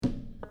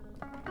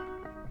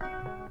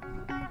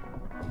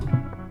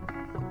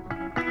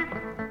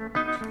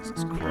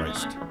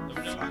Christ.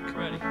 Fuck.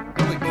 Really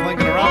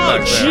clinging around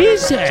back there.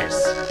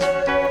 Jesus!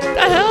 What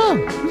the hell?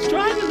 Who's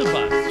driving the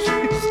bus?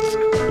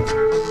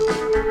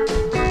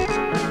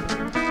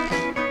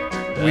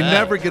 We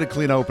never get a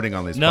clean opening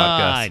on these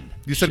podcasts. None.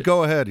 You said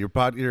go ahead. Your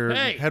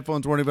Hey.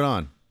 headphones weren't even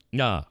on.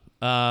 No.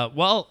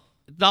 Well,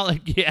 it's not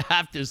like you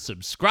have to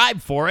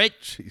subscribe for it.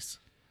 Jeez.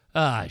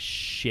 Ah,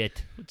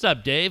 shit. What's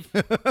up, Dave?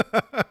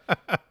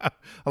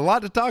 A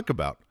lot to talk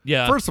about.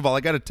 Yeah. First of all,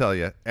 I got to tell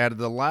you, out of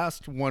the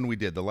last one we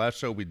did, the last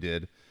show we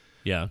did,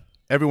 Yeah.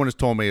 everyone has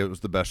told me it was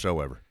the best show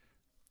ever.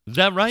 Is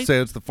that right? Say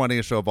it's the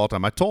funniest show of all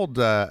time. I told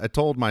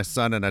my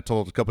son and I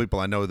told a couple people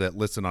I know that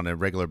listen on a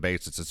regular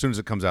basis. As soon as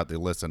it comes out, they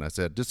listen. I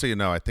said, just so you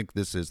know, I think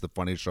this is the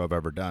funniest show I've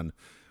ever done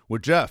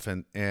with Jeff.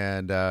 And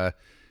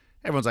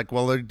everyone's like,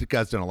 well, the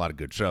guy's done a lot of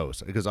good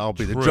shows because I'll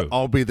be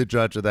the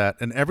judge of that.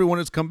 And everyone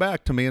has come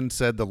back to me and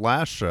said the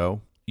last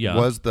show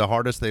was the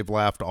hardest they've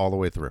laughed all the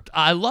way through.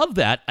 I love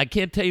that. I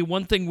can't tell you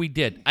one thing we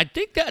did. I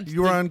think that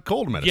You were on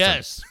cold medicine.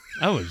 Yes.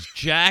 I was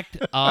jacked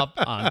up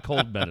on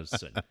cold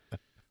medicine.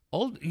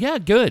 Yeah,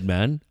 good,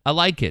 man. I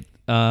like it.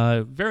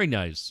 Very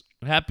nice.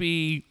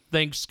 Happy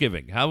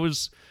Thanksgiving.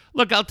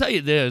 Look, I'll tell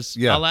you this.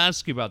 Yeah. I'll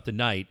ask you about the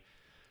night.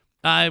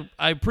 I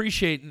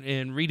appreciate,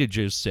 and Rita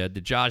just said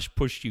that Josh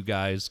pushed you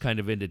guys kind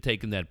of into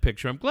taking that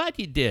picture. I'm glad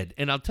you did.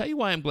 And I'll tell you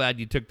why I'm glad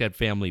you took that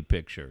family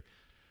picture.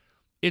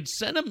 It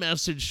sent a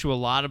message to a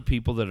lot of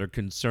people that are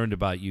concerned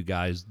about you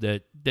guys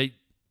that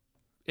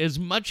as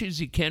much as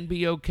you can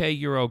be okay,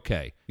 you're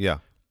okay. Yeah.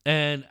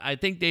 And I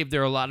think, Dave,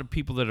 there are a lot of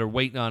people that are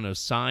waiting on a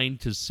sign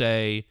to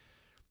say,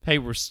 hey,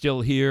 we're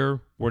still here.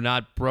 We're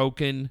not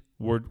broken.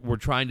 We're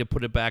trying to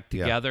put it back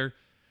together.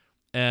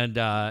 Yeah.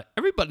 And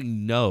everybody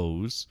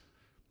knows.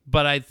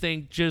 But I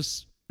think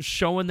just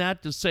showing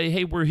that to say,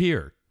 hey, we're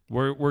here.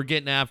 We're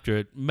getting after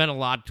it meant a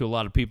lot to a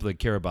lot of people that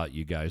care about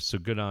you guys. So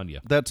good on you.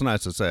 That's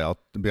nice to say. I'll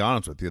be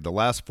honest with you. The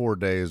last 4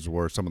 days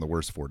were some of the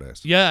worst 4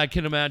 days. Yeah, I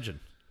can imagine.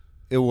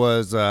 It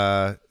was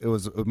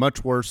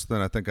much worse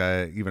than I think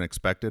I even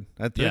expected.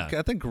 I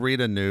think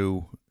Rita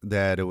knew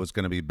that it was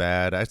going to be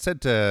bad. I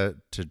said to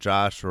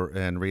Josh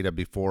and Rita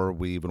before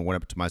we even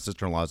went up to my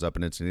sister-in-law's up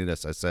in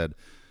Encinitas, I said,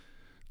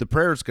 the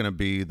prayer is going to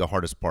be the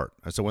hardest part.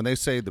 So when they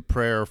say the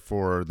prayer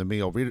for the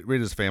meal,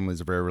 Rita's family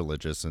is very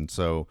religious, and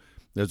so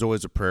there's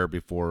always a prayer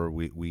before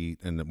we eat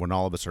and when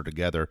all of us are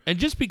together. And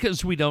just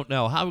because we don't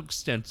know, how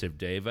extensive,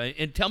 Dave?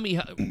 And tell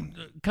me,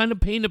 kind of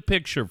paint a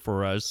picture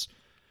for us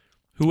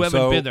who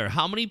haven't been there.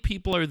 How many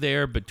people are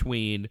there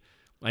between,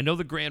 I know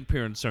the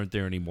grandparents aren't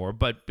there anymore,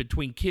 but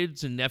between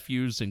kids and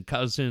nephews and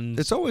cousins?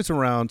 It's always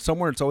around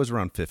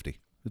 50.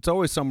 It's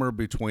always somewhere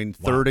between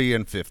 30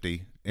 and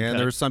 50. And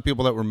there's some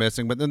people that were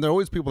missing, but then there are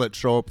always people that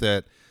show up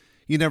that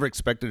you never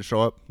expected to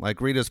show up.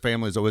 Like Rita's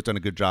family has always done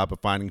a good job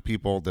of finding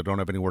people that don't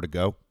have anywhere to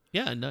go.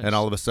 Yeah, nice. And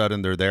all of a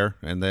sudden they're there,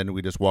 and then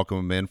we just welcome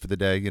them in for the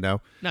day, you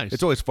know. Nice.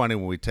 It's always funny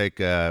when we take,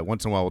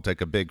 once in a while we'll take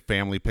a big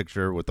family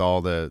picture with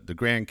all the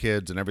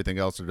grandkids and everything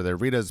else that are there.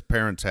 Rita's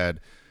parents had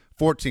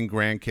 14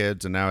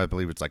 grandkids, and now I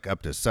believe it's like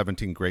up to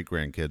 17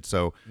 great-grandkids.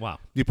 So wow.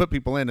 You put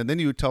people in, and then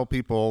you tell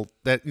people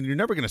that you're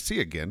never going to see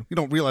again. You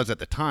don't realize at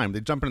the time.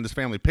 They jump into this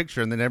family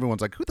picture, and then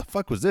everyone's like, who the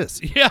fuck was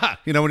this? Yeah.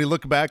 You know, when you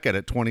look back at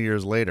it 20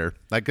 years later.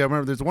 Like, I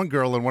remember there's one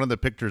girl in one of the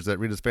pictures that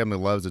Rita's family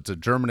loves. It's a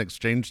German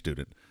exchange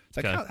student. It's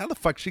like, how the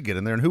fuck did she get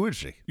in there, and who is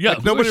she? Yeah,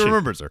 like, nobody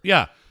remembers her.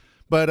 Yeah.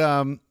 But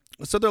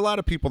so there are a lot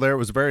of people there. It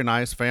was a very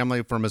nice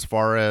family from as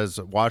far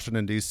as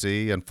Washington,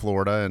 D.C. and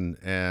Florida.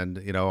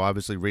 And you know,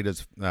 obviously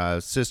Rita's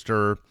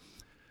sister,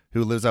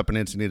 who lives up in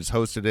Encinitas,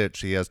 hosted it.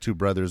 She has two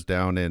brothers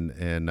down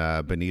in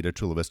Bonita,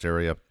 Chula Vista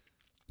area.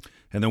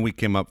 And then we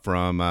came up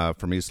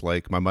from East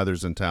Lake. My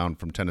mother's in town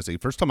from Tennessee.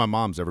 First time my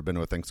mom's ever been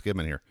to a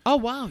Thanksgiving here. Oh,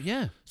 wow,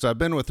 yeah. So I've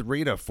been with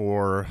Rita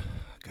for,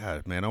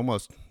 God, man,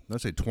 almost,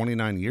 let's say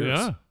 29 years.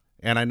 Yeah.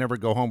 And I never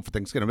go home for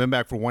Thanksgiving. I've been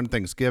back for one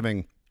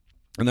Thanksgiving,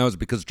 and that was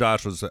because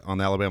Josh was on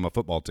the Alabama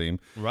football team.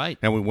 Right.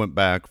 And we went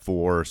back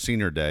for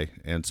senior day.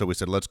 And so we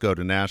said, let's go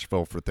to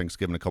Nashville for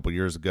Thanksgiving a couple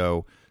years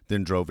ago,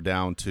 then drove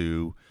down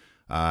to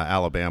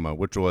Alabama,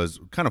 which was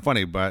kind of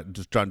funny, but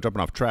just jumping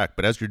off track.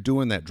 But as you're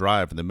doing that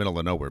drive in the middle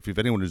of nowhere, if you've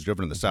anyone who's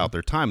driven in the South, there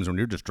are times when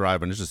you're just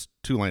driving, it's just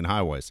 2-lane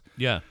highways.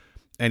 Yeah.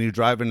 And you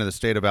drive into the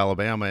state of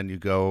Alabama and you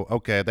go,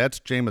 okay, that's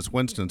Jameis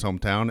Winston's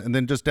hometown. And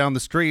then just down the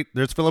street,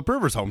 there's Phillip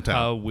Rivers' hometown.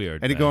 Oh,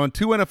 weird. And you go on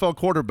two NFL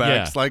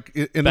quarterbacks, like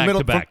in the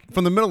middle,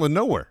 from the middle of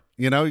nowhere.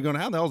 You know, you're going,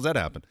 how the hell does that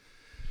happen?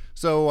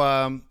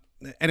 So,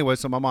 anyway,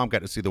 so my mom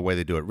got to see the way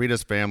they do it.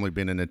 Rita's family,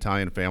 being an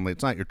Italian family,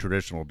 it's not your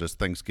traditional just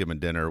Thanksgiving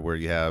dinner where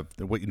you have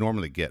what you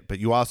normally get, but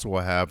you also will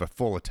have a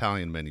full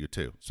Italian menu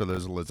too. So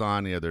there's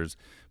lasagna, there's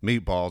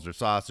meatballs, there's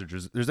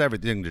sausages, there's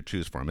everything to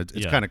choose from.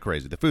 It's kind of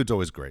crazy. The food's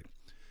always great.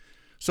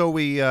 So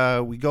we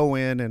go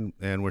in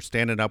and we're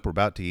standing up. We're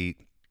about to eat.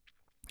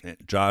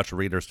 Josh,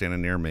 Rita are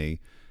standing near me.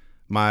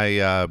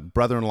 My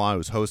brother-in-law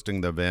who's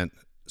hosting the event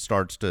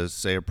starts to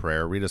say a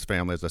prayer. Rita's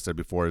family, as I said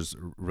before, is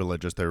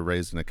religious. They're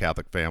raised in a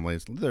Catholic family.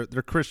 They're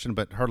Christian,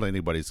 but hardly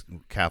anybody's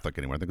Catholic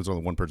anymore. I think there's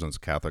only one person that's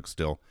Catholic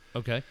still.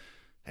 Okay.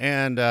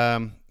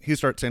 And he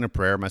starts saying a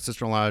prayer. My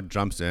sister-in-law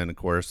jumps in, of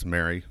course.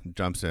 Mary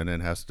jumps in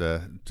and has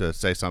to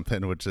say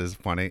something, which is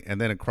funny. And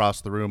then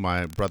across the room,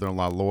 my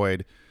brother-in-law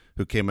Lloyd,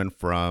 who came in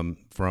from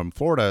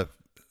Florida,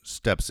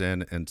 steps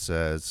in and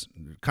says,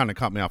 kind of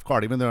caught me off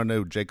guard, even though I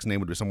knew Jake's name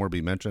would be somewhere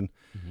be mentioned.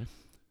 Mm-hmm.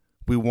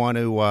 We want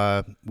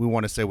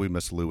to say we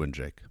miss Lou and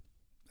Jake.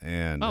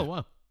 And oh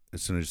wow!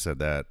 As soon as you said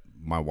that,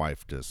 my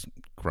wife just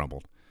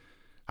crumbled.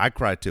 I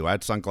cried too. I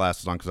had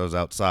sunglasses on because I was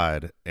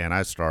outside, and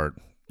I start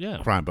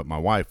crying. But my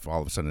wife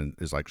all of a sudden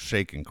is like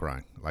shaking,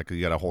 crying, like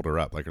you got to hold her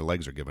up, like her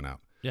legs are giving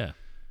out. Yeah,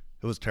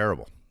 it was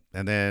terrible.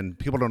 And then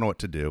people don't know what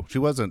to do. She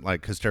wasn't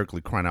like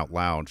hysterically crying out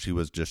loud. She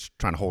was just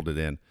trying to hold it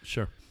in.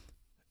 Sure.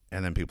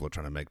 And then people are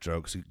trying to make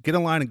jokes. Get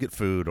in line and get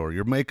food, or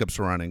your makeup's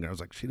running. I was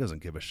like, she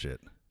doesn't give a shit.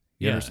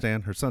 You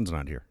understand? Her son's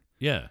not here.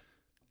 Yeah.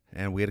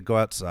 And we had to go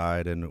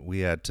outside, and we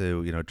had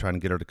to, try and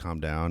get her to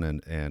calm down.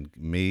 And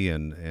me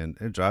and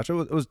Josh, it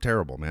was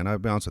terrible, man. I'll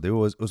be honest with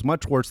you. It was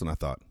much worse than I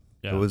thought.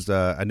 Yeah. It was.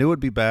 I knew it would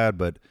be bad,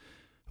 but it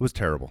was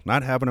terrible.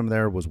 Not having him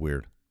there was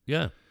weird.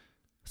 Yeah.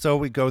 So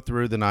we go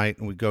through the night,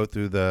 and we go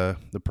through the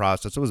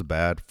process. It was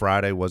bad.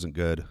 Friday wasn't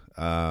good.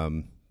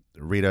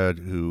 Rita,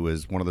 who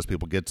is one of those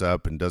people, gets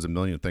up and does a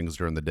million things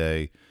during the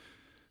day.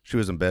 She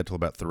was in bed till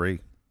about 3,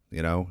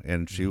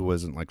 and she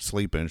wasn't like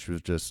sleeping. She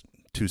was just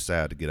too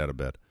sad to get out of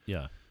bed.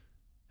 Yeah.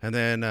 And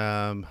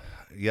then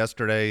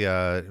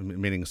yesterday,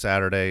 meaning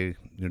Saturday,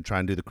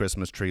 trying to do the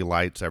Christmas tree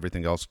lights,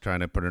 everything else,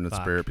 trying to put her in the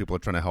spirit. People are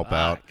trying to help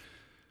out.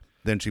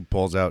 Then she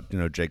pulls out,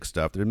 Jake's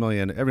stuff. There's a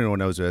million. Everyone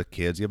knows you have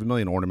kids. You have a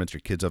million ornaments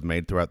your kids have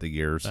made throughout the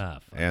years.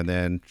 And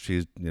then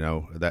she's,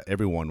 that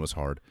everyone was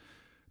hard.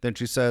 Then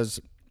she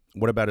says,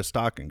 "What about his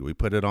stocking? Do we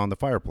put it on the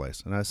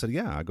fireplace?" And I said,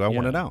 "Yeah." I go, "I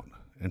want it out."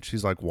 And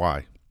she's like,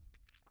 "Why?"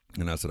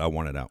 And I said, "I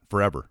want it out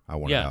forever. I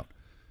want it out."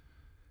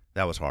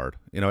 That was hard.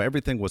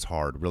 Everything was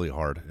hard, really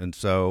hard. And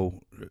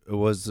so it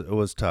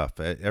was tough.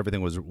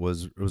 Everything was it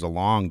was a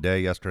long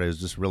day yesterday. It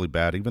was just really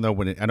bad. Even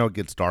though I know it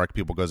gets dark,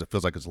 people goes, it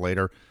feels like it's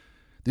later.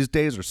 These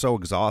days are so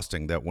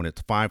exhausting that when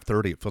it's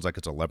 5:30, it feels like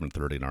it's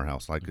 11:30 in our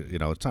house. Like,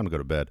 it's time to go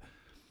to bed.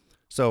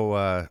 So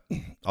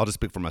I'll just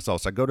speak for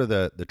myself. So I go to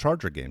the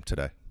Charger game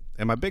today.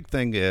 And my big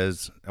thing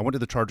is, I went to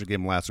the Charger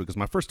game last week. It was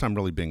my first time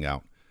really being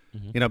out.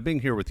 Mm-hmm. Being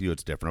here with you,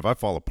 it's different. If I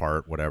fall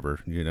apart, whatever,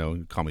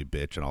 you call me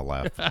bitch and I'll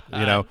laugh,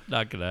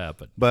 Not going to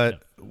happen.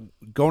 But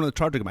going to the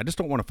Charger game, I just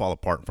don't want to fall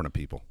apart in front of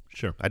people.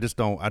 Sure. I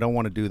don't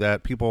want to do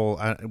that. People,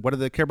 whether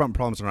they care about my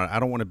problems or not, I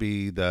don't want to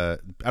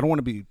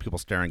be people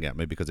staring at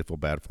me because they feel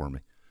bad for me.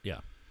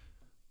 Yeah.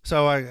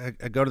 So I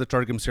go to the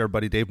Charger game to see our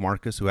buddy Dave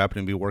Marcus, who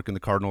happened to be working the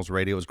Cardinals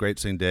radio. It was great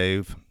seeing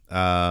Dave.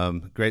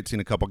 Great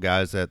seeing a couple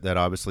guys that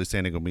obviously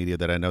San Diego media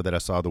that I know that I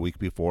saw the week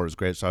before. It was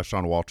great. Saw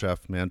Sean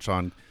Walchef, man.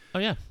 Sean. Oh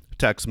yeah.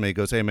 Texts me,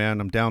 goes, "Hey man,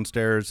 I'm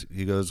downstairs."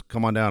 He goes,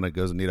 "Come on down." It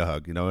goes, "I need a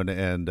hug,"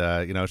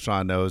 and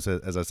Sean knows,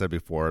 as I said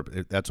before,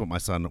 that's what my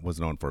son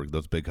was known for,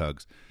 those big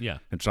hugs. Yeah.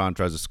 And Sean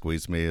tries to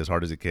squeeze me as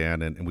hard as he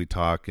can, and we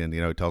talk, and he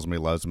tells me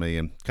he loves me,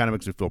 and kind of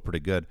makes me feel pretty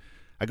good.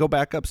 I go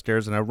back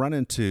upstairs and I run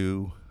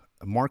into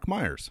Mark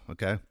Myers.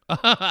 Okay.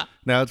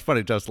 Now it's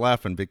funny, just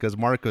laughing because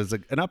Mark was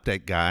an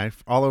update guy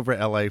all over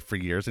LA for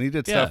years, and he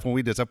did stuff when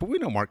we did stuff, but we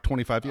know Mark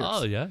 25 years.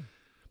 Oh yeah.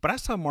 But I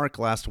saw Mark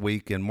last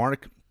week, and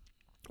Mark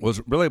was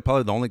really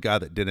probably the only guy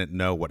that didn't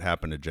know what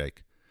happened to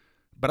Jake.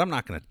 But I'm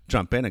not going to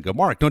jump in and go,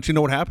 "Mark, don't you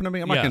know what happened to me?"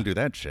 I'm not going to do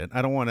that shit.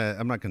 I'm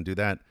not going to do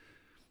that.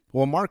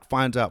 Well, Mark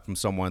finds out from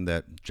someone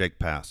that Jake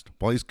passed.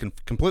 Well, he's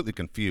completely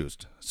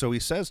confused. So he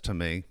says to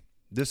me,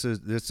 this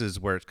is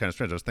where it's kind of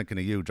strange. I was thinking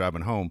of you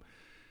driving home.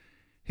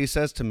 He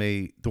says to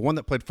me, "The one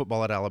that played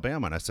football at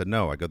Alabama." And I said,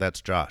 "No." I go,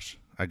 "That's Josh."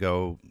 I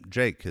go,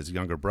 "Jake, his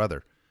younger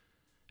brother."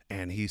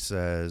 And he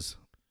says,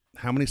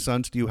 "How many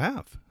sons do you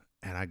have?"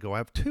 And I go, "I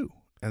have 2.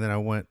 And then I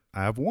went,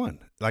 "I have 1.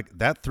 Like,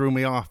 that threw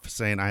me off,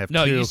 saying I have 2.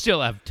 No, you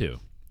still have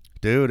 2.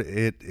 Dude,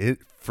 it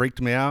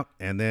freaked me out.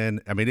 And then,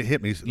 it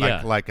hit me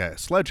like a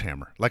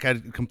sledgehammer. Like, I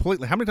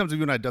completely, how many times have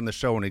you and I done the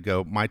show and you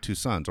go, "My 2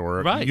 sons,"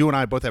 or "You and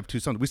I both have 2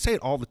 sons." We say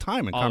it all the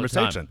time in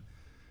conversation.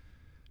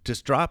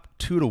 Just drop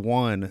 2 to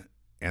 1.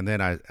 And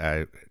then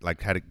I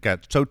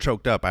got so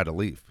choked up, I had to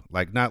leave.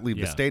 Like, not leave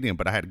the stadium,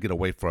 but I had to get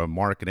away from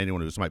Mark and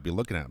anyone who might be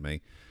looking at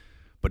me.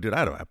 But dude,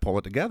 I pull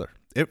it together.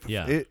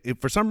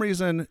 It for some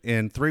reason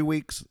in 3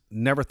 weeks,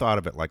 never thought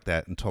of it like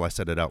that until I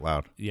said it out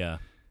loud. Yeah.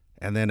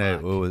 And then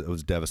it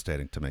was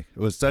devastating to me. It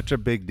was such a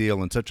big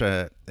deal and such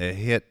a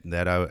hit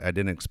that I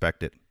didn't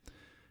expect it.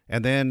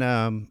 And then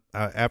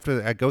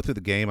after I go through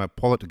the game, I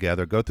pull it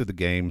together, go through the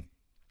game,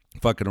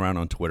 fucking around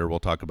on Twitter. We'll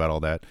talk about all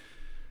that.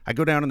 I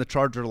go down in the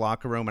Charger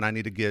locker room, and I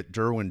need to get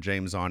Derwin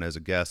James on as a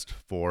guest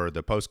for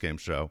the postgame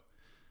show.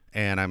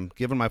 And I'm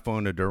giving my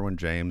phone to Derwin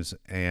James,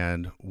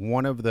 and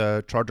one of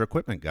the Charger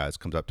equipment guys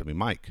comes up to me,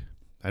 Mike.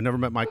 I never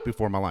met Mike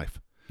before in my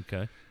life.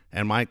 Okay.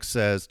 And Mike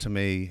says to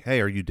me,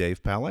 "Hey, are you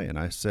Dave Palais?" And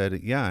I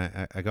said,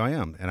 "Yeah." I go, "I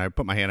am." And I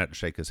put my hand out to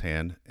shake his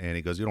hand, and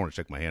he goes, "You don't want to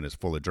shake my hand. It's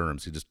full of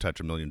germs. You just touch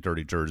a million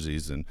dirty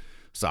jerseys and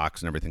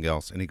socks and everything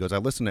else." And he goes, "I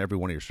listen to every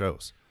one of your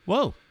shows."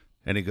 Whoa.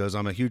 And he goes,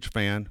 "I'm a huge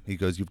fan." He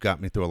goes, "You've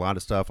got me through a lot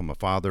of stuff. I'm a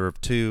father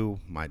of 2.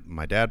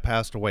 My dad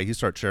passed away." He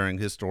starts sharing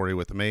his story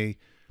with me.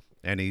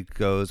 And he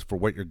goes, for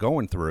what you're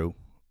going through,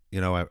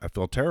 I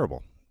feel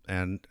terrible.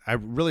 And I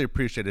really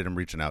appreciated him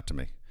reaching out to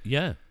me.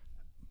 Yeah.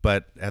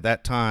 But at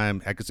that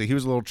time, I could see he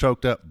was a little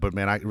choked up, but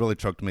man, it really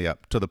choked me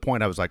up to the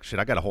point I was like, shit,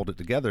 I got to hold it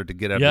together to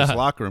get out of this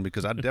locker room,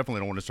 because I definitely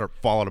don't want to start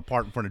falling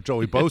apart in front of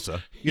Joey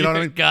Bosa. You know what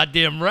I mean?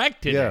 Goddamn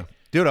wrecked today. Yeah.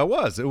 Dude, I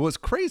was. It was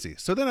crazy.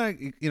 So then I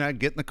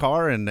get in the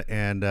car and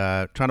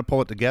trying to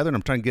pull it together, and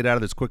I'm trying to get out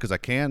of this as quick as I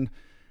can.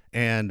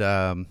 And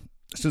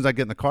as soon as I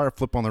get in the car, I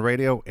flip on the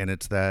radio, and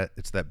it's that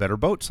Better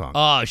Boat song.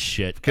 Oh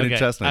shit! Kenny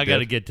Chesney. I got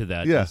to get to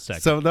that. Yeah. In a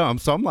second.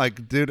 So I'm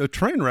like, dude, a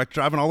train wreck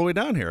driving all the way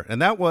down here,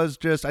 and that was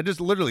I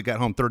just literally got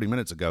home 30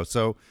 minutes ago.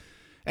 So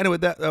anyway,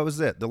 that was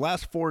it. The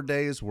last 4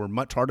 days were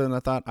much harder than I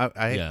thought.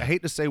 I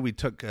hate to say we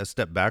took a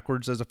step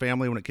backwards as a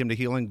family when it came to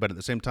healing, but at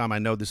the same time, I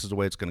know this is the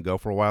way it's going to go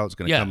for a while. It's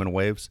going to come in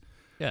waves.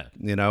 Yeah.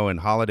 And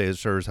holidays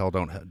sure as hell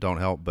don't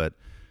help. But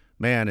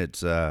man,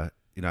 it's I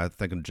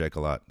think of Jake a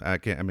lot. I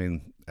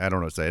don't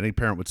know what to say. Any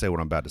parent would say what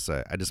I'm about to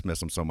say. I just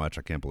miss him so much.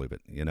 I can't believe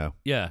it.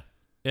 Yeah.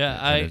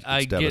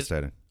 It's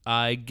devastating.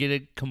 I get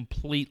it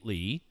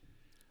completely,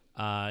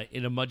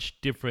 in a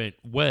much different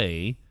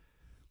way,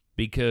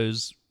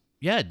 because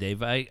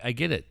Dave, I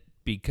get it,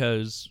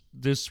 because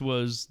this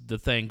was the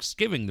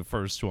Thanksgiving, the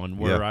first one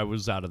where I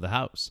was out of the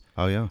house.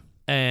 Oh yeah.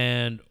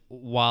 And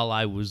while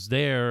I was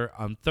there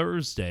on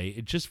Thursday,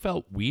 it just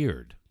felt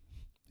weird.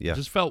 Yeah. It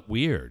just felt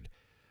weird.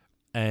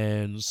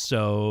 And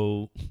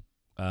so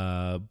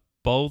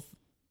both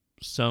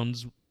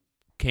sons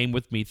came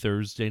with me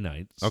Thursday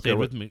night. Stayed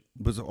with me.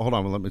 Hold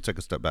on. Let me take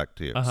a step back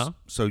to you. Uh-huh.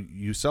 So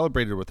you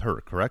celebrated with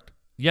her, correct?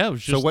 Yeah, it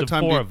was just the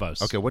four of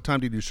us. Okay, what time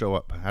did you show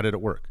up? How did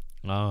it work?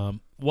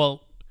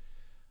 Well,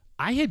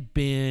 I had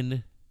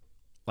been,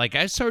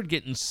 I started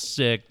getting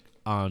sick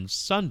on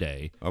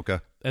Sunday. Okay.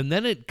 And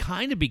then it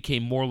kind of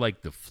became more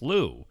like the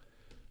flu.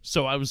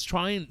 So I was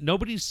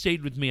nobody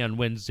stayed with me on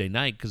Wednesday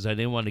night because I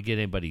didn't want to get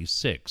anybody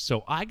sick.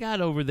 So I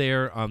got over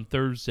there on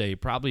Thursday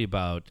probably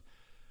about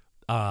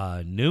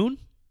noon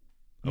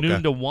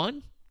to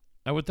 1,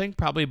 I would think,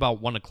 probably about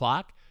 1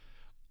 o'clock,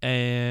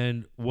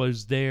 and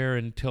was there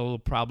until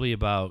probably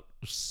about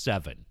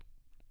 7.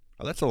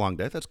 Oh, that's a long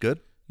day. That's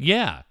good.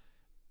 Yeah.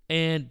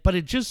 But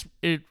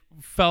it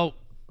felt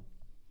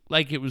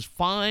like it was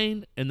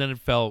fine, and then it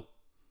felt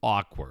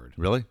awkward.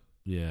 Really?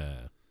 Yeah.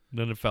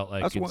 Then it felt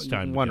like it's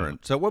time to wondering. go.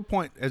 So at what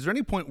point, is there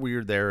any point where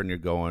you're there and you're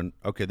going,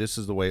 okay, this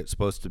is the way it's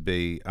supposed to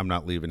be, I'm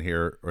not leaving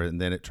here,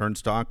 and then it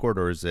turns to awkward,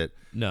 or is it,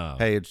 no,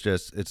 hey,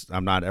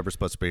 I'm not ever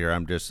supposed to be here,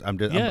 I'm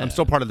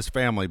still part of this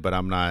family, but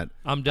I'm done.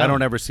 I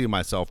don't ever see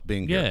myself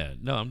being here. Yeah,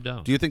 no, I'm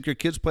done. Do you think your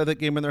kids play that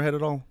game in their head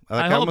at all?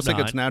 I almost think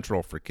it's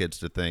natural for kids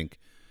to think,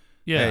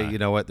 hey, you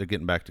know what, they're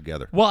getting back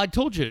together. Well, I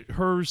told you,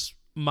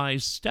 my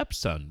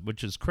stepson,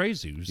 which is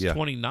crazy, who's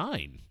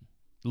 29,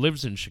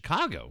 lives in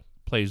Chicago,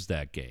 plays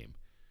that game.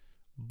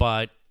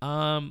 But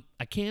I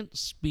can't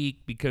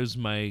speak because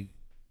my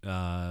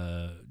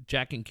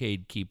Jack and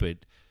Cade keep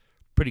it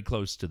pretty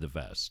close to the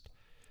vest.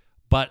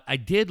 But I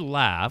did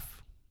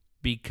laugh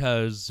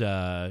because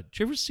did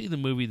you ever see the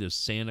movie The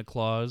Santa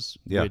Claus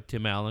with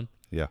Tim Allen?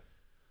 Yeah.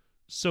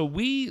 So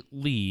we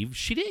leave.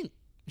 She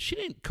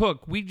didn't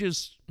cook.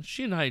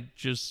 She and I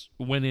just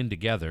went in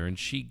together, and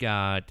she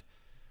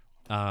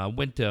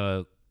went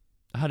to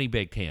Honey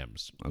Baked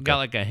Hams. Okay. Got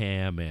like a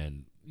ham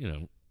and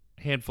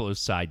handful of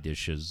side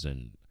dishes,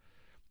 and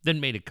then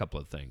made a couple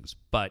of things.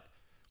 But it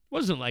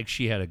wasn't like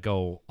she had to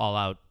go all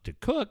out to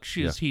cook.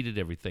 She just heated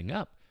everything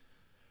up.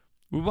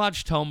 We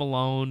watched Home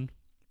Alone.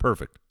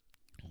 Perfect.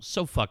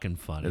 So fucking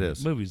fun. It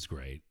is. The movie's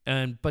great.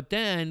 But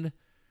then,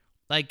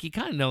 you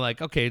kind of know,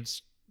 okay,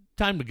 it's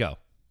time to go.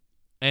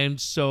 And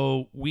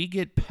so we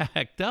get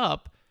packed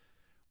up,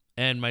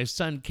 and my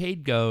son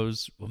Cade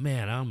goes, well,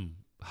 man, I'm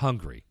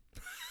hungry.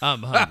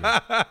 I'm hungry.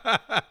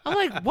 I'm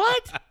like,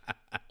 what?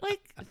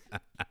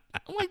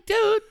 I'm like,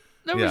 dude,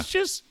 there was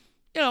just,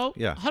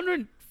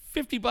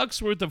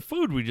 $150 worth of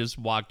food we just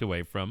walked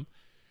away from.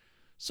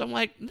 So I'm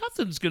like,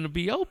 nothing's going to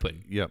be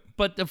open. Yep.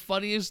 But the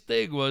funniest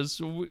thing was,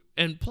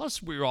 and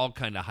plus we were all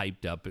kind of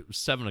hyped up. It was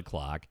 7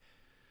 o'clock.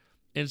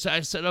 And so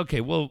I said,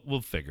 okay, we'll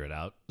figure it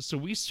out. So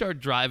we start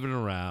driving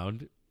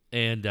around,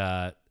 and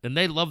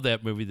they love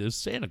that movie, The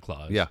Santa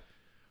Claus. Yeah.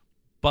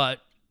 But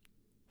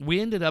we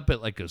ended up at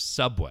a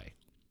Subway.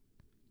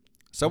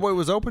 Subway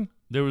was open?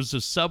 There was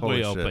a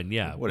Subway open,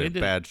 yeah. What a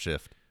bad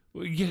shift.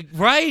 Yeah,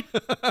 right?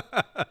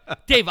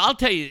 Dave, I'll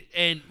tell you,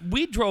 and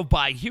we drove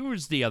by, here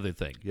was the other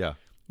thing. Yeah.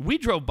 We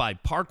drove by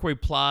Parkway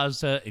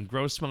Plaza and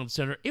Grossmont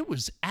Center. It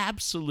was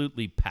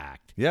absolutely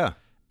packed. Yeah.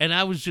 And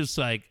I was just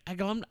like, I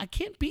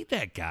can't be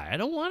that guy. I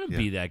don't want to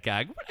be that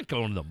guy. We're not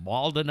going to the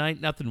mall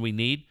tonight, nothing we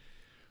need.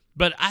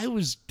 But I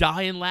was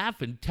dying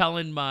laughing,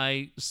 telling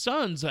my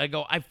sons, I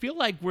go, I feel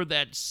like we're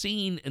that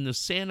scene in the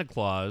Santa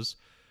Claus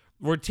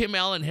where Tim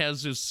Allen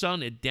has his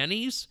son at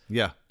Denny's.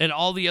 Yeah. And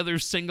all the other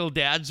single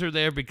dads are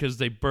there because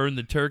they burned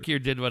the turkey or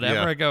did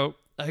whatever. Yeah.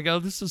 I go,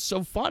 this is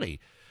so funny.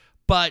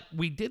 But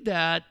we did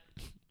that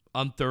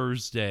on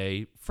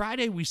Thursday.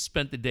 Friday, we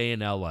spent the day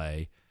in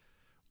L.A.,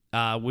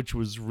 which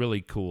was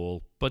really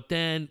cool. But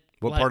then...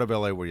 What part of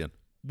L.A. were you in?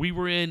 We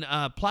were in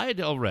Playa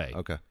del Rey.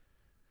 Okay.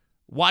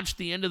 Watched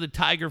the end of the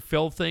Tiger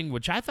Phil thing,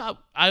 which I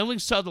only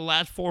saw the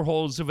last 4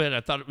 holes of it.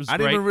 I thought it was great. I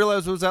didn't even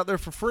realize it was out there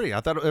for free.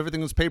 I thought everything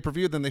was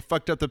pay-per-view. Then they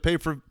fucked up the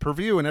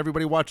pay-per-view, and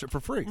everybody watched it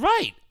for free.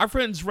 Right. Our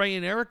friends Ray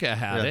and Erica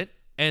had it,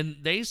 and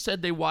they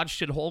said they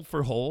watched it hole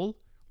for hole.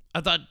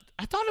 I thought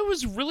it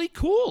was really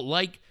cool.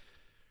 Like,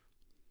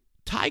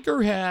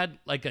 Tiger had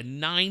like a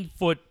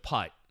 9-foot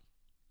putt,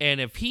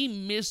 and if he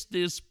missed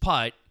this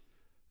putt,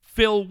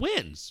 Phil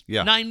wins.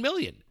 Yeah. $9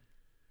 million.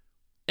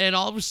 And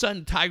all of a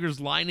sudden, Tiger's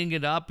lining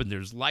it up, and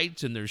there's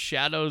lights and there's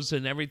shadows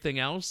and everything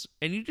else.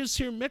 And you just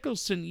hear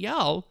Mickelson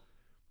yell,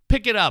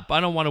 "Pick it up. I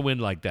don't want to win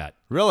like that."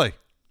 Really?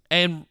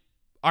 And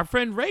our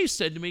friend Ray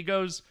said to me,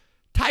 goes,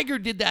 Tiger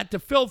did that to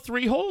Phil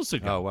 3 holes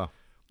ago. Oh, wow.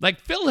 Like,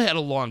 Phil had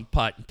a long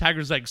putt. And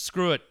Tiger's like,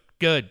 screw it.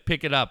 Good.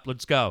 Pick it up.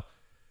 Let's go.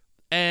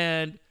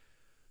 And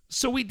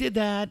so we did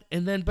that.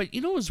 And then, but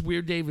you know what's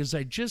weird, Dave, is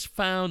I just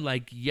found,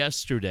 like,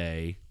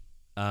 yesterday,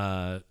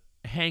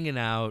 hanging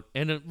out,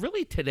 and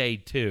really today,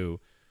 too,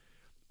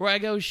 where I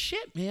go,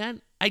 shit,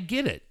 man, I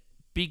get it.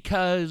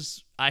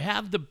 Because I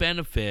have the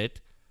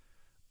benefit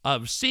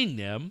of seeing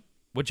them,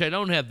 which I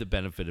don't have the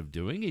benefit of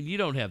doing, and you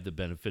don't have the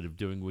benefit of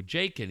doing with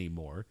Jake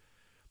anymore.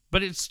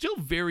 But it's still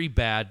very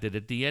bad that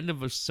at the end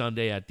of a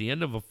Sunday, at the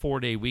end of a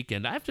 4-day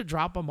weekend, I have to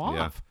drop them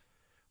off.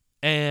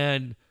 Yeah.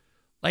 And,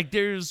 like,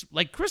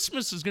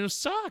 Christmas is going to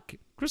suck.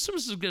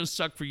 Christmas is going to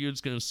suck for you.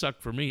 It's going to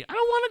suck for me. I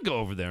don't want to go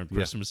over there on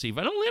Christmas Eve.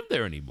 I don't live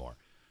there anymore.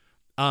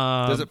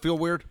 Does it feel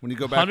weird when you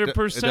go back?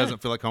 100%. It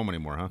doesn't feel like home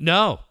anymore, huh?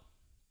 No,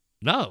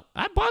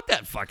 I bought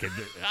that fucking.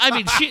 I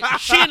mean, she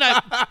and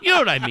I. You know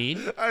what I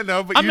mean? I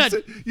know, but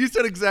you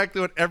said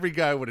exactly what every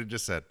guy would have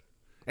just said.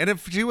 And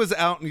if she was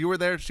out and you were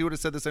there, she would have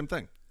said the same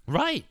thing.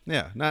 Right.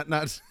 Yeah. Not.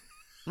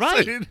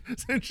 Right.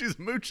 Since she's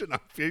mooching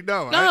off you.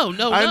 No.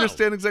 I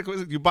understand exactly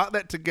what you bought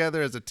that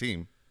together as a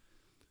team,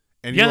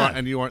 and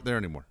you aren't there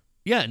anymore.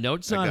 Yeah. No,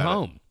 it's not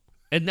home,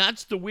 and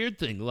that's the weird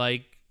thing.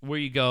 Like, where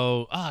you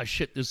go, oh,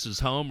 shit, this is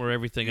home or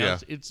everything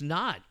else. It's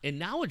not. And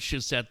now it's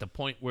just at the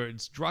point where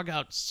it's drug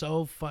out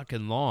so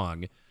fucking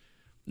long,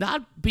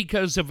 not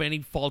because of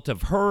any fault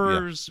of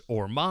hers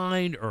or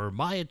mine or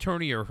my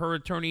attorney or her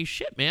attorney.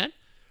 Shit, man.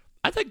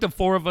 I think the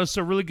 4 of us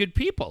are really good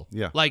people.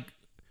 Yeah. Like,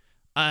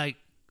 I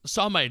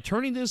saw my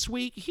attorney this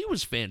week. He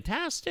was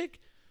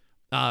fantastic.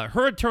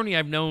 Her attorney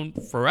I've known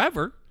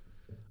forever.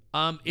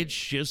 It's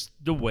just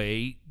the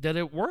way that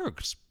it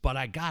works. But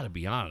I got to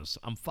be honest,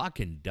 I'm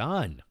fucking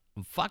done.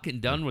 I'm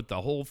fucking done with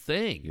the whole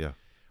thing. Yeah.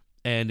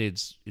 And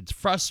it's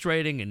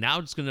frustrating, and now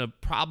it's going to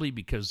probably,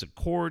 because of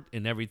court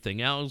and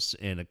everything else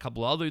and a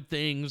couple other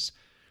things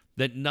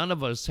that none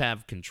of us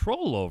have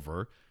control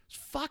over, this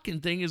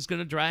fucking thing is going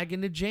to drag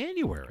into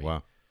January.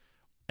 Wow.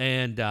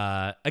 And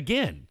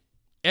again,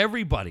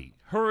 everybody,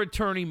 her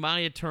attorney, my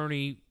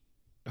attorney,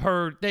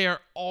 they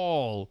are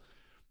all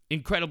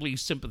incredibly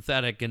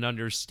sympathetic and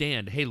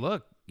understand, hey,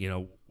 look, you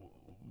know,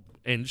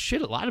 and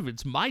shit, a lot of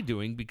it's my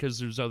doing because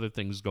there's other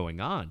things going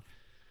on.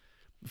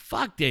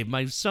 Fuck, Dave.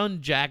 My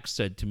son Jack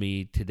said to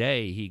me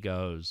today, he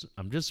goes,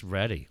 I'm just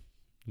ready.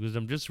 He goes,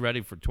 I'm just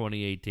ready for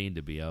 2018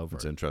 to be over.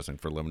 It's interesting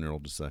for an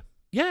 11-year-old to say.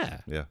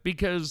 Yeah. Yeah.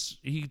 Because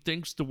he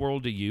thinks the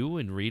world of you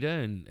and Rita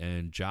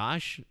and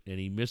Josh, and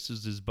he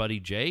misses his buddy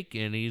Jake,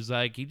 and he's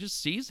like, he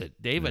just sees it.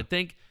 Dave, I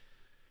think,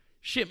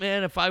 shit,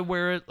 man, if I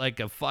wear it like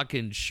a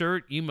fucking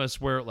shirt, you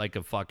must wear it like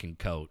a fucking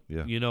coat.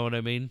 Yeah. You know what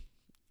I mean?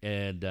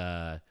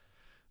 And,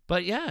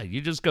 but yeah,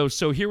 you just go,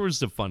 so here was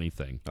the funny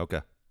thing.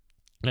 Okay.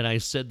 And I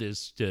said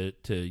this to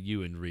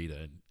you and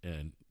Rita,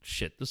 and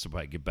shit, this will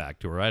probably get back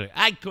to her.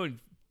 I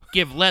couldn't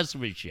give less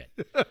of a shit.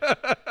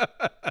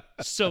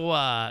 So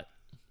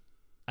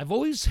I've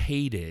always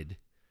hated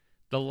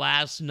the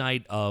last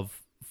night of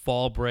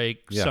fall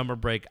break, summer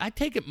break. I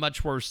take it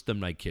much worse than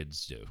my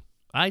kids do.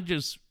 I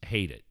just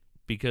hate it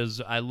because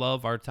I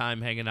love our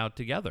time hanging out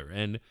together.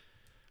 And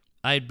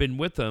I'd been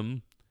with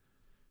them,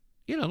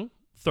 you know,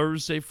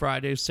 Thursday,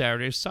 Friday,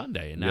 Saturday,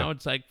 Sunday. And now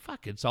it's like,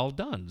 fuck, it's all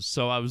done.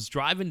 So I was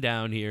driving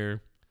down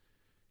here,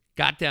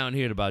 got down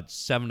here at about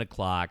 7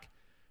 o'clock,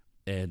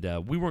 and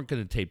we weren't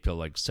going to tape till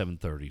like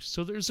 7:30.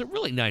 So there's a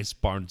really nice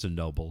Barnes &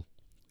 Noble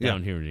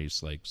down here in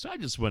East Lake. So I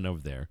just went over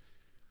there.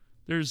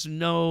 There's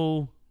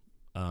no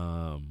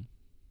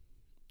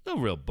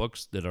real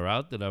books that are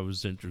out that I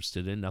was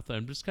interested in. Nothing.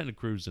 I'm just kind of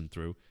cruising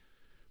through.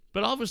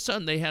 But all of a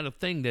sudden, they had a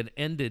thing that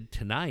ended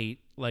tonight,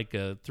 like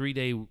a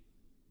 3-day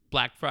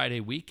Black Friday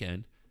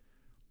weekend,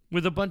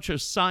 with a bunch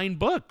of signed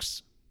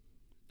books.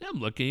 I'm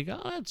looking, you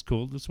go, oh, that's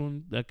cool. This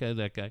one, that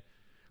guy.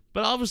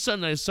 But all of a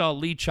sudden, I saw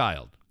Lee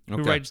Child, who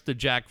writes the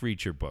Jack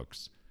Reacher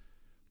books.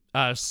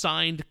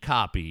 Signed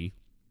copy.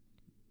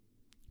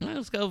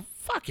 Let's go,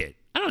 fuck it.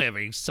 I don't have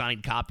any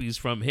signed copies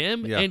from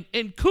him. Yeah.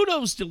 And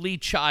kudos to Lee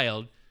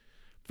Child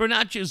for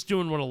not just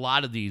doing what a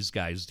lot of these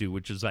guys do,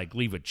 which is like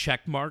leave a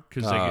check mark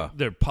because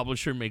their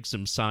publisher makes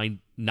them sign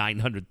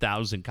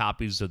 900,000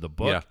 copies of the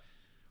book. Yeah.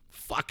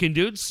 Fucking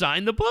dude,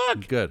 sign the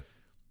book. Good.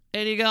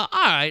 And you go, all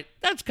right,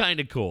 that's kind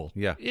of cool.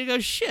 Yeah. You go,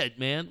 shit,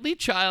 man. Lee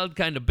Child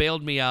kind of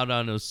bailed me out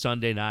on a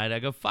Sunday night. I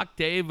go, fuck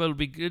Dave. It'll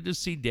be good to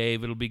see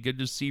Dave. It'll be good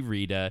to see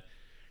Rita.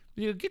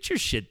 You know, get your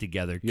shit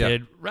together,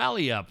 kid. Yeah.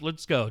 Rally up.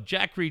 Let's go.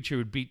 Jack Reacher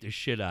would beat the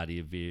shit out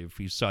of you if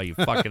he saw you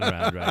fucking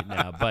around right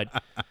now.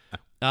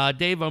 But,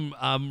 Dave,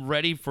 I'm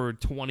ready for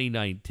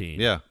 2019.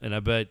 Yeah. And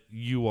I bet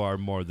you are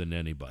more than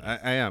anybody.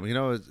 I am. You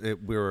know,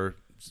 we were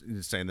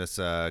saying this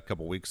a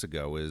couple weeks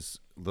ago, is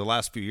the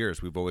last few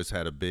years we've always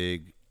had a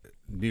big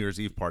New Year's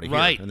Eve party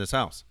here in this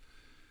house.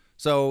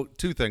 So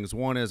two things.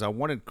 One is I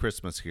wanted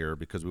Christmas here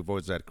because we've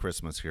always had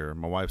Christmas here.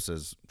 My wife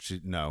says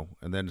no.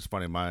 And then it's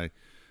funny,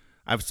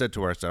 I've said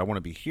to her, I said, I want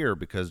to be here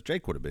because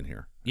Jake would have been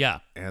here. Yeah.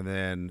 And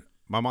then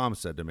my mom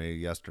said to me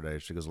yesterday,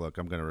 she goes, look,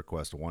 I'm going to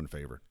request one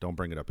favor. Don't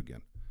bring it up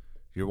again.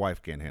 Your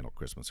wife can't handle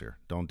Christmas here.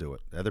 Don't do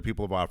it. Other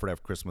people have offered to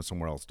have Christmas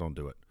somewhere else. Don't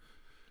do it.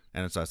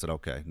 And so I said,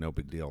 okay, no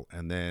big deal.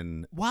 And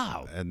then,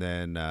 wow. And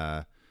then,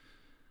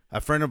 a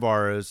friend of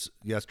ours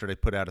yesterday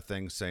put out a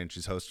thing saying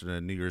she's hosting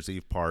a New Year's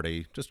Eve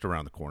party just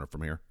around the corner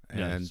from here.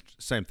 And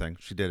same thing.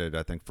 She did it,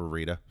 I think, for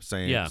Rita.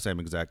 Same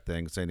exact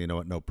thing, saying, you know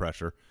what, no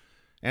pressure.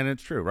 And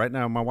it's true. Right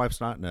now, my wife's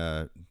not in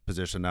a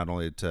position not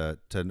only to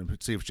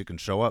see if she can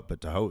show up,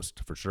 but to host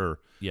for sure.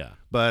 Yeah.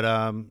 But,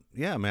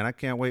 yeah, man, I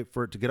can't wait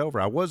for it to get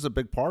over. I was a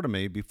big part of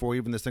me before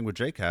even this thing with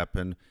Jake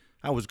happened.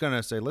 I was going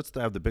to say, let's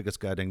have the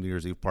biggest goddamn New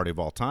Year's Eve party of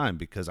all time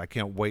because I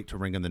can't wait to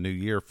ring in the new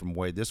year from the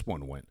way this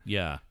one went.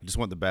 Yeah. I just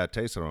want the bad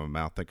taste out of my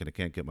mouth thinking it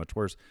can't get much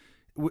worse.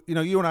 You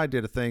know, you and I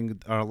did a thing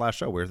on our last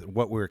show where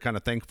what we were kind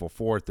of thankful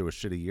for through a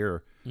shitty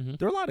year. Mm-hmm.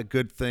 There are a lot of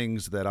good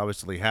things that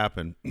obviously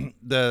happen.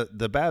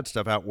 The bad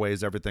stuff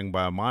outweighs everything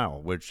by a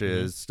mile, which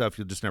is stuff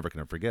you're just never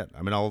going to forget.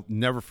 I mean, I'll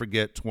never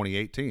forget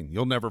 2018.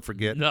 You'll never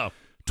forget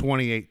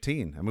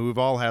 2018. I mean, we've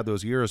all had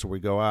those years where we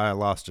go, I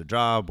lost a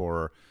job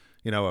or,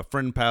 you know, a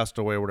friend passed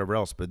away or whatever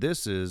else. But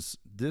this is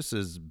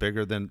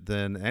bigger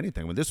than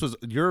anything. When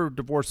your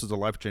divorce is a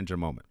life-changing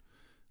moment.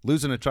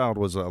 Losing a child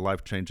was a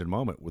life-changing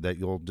moment that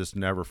you'll just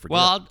never forget.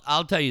 Well,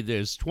 I'll tell you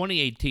this.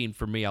 2018,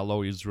 for me, I'll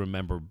always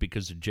remember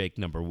because of Jake,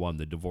 number one.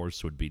 The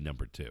divorce would be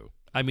number two.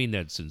 I mean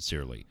that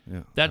sincerely.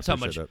 Yeah, that's how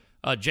much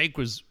Jake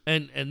was,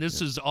 and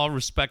this is all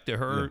respect to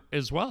her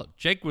as well.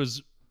 Jake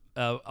was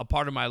a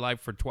part of my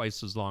life for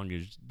twice as long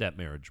as that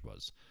marriage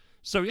was.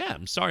 So, yeah,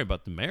 I'm sorry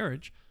about the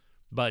marriage.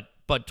 But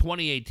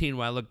 2018,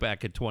 when I look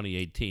back at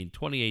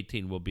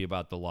 2018 will be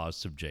about the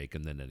loss of Jake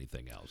and then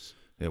anything else.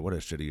 Yeah, what a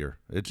shitty year.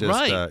 It's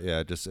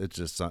just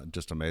it's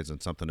just amazing.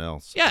 Something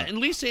else. Yeah, and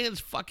Lisa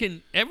Ann's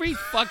every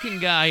fucking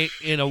guy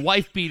in a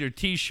wife beater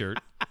T-shirt.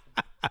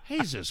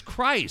 Jesus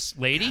Christ,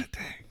 lady. God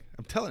dang.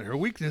 I'm telling you, her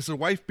weakness is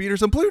wife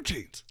beaters and blue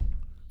jeans.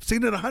 I've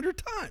seen it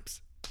 100 times.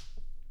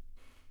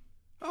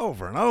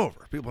 Over and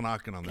over. People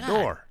knocking on the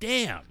door.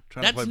 Damn.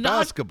 Trying to play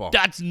basketball.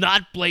 That's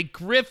not Blake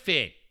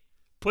Griffin.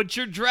 Put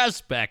your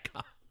dress back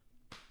on.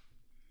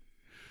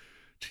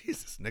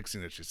 Jesus, next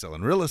thing that she's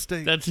selling real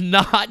estate. That's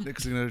not.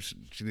 Next thing that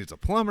she needs a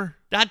plumber.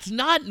 That's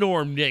not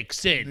Norm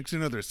Nixon. Next thing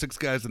you know, there's 6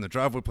 guys in the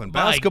driveway playing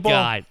basketball.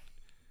 My God.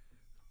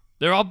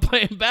 They're all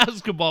playing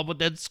basketball, but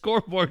that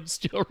scoreboard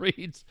still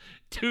reads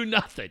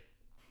 2-0.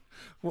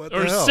 What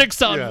or the hell?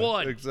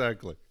 6-on-1.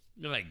 Exactly.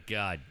 Oh my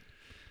God.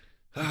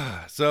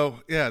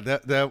 So yeah,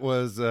 that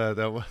was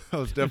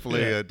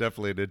definitely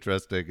definitely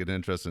an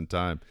interesting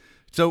time.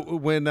 So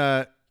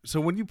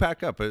when you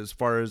pack up, as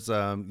far as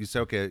you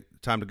say, okay,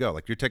 time to go.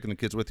 Like you're taking the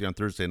kids with you on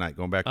Thursday night,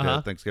 going back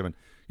to Thanksgiving.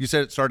 You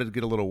said it started to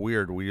get a little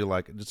weird. Where you're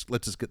like,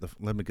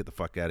 let me get the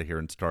fuck out of here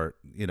and start.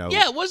 You know,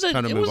 yeah, it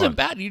wasn't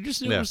bad. You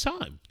just knew it was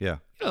time. Yeah,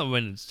 you know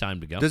when it's time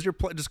to go.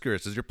 Just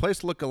curious? Does your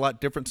place look a lot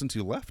different since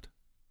you left?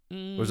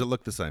 Or does it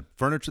look the same?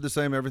 Furniture the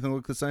same? Everything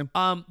look the same?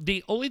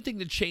 The only thing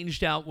that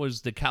changed out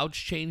was the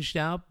couch changed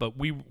out, but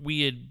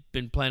we had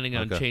been planning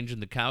on changing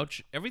the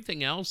couch.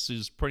 Everything else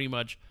is pretty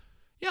much.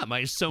 Yeah,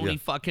 my Sony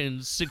fucking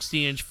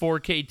 60-inch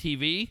 4K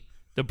TV,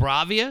 the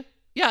Bravia.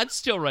 Yeah, it's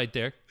still right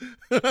there.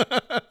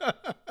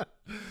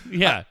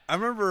 Yeah. I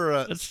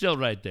remember... it's still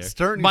right there.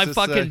 Stern my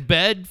fucking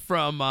bed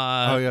from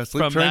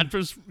Sleep Train?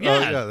 Mattress. Yeah. Oh,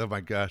 yeah. Oh,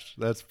 my gosh.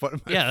 That's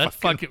fun. My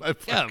fucking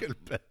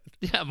bed.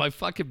 Yeah, my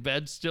fucking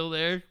bed's still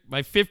there.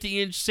 My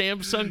 50-inch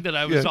Samsung that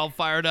I was all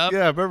fired up.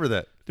 Yeah, I remember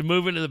that. To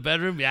move into the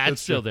bedroom. Yeah,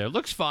 it's still there.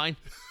 Looks fine.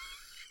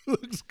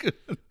 Looks good.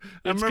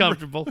 It's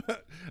comfortable. I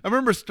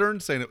remember Stern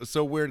saying it was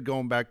so weird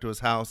going back to his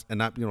house and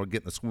not being able to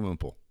get in the swimming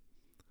pool.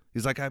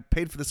 He's like, I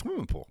paid for the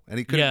swimming pool, and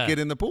he couldn't get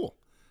in the pool.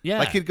 Yeah,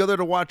 like he'd go there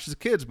to watch his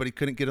kids, but he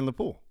couldn't get in the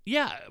pool.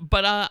 Yeah,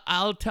 but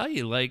I'll tell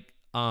you, like,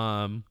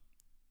 I mean,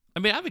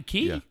 I have a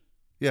key.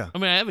 Yeah. I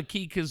mean, I have a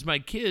key because my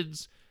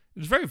kids. It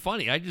was very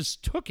funny. I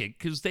just took it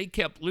because they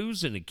kept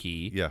losing a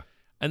key. Yeah,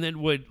 and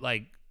then would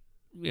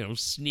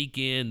sneak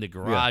in the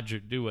garage or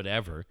do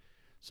whatever.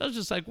 So I was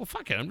just like, well,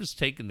 fuck it. I'm just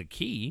taking the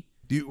key.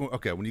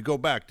 When you go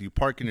back, do you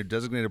park in your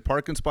designated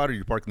parking spot or do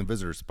you park in the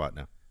visitor spot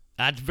now?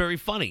 That's very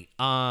funny.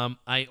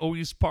 I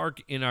always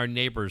park in our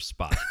neighbor's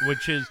spot,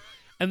 which is,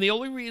 and the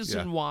only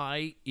reason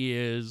why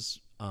is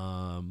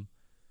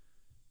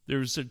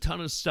there's a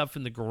ton of stuff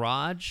in the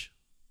garage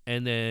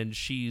and then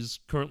she's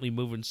currently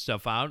moving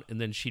stuff out,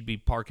 and then she'd be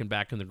parking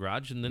back in the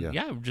garage, and then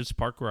just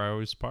park where I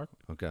always park.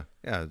 Okay,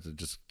 yeah,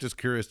 just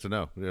curious to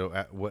know,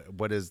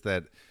 what is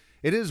that?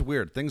 It is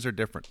weird. Things are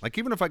different. Like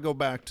even if I go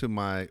back to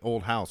my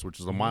old house, which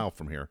is a mile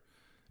from here,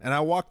 and I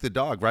walk the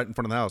dog right in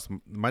front of the house,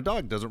 my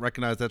dog doesn't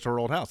recognize that's our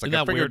old house. Like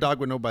I figure a dog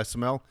would know by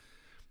smell.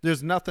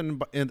 There's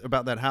nothing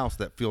about that house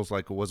that feels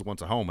like it was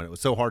once a home, and it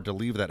was so hard to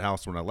leave that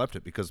house when I left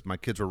it because my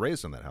kids were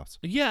raised in that house.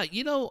 Yeah,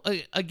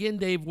 again,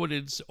 Dave, what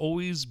it's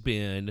always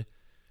been,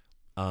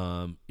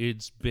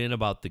 it's been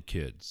about the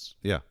kids.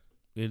 Yeah.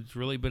 It's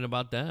really been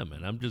about them,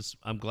 and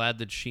I'm glad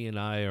that she and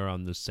I are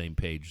on the same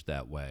page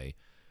that way.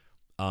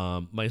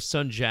 My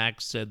son Jack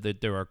said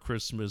that there are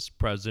Christmas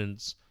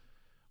presents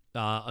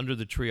under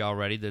the tree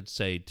already that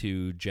say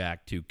to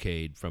Jack, to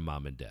Cade from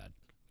Mom and Dad.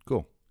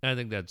 Cool. I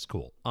think that's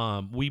cool.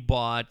 We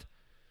got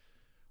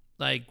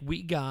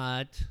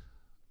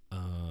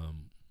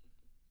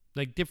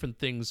different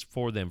things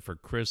for them for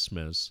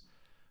Christmas,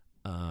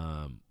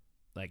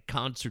 like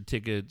concert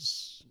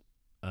tickets,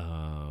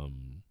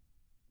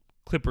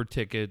 Clipper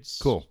tickets.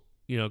 Cool.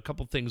 A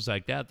couple things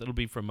like that. That'll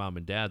be from Mom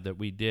and Dad that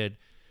we did.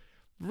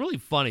 Really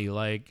funny.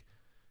 Like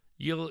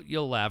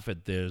you'll laugh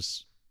at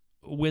this.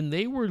 When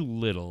they were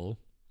little,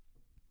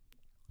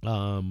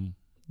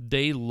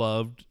 they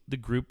loved the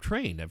group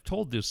train. I've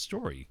told this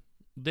story.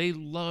 They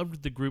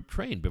loved the group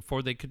train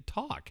before they could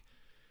talk.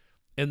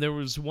 And there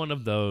was one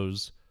of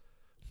those,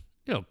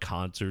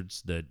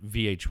 concerts that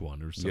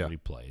VH1 or somebody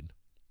played.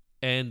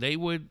 And they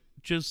would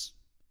just,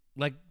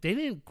 they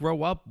didn't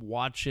grow up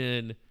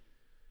watching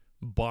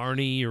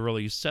Barney or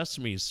really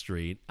Sesame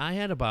Street. I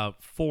had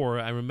about 4.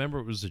 I remember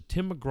it was a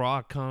Tim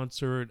McGraw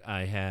concert.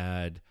 I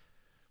had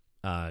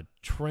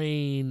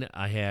Train.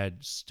 I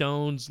had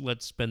Stones,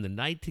 Let's Spend the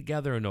Night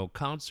Together, an old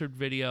concert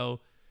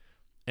video.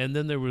 And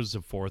then there was a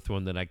 4th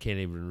one that I can't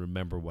even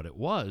remember what it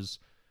was.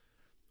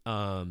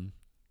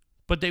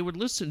 But they would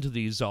listen to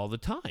these all the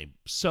time.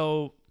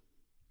 So,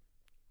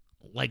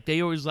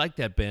 they always liked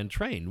that band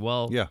Train.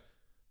 Well,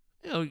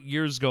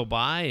 years go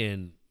by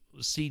and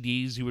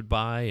CDs you would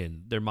buy,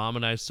 and their mom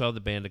and I saw the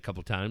band a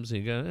couple times,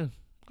 and you go,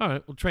 all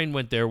right, well, Train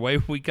went their way.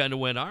 We kind of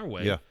went our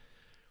way. Yeah.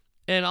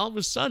 And all of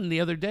a sudden, the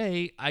other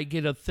day, I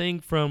get a thing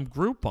from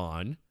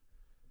Groupon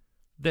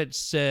that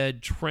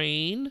said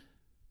Train,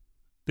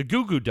 the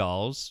Goo Goo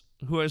Dolls,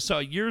 who I saw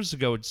years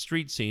ago at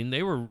Street Scene,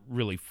 they were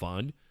really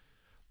fun,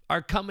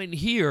 are coming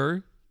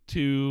here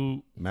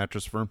to...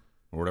 Mattress Firm,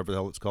 or whatever the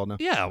hell it's called now?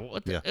 Yeah.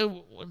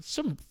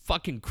 Some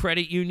fucking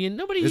credit union.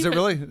 Nobody Is it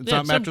really? It's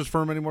not Mattress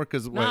Firm anymore?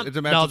 Because it's a Mattress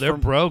Firm? No, they're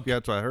broke. Yeah,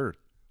 that's what I heard.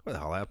 What the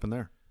hell happened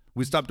there?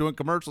 We stopped doing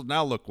commercials.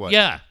 Now look what.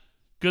 Yeah.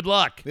 Good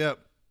luck. Yep.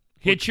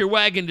 Hitch your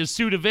wagon to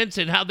Suda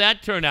Vincent. How'd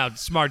that turn out,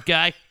 smart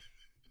guy?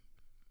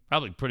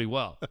 Probably pretty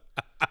well.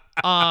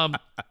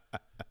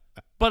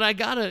 But I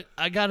got a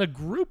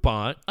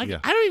Groupon. I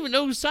don't even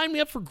know who signed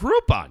me up for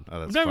Groupon.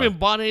 Oh, I've never even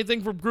bought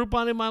anything from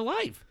Groupon in my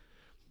life.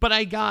 But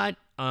I got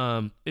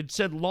it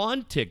said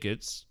lawn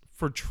tickets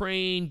for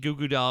Train, Goo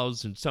Goo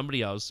Dolls, and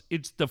somebody else.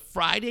 It's the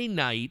Friday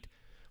night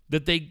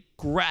that they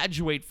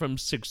graduate from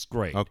 6th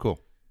grade. Oh, cool.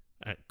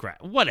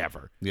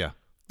 Whatever. Yeah.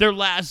 Their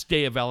last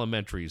day of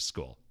elementary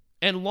school.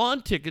 And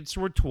lawn tickets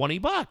were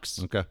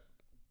 $20. Okay.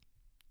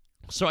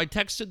 So I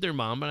texted their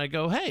mom and I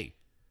go, hey,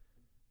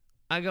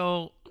 I'm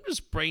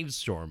just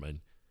brainstorming.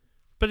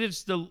 But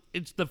it's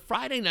the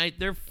Friday night,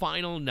 their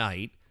final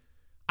night.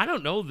 I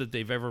don't know that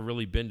they've ever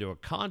really been to a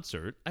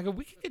concert. I go,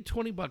 we can get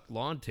 $20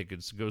 lawn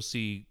tickets to go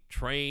see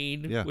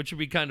Train, which would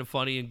be kind of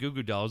funny, and Goo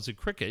Goo Dolls at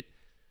Cricket.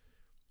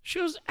 She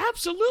goes,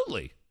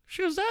 absolutely.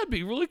 She goes, that'd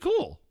be really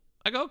cool.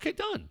 I go, okay,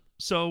 done.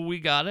 So we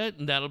got it,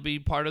 and that'll be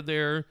part of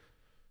their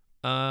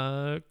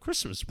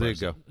Christmas present. There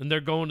you go. And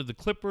they're going to the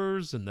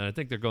Clippers, and then I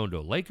think they're going to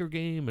a Laker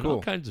game and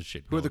all kinds of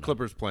shit. Who are the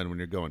Clippers playing when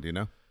you're going? Do you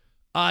know?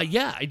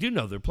 Yeah, I do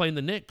know. They're playing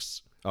the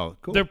Knicks. Oh,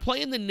 cool. They're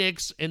playing the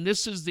Knicks, and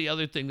this is the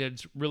other thing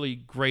that's really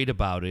great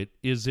about it,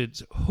 is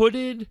it's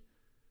hooded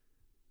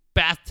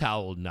bath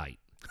towel night.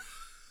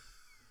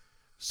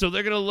 So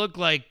they're going to look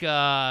like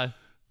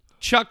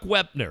Chuck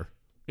Wepner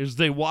as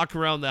they walk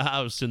around the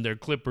house in their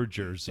Clipper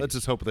jerseys. Let's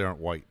just hope they aren't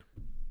white.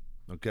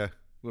 Okay?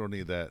 We don't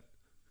need that.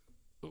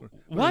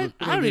 What?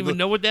 I don't even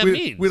know what that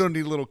means. We don't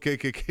need little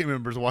KKK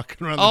members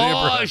walking around the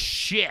neighborhood. Oh,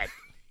 shit.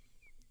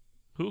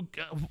 Who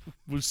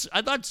was?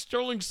 I thought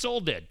Sterling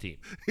sold that team.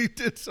 He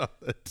did sell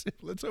that team.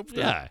 Let's hope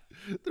they're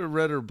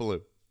red or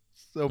blue.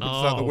 So it's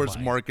not the worst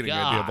marketing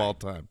idea of all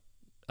time.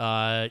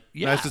 Yeah.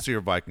 Nice to see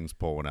your Vikings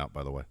pull one out,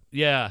 by the way.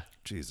 Yeah.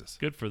 Jesus.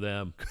 Good for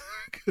them.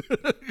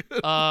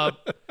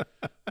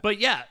 But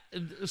yeah,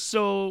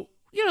 so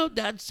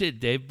that's it,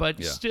 Dave.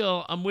 But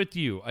still, I'm with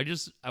you.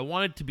 I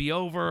want it to be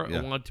over.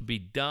 I want it to be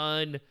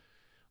done.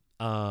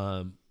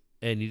 And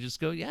you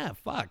just go, yeah,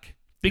 fuck.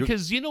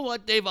 Because you know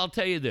what, Dave? I'll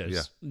tell you this.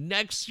 Yeah.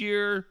 Next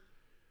year,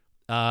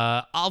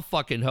 I'll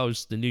fucking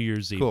host the New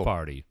Year's Eve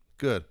party.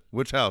 Good.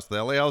 Which house?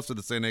 The LA house or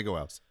the San Diego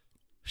house?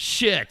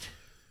 Shit.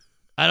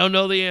 I don't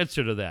know the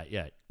answer to that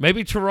yet.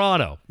 Maybe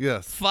Toronto.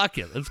 Yes. Fuck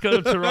it. Let's go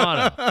to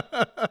Toronto.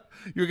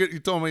 You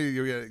told me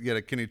you get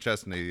a Kenny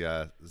Chesney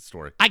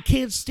story. I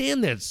can't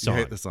stand that song.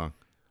 You hate the song.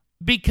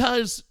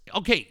 Because,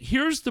 okay,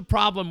 here's the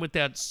problem with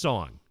that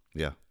song.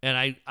 Yeah.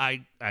 And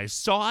I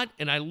saw it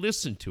and I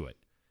listened to it.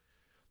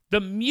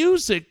 The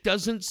music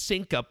doesn't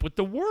sync up with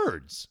the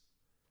words.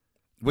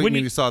 Wait,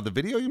 you saw the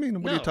video, you mean?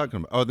 What No. are you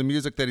talking about? Oh, the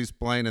music that he's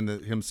playing and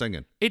him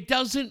singing. It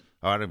doesn't.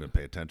 Oh, I don't even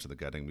pay attention to the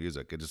goddamn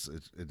music.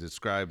 It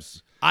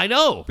describes. I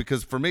know.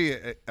 Because for me,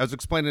 I was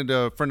explaining to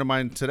a friend of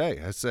mine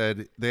today. I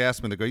said, they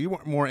asked me, they go, you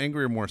want more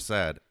angry or more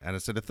sad? And I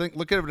said,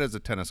 look at it as a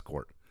tennis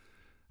court.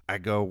 I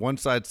go, one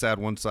side's sad,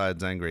 one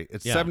side's angry.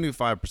 It's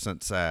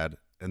 75% sad,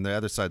 and the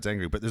other side's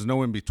angry, but there's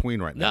no in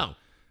between right now. No.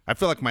 I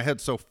feel like my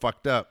head's so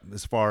fucked up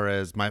as far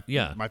as my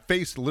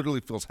face literally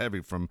feels heavy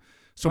from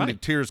so many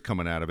tears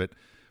coming out of it.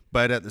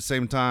 But at the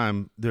same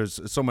time,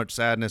 there's so much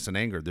sadness and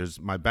anger.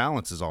 My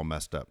balance is all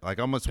messed up. Like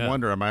I almost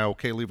wonder, am I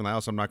okay leaving the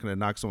house? I'm not going to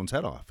knock someone's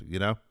head off, you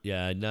know?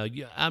 Yeah, no,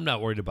 I'm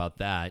not worried about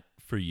that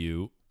for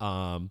you.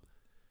 But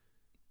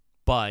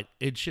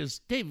it's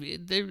just,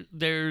 Dave,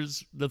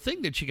 there's the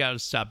thing that you got to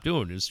stop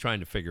doing is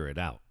trying to figure it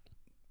out.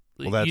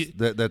 Well, that's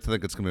I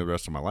think it's going to be the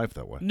rest of my life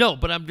that way. No,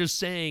 but I'm just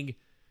saying,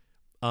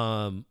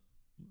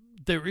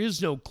 there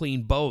is no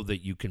clean bow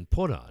that you can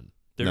put on.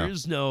 There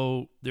is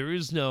no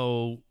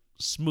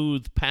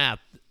smooth path.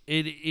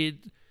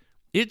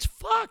 It's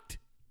fucked.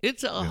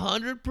 It's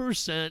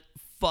 100%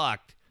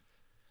 fucked.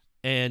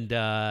 And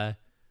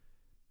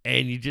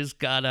you just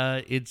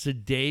gotta. It's a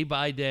day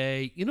by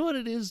day. You know what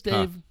it is,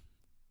 Dave?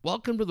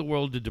 Welcome to the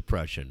world of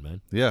depression, man.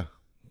 Yeah.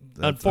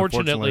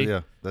 Unfortunately,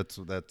 yeah. That's.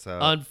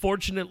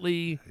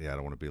 Unfortunately. Yeah, I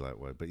don't want to be that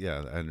way, but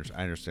yeah, I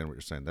understand what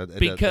you're saying.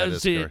 Because that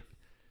is scary.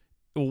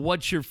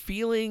 What you're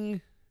feeling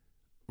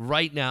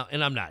right now,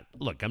 and I'm not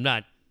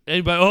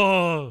anybody.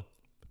 Oh,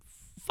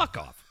 fuck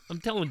off! I'm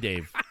telling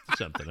Dave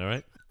something. All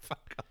right.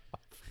 Fuck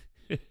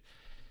off.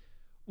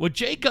 What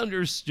Jake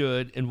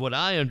understood and what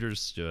I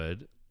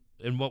understood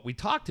and what we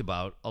talked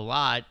about a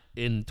lot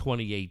in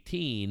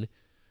 2018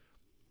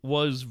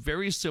 was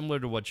very similar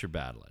to what you're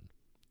battling.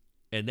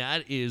 And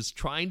that is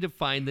trying to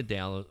find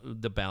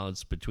the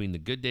balance between the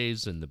good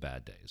days and the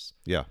bad days.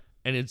 Yeah.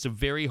 And it's a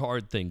very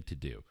hard thing to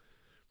do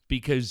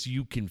because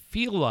you can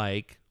feel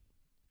like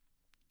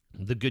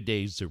the good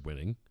days are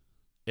winning.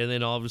 And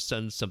then all of a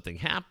sudden something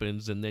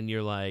happens and then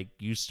you're like,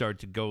 you start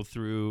to go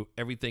through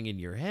everything in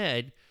your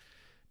head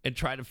and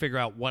try to figure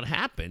out what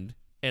happened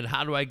and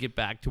how do I get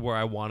back to where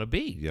I want to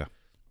be. Yeah.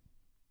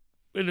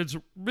 And it's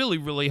really,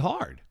 really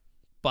hard.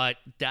 But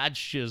that's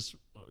just,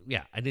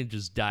 I didn't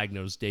just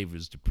diagnose Dave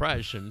as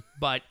depression,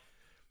 but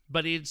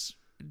it's,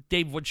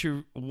 Dave,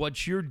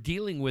 what you're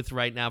dealing with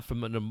right now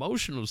from an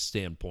emotional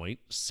standpoint,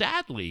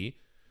 sadly,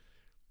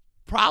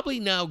 probably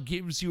now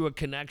gives you a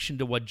connection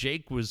to what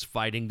Jake was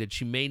fighting that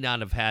you may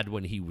not have had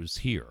when he was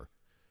here.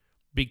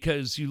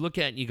 Because you look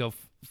at it and you go,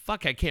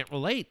 fuck, I can't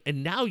relate.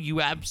 And now you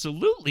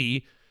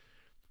absolutely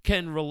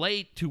can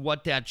relate to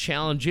what that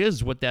challenge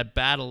is, what that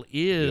battle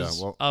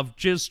is of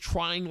just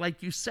trying,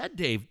 like you said,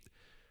 Dave.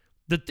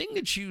 The thing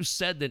that you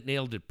said that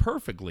nailed it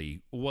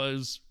perfectly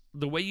was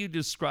the way you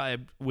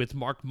described with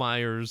Mark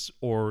Myers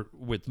or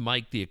with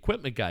Mike, the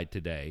equipment guy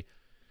today,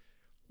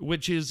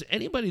 which is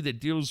anybody that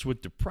deals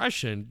with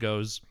depression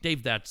goes,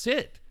 Dave, that's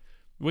it.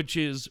 Which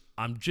is,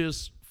 I'm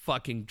just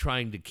fucking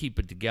trying to keep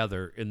it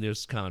together in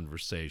this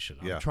conversation.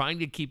 I'm trying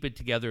to keep it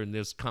together in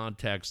this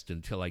context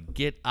until I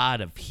get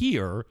out of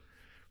here,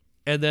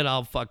 and then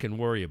I'll fucking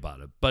worry about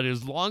it. But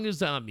as long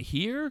as I'm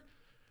here,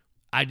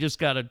 I just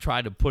got to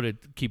try to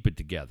keep it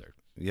together.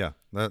 Yeah,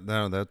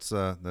 that's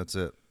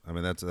it. I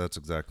mean, that's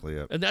exactly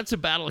it. And that's a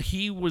battle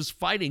he was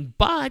fighting.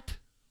 But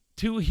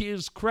to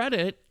his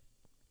credit,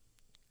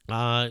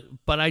 but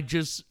I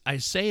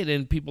say it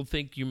and people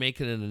think you're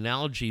making an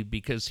analogy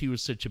because he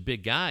was such a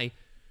big guy.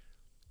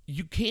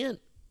 You can't,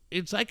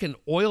 it's like an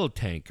oil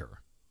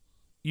tanker.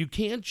 You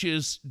can't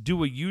just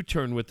do a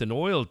U-turn with an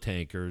oil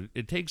tanker.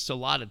 It takes a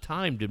lot of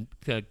time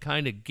to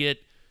kind of get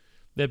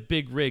that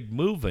big rig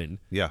moving.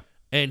 Yeah.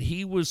 And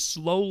he was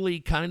slowly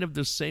kind of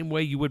the same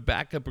way you would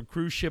back up a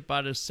cruise ship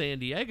out of San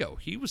Diego.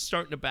 He was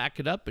starting to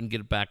back it up and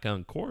get it back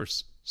on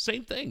course.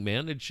 Same thing,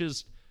 man. It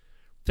just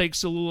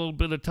takes a little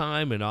bit of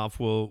time, and off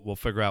we'll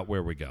figure out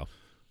where we go.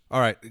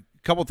 All right, a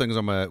couple things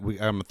I'm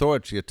gonna throw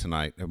at you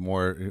tonight, and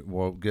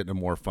we'll get into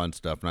more fun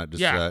stuff, not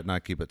just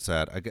not keep it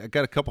sad. I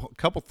got a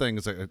couple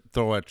things I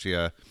throw at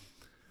you.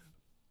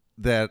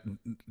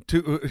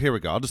 Here we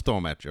go. I'll just throw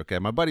them at you. Okay,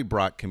 my buddy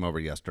Brock came over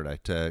yesterday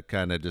to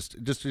kind of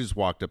just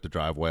walked up the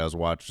driveway. I was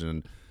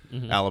watching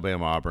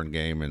Alabama-Auburn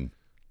game and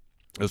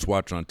I was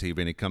watching on TV,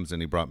 and he comes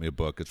in. He brought me a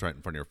book. It's right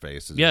in front of your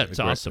face. It's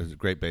awesome. It's a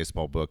great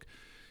baseball book,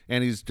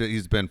 and he's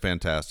been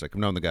fantastic. I've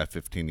known the guy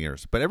 15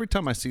 years, but every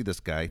time I see this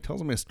guy, he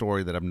tells me a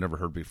story that I've never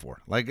heard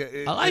before. I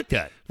like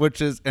that.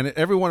 Which is, and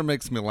everyone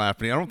makes me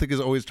laugh. And I don't think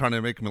he's always trying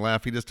to make me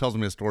laugh. He just tells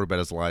me a story about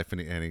his life, and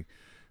he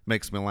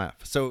makes me laugh.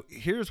 So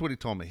here's what he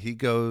told me. He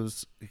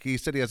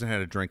said he hasn't had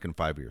a drink in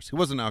 5 years. He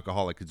wasn't an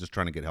alcoholic. He's just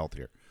trying to get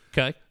healthier.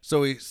 Okay.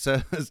 So he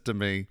says to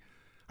me,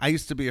 I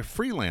used to be a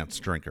freelance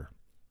drinker.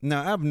 No,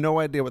 I have no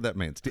idea what that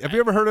means. Have you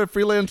ever heard of a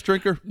freelance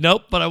drinker?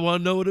 Nope, but I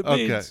want to know what it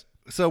means. Okay.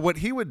 So what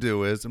he would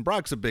do is, and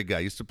Brock's a big guy.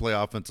 He used to play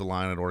offensive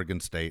line at Oregon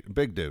State.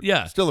 Big dude.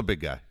 Yeah. Still a big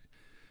guy.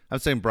 I'm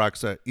saying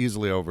Brock's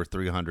easily over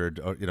 300,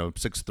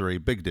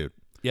 6'3", big dude.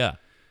 Yeah.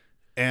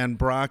 And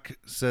Brock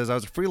says, I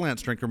was a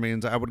freelance drinker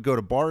means I would go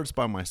to bars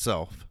by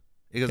myself.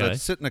 He goes, I'd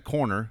sit in a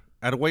corner.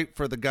 I'd wait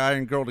for the guy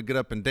and girl to get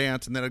up and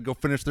dance, and then I'd go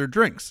finish their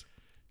drinks.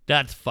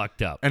 That's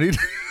fucked up. And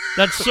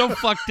That's so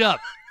fucked up.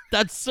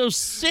 That's so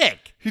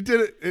sick. He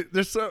did it.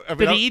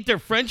 Did he eat their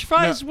French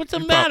fries? What's the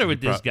matter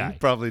with this guy? He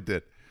probably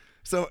did.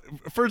 So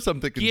first I'm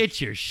thinking,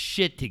 get your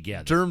shit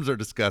together. Germs are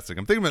disgusting.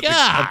 I'm thinking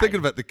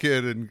about the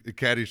kid in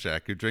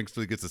Caddyshack who drinks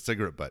till he gets a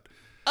cigarette butt.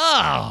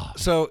 Oh.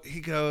 So he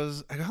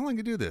goes, I go, how long do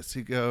you do this?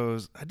 He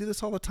goes, I do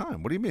this all the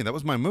time. What do you mean? That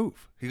was my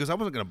move. He goes, I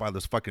wasn't going to buy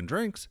those fucking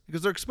drinks. He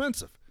goes, they're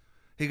expensive.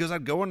 He goes,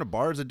 I'd go into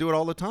bars. I'd do it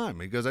all the time.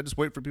 He goes, I just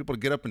wait for people to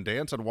get up and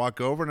dance. I'd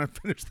walk over and I'd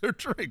finish their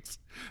drinks.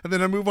 And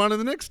then I'd move on to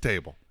the next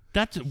table.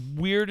 That's the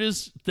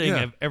weirdest thing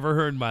I've ever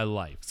heard in my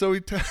life. So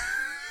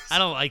I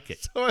don't like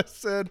it. So I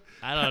said,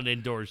 I don't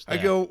endorse that. I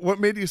go,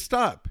 what made you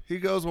stop? He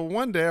goes, well,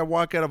 one day I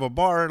walk out of a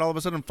bar and all of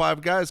a sudden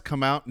 5 guys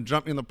come out and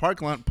jump me in the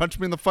parking lot and punch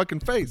me in the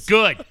fucking face.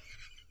 Good.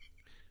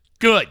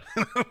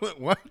 And I went,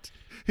 what?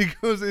 He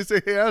goes, they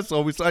say, hey,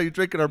 asshole, we saw you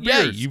drinking our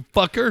beers. Yeah, you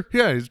fucker.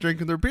 Yeah, he's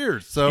drinking their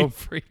beers. So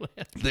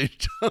freelance. They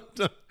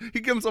jumped up. He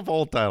gives himself a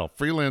whole title,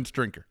 freelance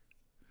drinker.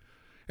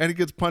 And he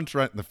gets punched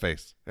right in the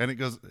face. And he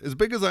goes, as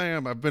big as I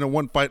am, I've been in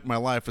one fight in my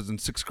life as in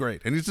 6th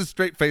grade. And he's just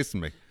straight facing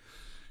me.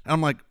 And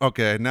I'm like,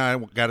 okay, now I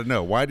got to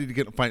know. Why did you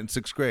get in a fight in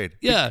 6th grade?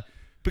 Yeah.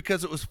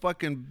 Because it was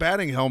fucking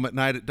batting helmet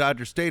night at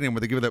Dodger Stadium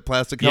where they give you that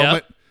plastic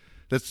helmet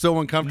that's so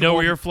uncomfortable.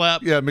 No ear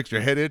flap. Yeah, it makes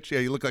your head itch. Yeah,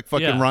 you look like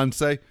fucking Ron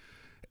Say.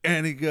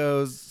 And he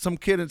goes, some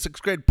kid in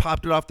 6th grade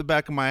popped it off the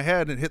back of my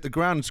head and hit the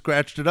ground and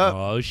scratched it up.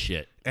 Oh,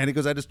 shit. And he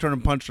goes, I just turned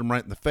and punched him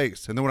right in the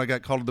face. And then when I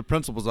got called to the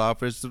principal's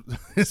office,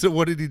 he said,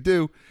 what did he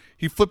do?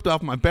 He flipped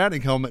off my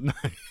batting helmet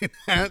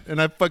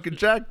and I fucking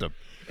jacked him.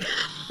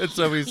 And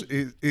so he's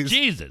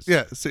Jesus.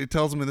 Yeah, so he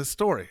tells me this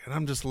story. And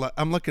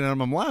I'm looking at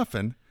him, I'm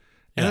laughing.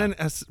 And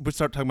then we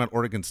start talking about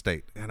Oregon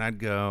State. And I'd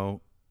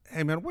go,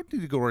 hey, man, what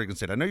did you go to Oregon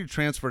State? I know you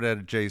transferred at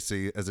a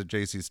JC as a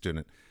JC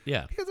student.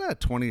 Yeah. He goes,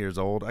 20 years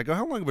old. I go,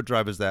 how long of a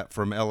drive is that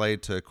from L.A.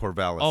 to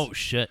Corvallis? Oh,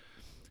 shit.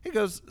 He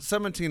goes,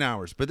 17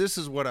 hours, but this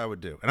is what I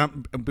would do.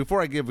 And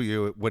before I give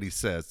you what he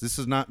says, this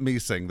is not me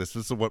saying this.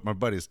 This is what my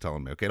buddy's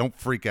telling me, okay? Don't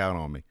freak out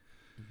on me.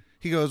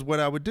 He goes, what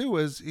I would do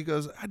is, he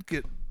goes, I'd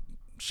get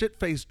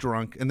shit-faced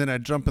drunk, and then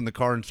I'd jump in the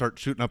car and start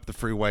shooting up the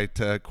freeway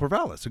to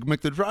Corvallis. It would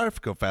make the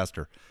drive go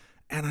faster.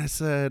 And I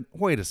said,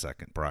 wait a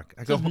second, Brock.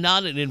 I go, this is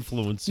not an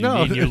influence you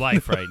need in your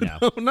life right now.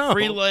 No.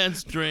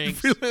 Freelance drinks.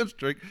 Freelance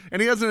drink.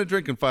 And he hasn't had a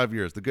drink in 5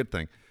 years, the good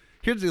thing.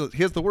 He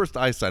has the worst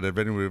eyesight of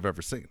anyone we've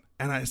ever seen.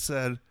 And I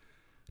said,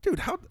 dude,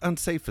 how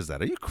unsafe is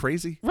that? Are you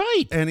crazy?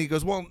 Right. And he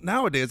goes, well,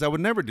 nowadays I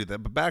would never do that.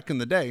 But back in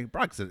the day,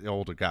 Brock's an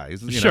older guy.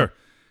 He's, sure.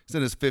 He's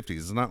in his 50s.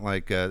 It's not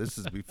like this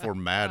is before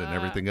Mad and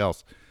everything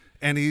else.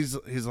 And he's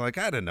like,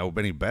 I didn't know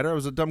any better. I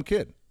was a dumb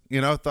kid.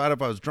 Thought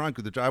if I was drunk,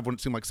 the drive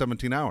wouldn't seem like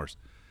 17 hours.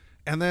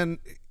 And then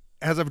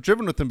as I've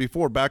driven with him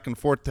before, back and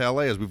forth to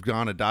L.A., as we've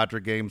gone to Dodger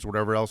games,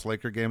 whatever else,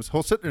 Laker games,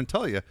 he'll sit there and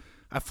tell you,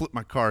 I flipped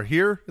my car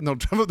here, and they'll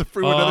drive up the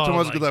freeway another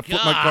time because I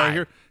flipped my car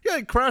here. Yeah,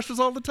 he crashes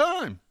all the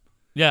time.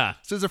 Yeah.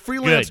 So he's a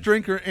freelance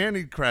drinker, and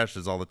he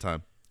crashes all the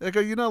time. I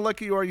go,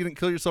 lucky you are you didn't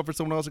kill yourself or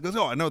someone else. He goes,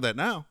 I know that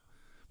now.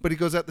 But he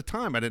goes, at the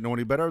time, I didn't know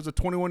any better. I was a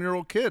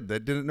 21-year-old kid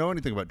that didn't know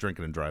anything about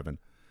drinking and driving.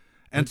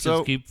 And so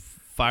just keep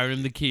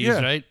firing the keys,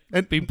 right?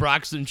 And be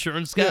Brock's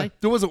insurance guy. Yeah,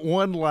 there wasn't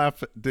one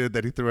laugh, dude,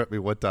 that he threw at me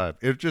one time.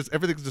 It just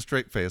everything's a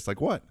straight face.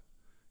 Like what?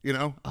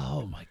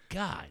 Oh my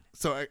God.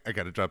 So I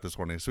got to drop this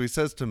one in. So he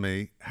says to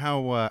me,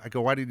 I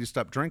go, why did you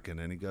stop drinking?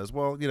 And he goes,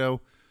 well,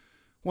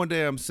 one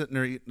day I'm sitting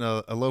there eating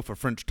a loaf of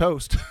French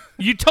toast.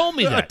 You told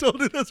me that. I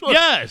told you this one.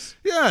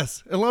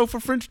 Yes, a loaf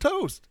of French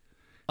toast.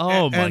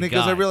 Oh my God. And he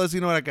goes, I realized,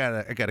 what, I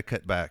gotta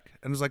cut back.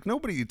 And it's like,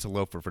 nobody eats a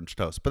loaf of French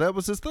toast, but that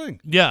was his thing.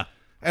 Yeah.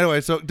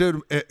 Anyway, so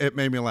dude, it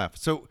made me laugh.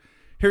 So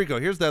here we go.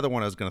 Here's the other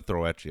one I was going to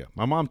throw at you.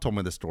 My mom told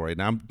me this story.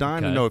 Now I'm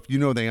dying to know if you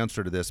know the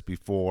answer to this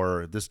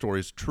before this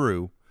story is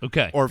true.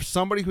 Okay. Or if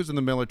somebody who's in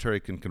the military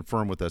can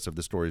confirm with us if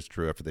the story is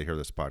true after they hear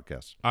this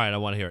podcast. All right, I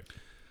want to hear it.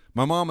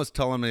 My mom was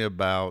telling me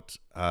about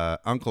an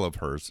uncle of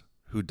hers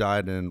who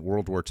died in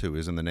World War II. He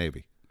was in the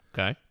Navy.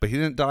 Okay. But he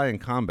didn't die in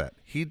combat.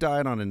 He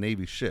died on a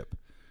Navy ship.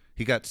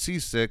 He got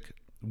seasick,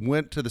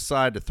 went to the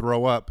side to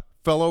throw up,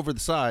 fell over the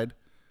side,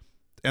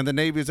 and the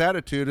Navy's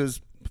attitude is,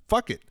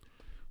 fuck it.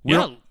 We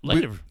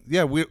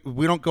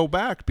don't go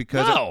back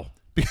because no.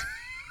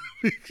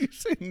 You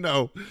say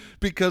no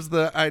because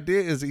the idea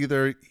is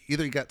either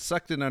he got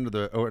sucked in under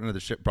the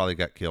ship, probably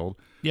got killed.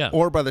 Yeah.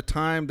 Or by the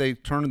time they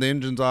turn the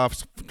engines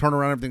off, turn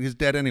around everything, he's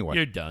dead anyway.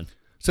 You're done.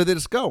 So they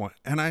just go.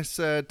 And I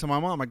said to my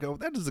mom, I go,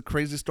 that is the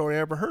craziest story I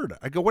ever heard.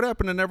 I go, what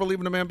happened to never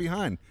leaving a man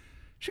behind?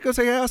 She goes,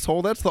 hey,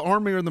 asshole, that's the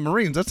Army or the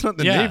Marines. That's not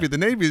the Navy. The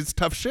Navy is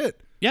tough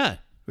shit. Yeah.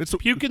 It's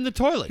puke in the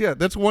toilet. Yeah,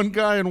 that's one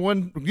guy in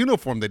one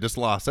uniform they just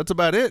lost. That's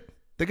about it.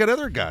 They got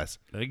other guys.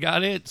 They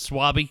got it,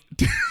 Swabby.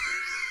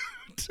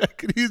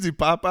 Take it easy,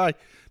 Popeye.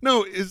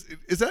 No, is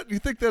that, you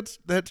think that's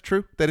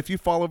true? That if you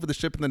fall over the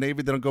ship in the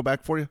Navy, they don't go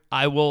back for you?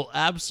 I will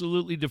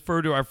absolutely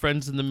defer to our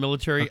friends in the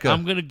military. Okay.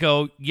 I'm going to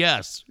go,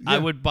 yes, I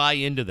would buy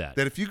into that.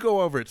 That if you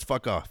go over, it's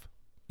fuck off.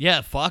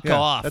 Yeah, fuck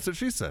off. That's what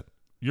she said.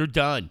 You're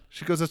done.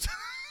 She goes,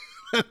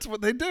 that's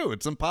what they do.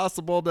 It's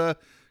impossible to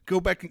go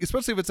back,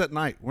 especially if it's at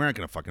night. We aren't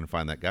going to fucking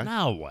find that guy.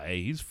 No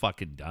way. He's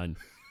fucking done.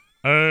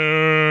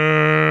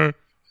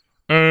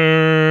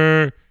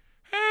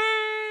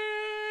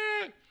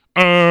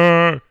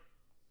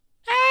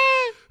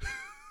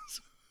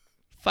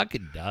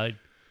 Fucking done.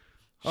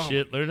 Oh.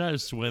 Shit, learn how to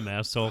swim,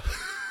 asshole.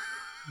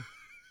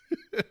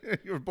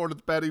 You were born at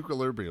the bad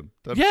equilibrium.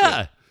 That's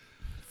yeah. It.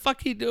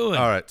 Fuck you doing?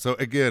 All right. So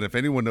again, if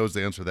anyone knows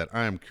the answer to that,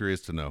 I am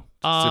curious to know.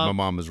 See if my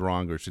mom is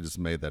wrong or she just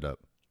made that up.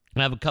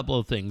 I have a couple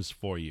of things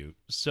for you.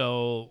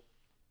 So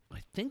I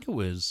think it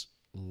was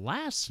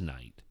last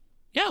night.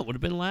 Yeah, it would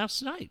have been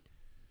last night.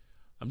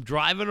 I'm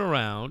driving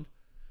around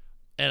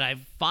and I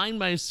find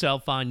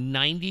myself on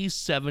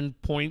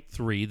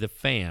 97.3, The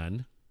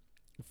Fan,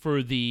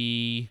 for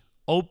the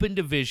Open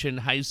Division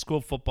High School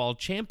Football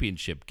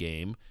Championship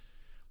game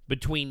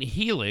between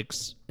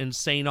Helix and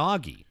St.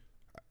 Augie.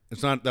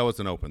 It's not. That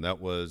wasn't open.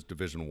 That was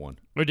Division I.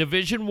 Or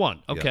Division I.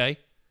 Okay. Yeah.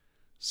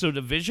 So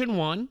Division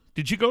I.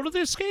 Did you go to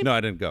this game? No,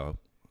 I didn't go.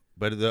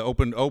 But the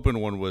open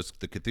one was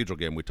the Cathedral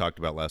game we talked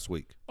about last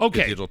week.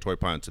 Okay. Cathedral Toy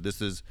Pine. So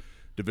this is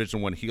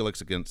Division I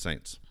Helix against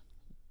Saints.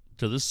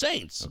 To the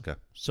Saints. Okay.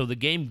 So the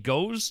game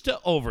goes to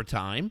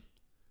overtime.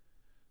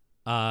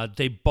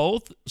 They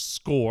both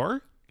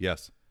score.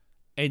 Yes.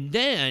 And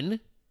then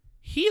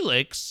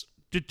Helix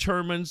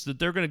determines that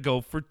they're going to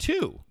go for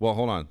 2. Well,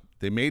 hold on.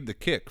 They made the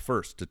kick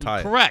first to tie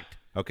it. Correct.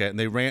 Okay, and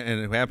they ran,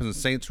 and it happens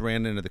the Saints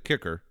ran into the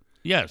kicker.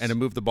 Yes. And it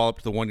moved the ball up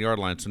to the 1-yard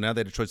line. So now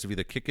they had a choice of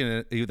either kicking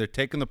it, either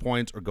taking the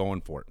points or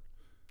going for it.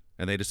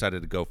 And they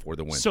decided to go for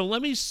the win. So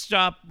let me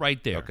stop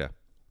right there. Okay.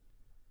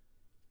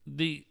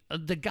 The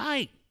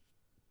guy,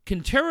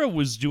 Quintero,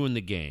 was doing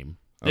the game.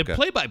 The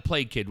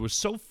play-by-play kid was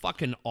so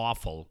fucking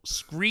awful,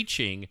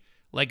 screeching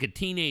like a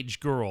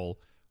teenage girl.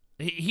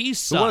 He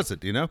sucked. Who was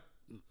it? Do you know?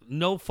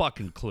 No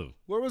fucking clue.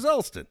 Where was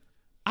Elston?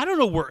 I don't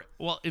know where.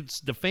 Well, it's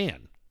The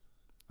Fan.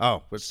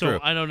 Oh, that's true.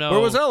 I don't know. Where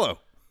was Ello?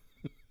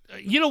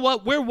 You know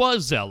what? Where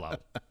was Ello?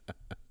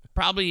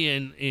 Probably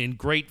in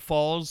Great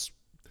Falls,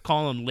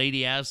 calling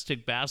Lady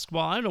Aztec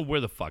basketball. I don't know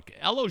where the fuck.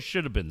 Ello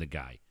should have been the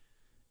guy.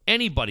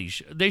 Anybody.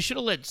 They should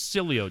have let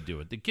Cilio do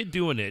it. The kid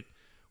doing it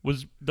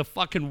was the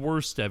fucking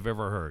worst I've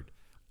ever heard.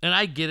 And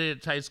I get it,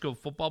 it's high school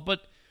football,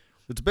 but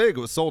it's big.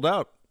 It was sold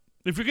out.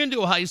 If you're going to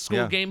do a high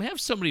school game, have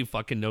somebody who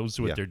fucking knows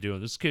what they're doing.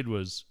 This kid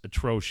was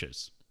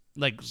atrocious.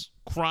 Like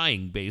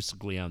crying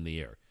basically on the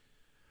air.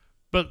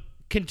 But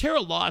Quintero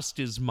lost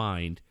his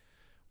mind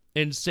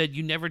and said,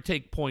 you never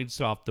take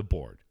points off the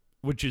board,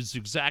 which is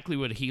exactly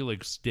what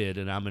Helix did.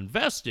 And I'm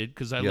invested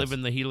because I live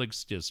in the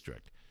Helix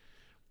district.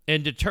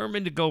 And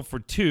determined to go for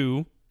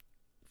 2,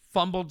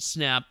 fumbled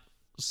snap,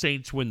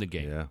 Saints win the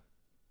game. Yeah.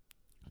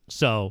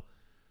 So,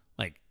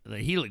 like, the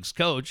Helix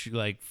coach,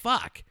 like,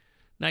 fuck.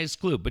 Nice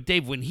clue. But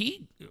Dave, were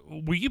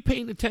you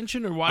paying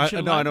attention or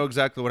watching? No, I know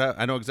exactly what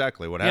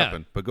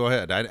happened. But go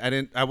ahead.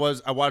 I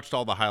watched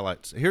all the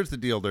highlights. Here's the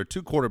deal. There are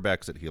 2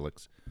 quarterbacks at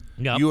Helix.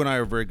 Yep. You and I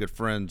are very good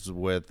friends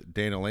with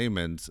Daniel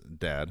Amon's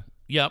dad.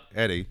 Yep.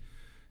 Eddie.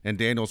 And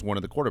Daniel's one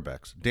of the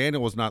quarterbacks.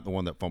 Daniel was not the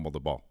one that fumbled the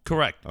ball.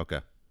 Correct. Okay.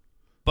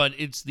 But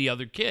it's the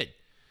other kid.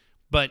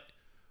 But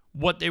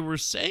what they were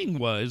saying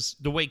was,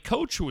 the way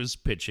coach was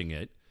pitching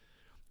it,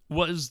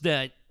 was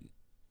that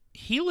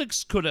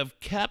Helix could have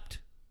kept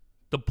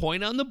the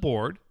point on the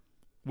board,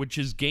 which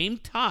is game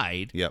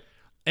tied. Yep.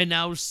 And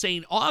now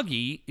St.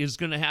 Augie is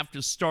going to have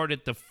to start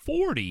at the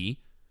 40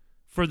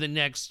 for the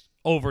next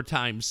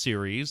overtime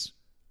series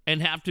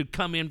and have to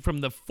come in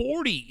from the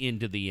 40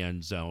 into the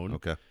end zone.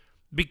 Okay.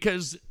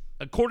 Because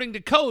according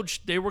to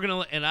coach, they were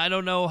going to, and I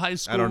don't know high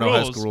school rules. I don't know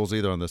high school rules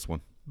either on this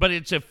one. But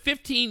it's a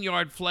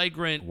 15-yard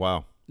flagrant.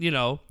 Wow.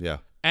 Yeah.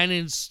 And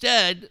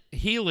instead,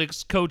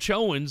 Helix, Coach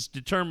Owens,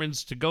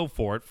 determines to go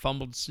for it,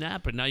 fumbled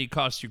snap, and now you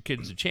cost your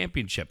kids a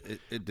championship.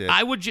 It did.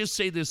 I would just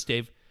say this,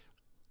 Dave.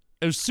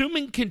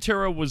 Assuming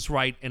Quintero was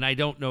right, and I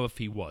don't know if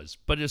he was,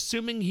 but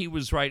assuming he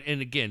was right, and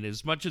again,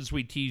 as much as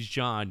we tease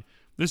John,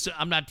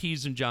 I'm not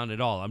teasing John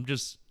at all. I'm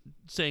just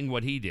saying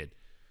what he did.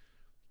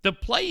 The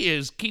play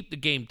is keep the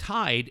game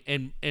tied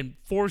and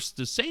force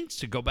the Saints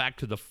to go back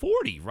to the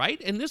 40,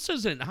 right? And this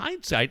isn't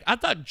hindsight. I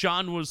thought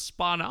John was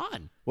spot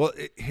on. Well,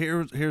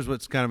 here's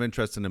what's kind of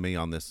interesting to me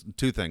on this.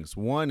 2 things.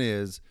 One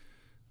is,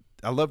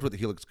 I loved what the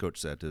Helix coach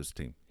said to his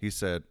team. He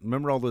said,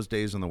 remember all those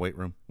days in the weight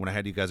room when I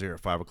had you guys here at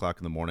 5 o'clock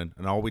in the morning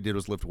and all we did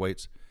was lift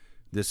weights?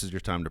 This is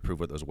your time to prove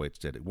what those weights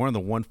did. We're on the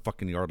 1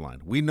 fucking yard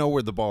line. We know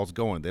where the ball's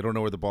going. They don't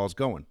know where the ball's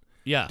going.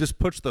 Yeah. Just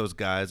push those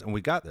guys, and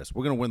we got this.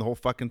 We're going to win the whole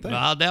fucking thing.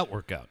 How'd that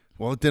work out?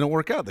 Well, it didn't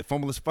work out. They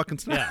fumbled this fucking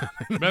snap.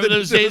 Yeah. Remember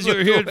those days you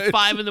were here at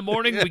 5 in the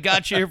morning? We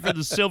got you here for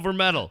the silver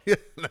medal. Yeah,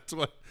 that's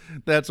what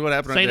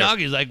happened. St.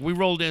 Augie's like, we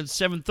rolled in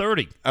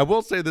 7:30. I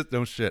will say this.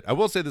 No shit. I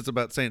will say this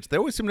about Saints. They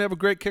always seem to have a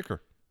great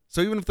kicker. So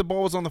even if the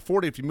ball was on the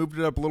 40, if you moved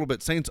it up a little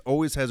bit, Saints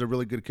always has a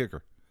really good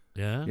kicker.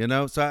 Yeah. You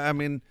know? So, I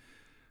mean,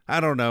 I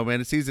don't know, man.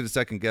 It's easy to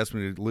second guess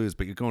when you lose,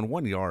 but you're going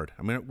 1 yard.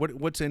 I mean,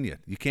 what's in you?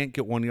 You can't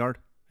get 1 yard?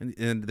 And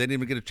they didn't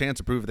even get a chance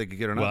to prove if they could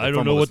get it or not. Well, I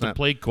don't know what the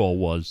play call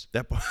was.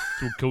 That's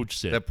what Coach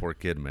said. That poor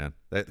kid, man.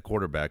 That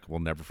quarterback will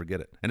never forget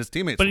it. And his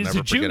teammates will never forget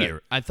it. But he's a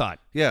junior, I thought.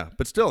 Yeah,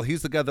 but still,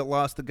 he's the guy that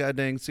lost the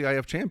goddamn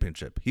CIF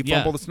championship. He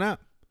fumbled the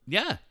snap.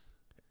 Yeah.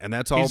 And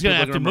that's all. He's going to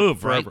have to move,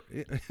 forever.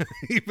 Right?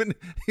 even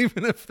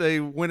if they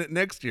win it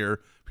next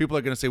year, people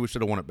are going to say we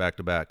should have won it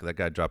back-to-back. That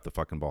guy dropped the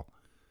fucking ball.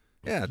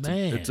 Yeah,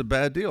 it's a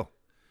bad deal.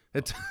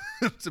 It's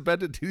a bad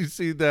deal. Did you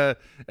see the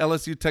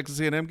LSU Texas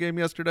A&M game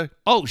yesterday?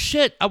 Oh,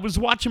 shit. I was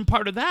watching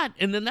part of that,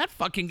 and then that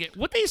fucking game.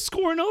 What they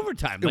score in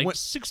overtime? Like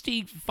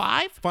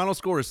 65? Final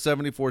score is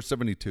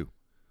 74-72.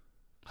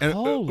 And,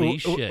 holy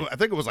shit! I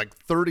think it was like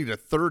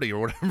 30-30 or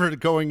whatever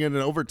going in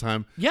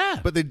overtime. Yeah.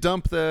 But they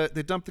dumped the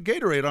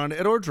Gatorade on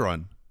Ed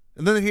Orgeron.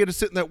 And then he had to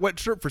sit in that wet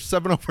shirt for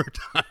 7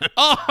 overtime.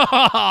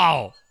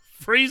 Oh,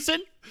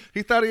 freezing?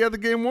 He thought he had the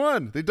game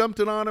won. They dumped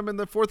it on him in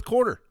the fourth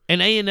quarter.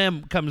 And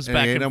A&M comes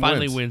back and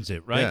finally wins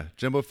it, right? Yeah.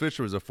 Jimbo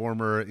Fisher was a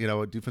former,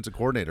 defensive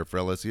coordinator for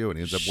LSU, and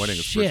he ends up winning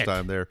his first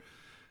time there.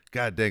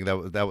 God dang,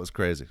 that was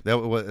crazy. That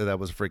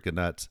was freaking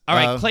nuts. All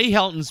right, Clay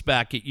Helton's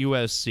back at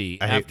USC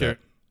after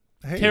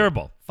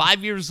terrible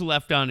 5 years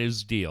left on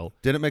his deal.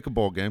 Didn't make a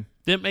bowl game.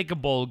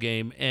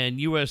 And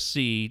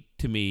USC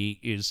to me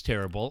is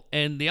terrible.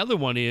 And the other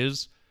one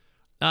is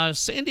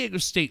San Diego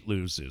State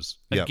loses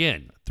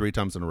again. 3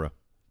 times in a row.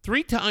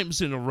 3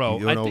 times in a row.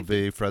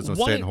 UNLV, Fresno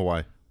State, and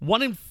Hawaii.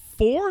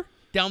 1-4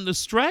 down the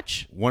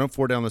stretch.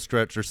 1-4 down the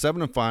stretch. They're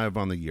 7-5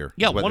 on the year.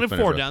 Yeah,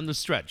 1-4 down the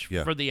stretch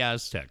for the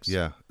Aztecs.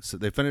 Yeah, so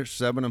they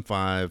finished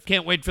 7-5.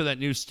 Can't wait for that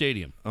new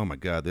stadium. Oh my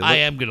God, I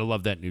am gonna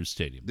love that new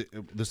stadium.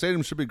 The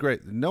stadium should be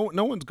great. No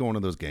one's going to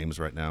those games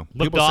right now.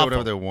 Looked people awful. say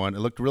whatever they want. It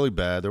looked really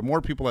bad. There were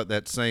more people at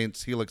that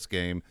Saints Helix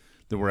game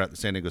than were at the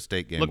San Diego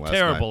State game. Looked last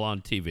terrible night.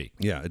 on TV.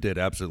 Yeah, it did.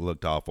 Absolutely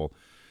looked awful.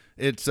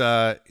 It's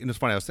it's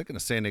funny. I was thinking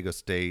of San Diego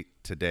State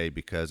today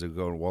because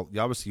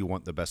obviously you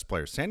want the best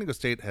players. San Diego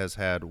State has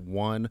had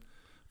 1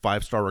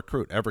 5-star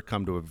recruit ever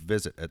come to a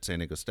visit at San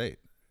Diego State.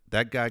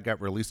 That guy got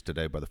released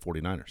today by the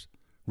 49ers.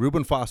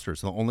 Reuben Foster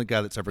is the only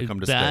guy that's ever come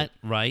to State.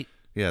 Right?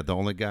 Yeah, the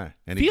only guy.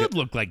 And field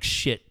looked like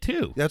shit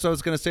too. That's what I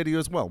was going to say to you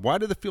as well. Why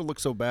did the field look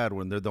so bad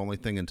when they're the only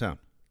thing in town?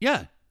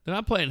 Yeah, they're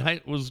not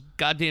playing. Was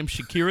goddamn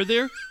Shakira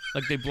there?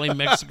 Like they blame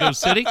Mexico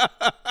City?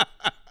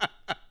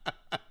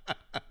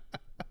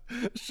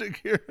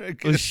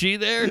 Shakira. Was she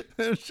there?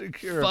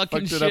 Shakira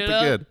fucking fucked it shit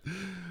up again.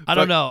 I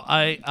don't know.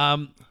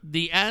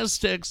 The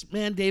Aztecs,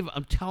 man, Dave,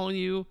 I'm telling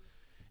you,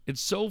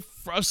 it's so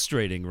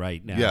frustrating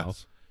right now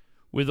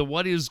with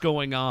what is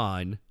going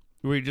on.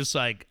 Where you're just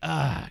like,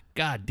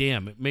 god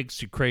damn, it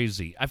makes you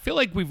crazy. I feel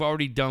like we've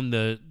already done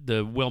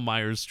the Will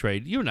Myers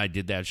trade. You and I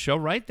did that show,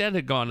 right? That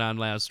had gone on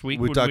last week.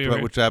 We talked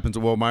about what happens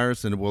to Will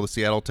Myers and will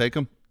Seattle take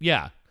him?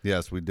 Yeah.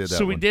 Yes, we did that.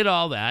 So we did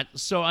all that.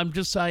 So I'm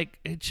just like,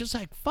 it's just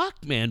like,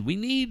 fuck, man. We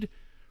need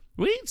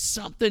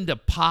something to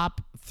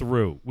pop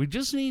through. We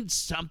just need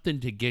something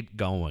to get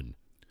going.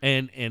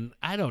 And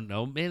I don't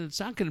know, man.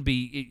 It's not going to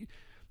be.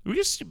 We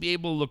used to be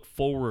able to look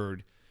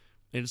forward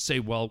and say,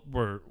 well,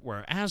 we're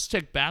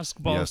Aztec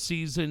basketball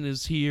season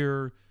is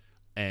here,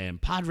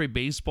 and Padre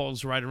baseball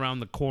is right around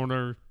the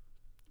corner.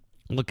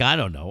 Look, I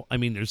don't know. I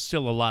mean, there's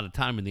still a lot of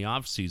time in the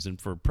off season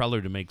for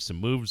Preller to make some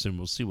moves, and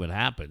we'll see what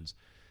happens.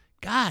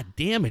 God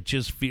damn, it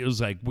just feels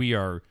like we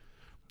are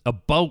a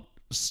boat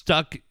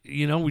stuck.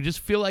 We just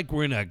feel like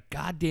we're in a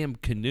goddamn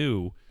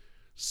canoe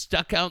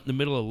stuck out in the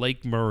middle of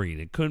Lake Murray,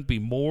 and it couldn't be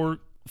more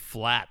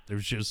flat.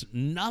 There's just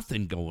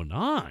nothing going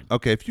on.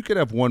 Okay, if you could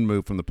have one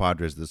move from the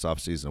Padres this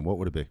offseason, what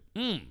would it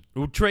be?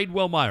 We'll trade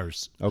Will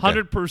Myers.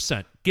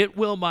 100%. Get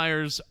Will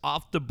Myers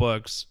off the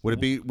books. Would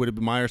it be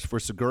Myers for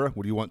Segura?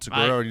 Would you want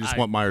Segura, or do you just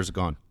want Myers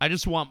gone? I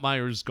just want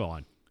Myers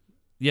gone.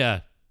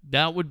 Yeah,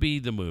 that would be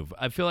the move.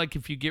 I feel like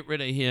if you get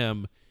rid of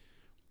him,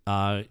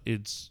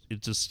 it's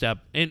a step.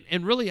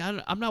 And really,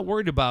 I'm not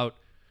worried about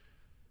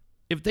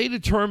if they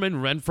determine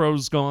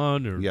Renfro's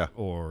gone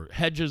or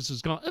Hedges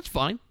is gone. That's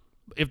fine.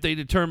 If they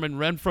determine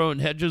Renfro and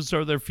Hedges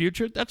are their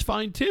future, that's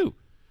fine too.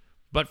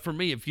 But for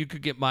me, if you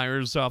could get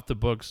Myers off the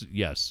books,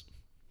 yes.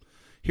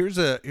 Here's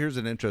an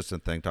interesting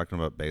thing talking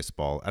about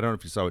baseball. I don't know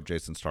if you saw what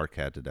Jason Stark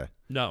had today.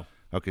 No.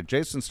 Okay,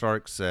 Jason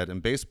Stark said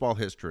in baseball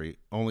history,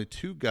 only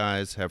 2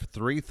 guys have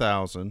at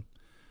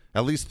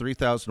least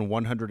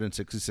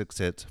 3,166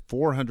 hits,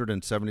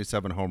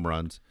 477 home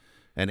runs,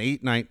 and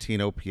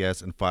 819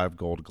 OPS and 5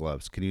 Gold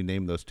Gloves. Can you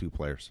name those 2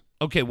 players?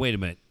 Okay, wait a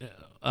minute.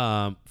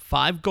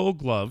 5 Gold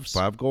Gloves.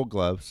 5 Gold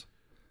Gloves,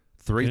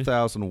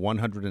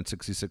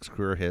 3,166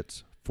 career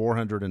hits,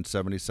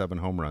 477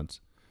 home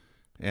runs,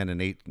 and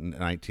an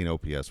 819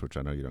 OPS, which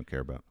I know you don't care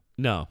about.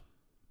 No,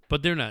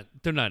 but they're not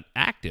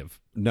active.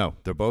 No,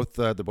 they're both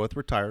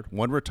retired.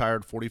 One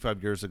retired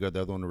 45 years ago.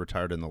 The other one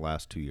retired in the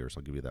last 2 years.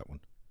 I'll give you that one.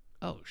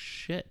 Oh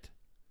shit.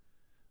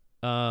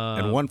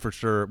 And one for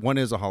sure, one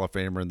is a Hall of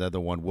Famer, and the other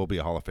one will be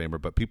a Hall of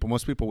Famer. But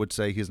most people would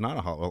say he's not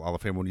a Hall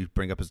of Famer when you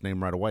bring up his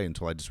name right away.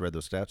 Until I just read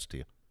those stats to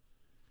you.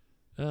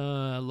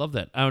 I love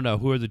that. I don't know.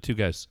 Who are the two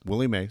guys?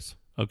 Willie Mays.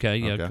 Okay,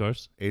 yeah, of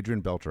course.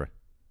 Adrian Beltre.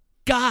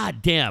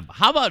 God damn.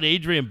 How about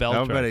Adrian Beltre?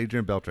 How about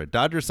Adrian Beltre?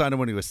 Dodgers signed him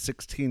when he was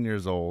 16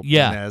 years old.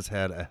 Yeah. And has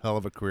had a hell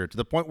of a career to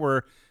the point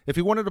where if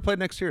he wanted to play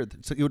next year,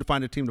 he would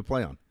find a team to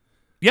play on.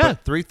 Yeah.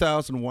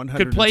 3,100.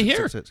 Could play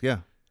here. Yeah.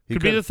 He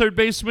could be the third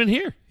baseman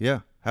here. Yeah.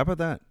 How about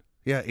that?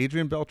 Yeah,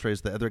 Adrian Beltre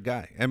is the other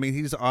guy. I mean,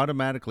 he's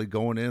automatically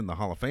going in the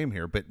Hall of Fame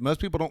here, but most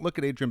people don't look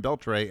at Adrian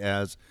Beltre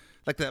as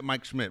like that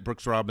Mike Schmidt,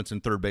 Brooks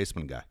Robinson, third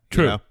baseman guy.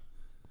 True. You know?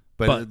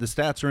 But the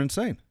stats are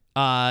insane.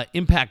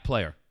 Impact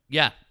player.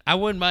 Yeah, I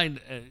wouldn't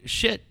mind.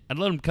 I'd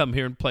let him come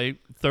here and play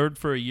third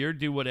for a year,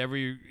 do whatever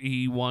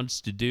he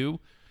wants to do.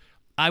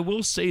 I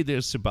will say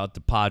this about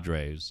the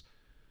Padres.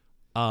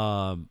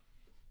 Like,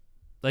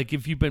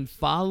 if you've been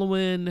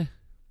following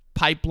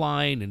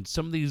Pipeline and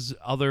some of these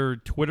other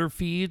Twitter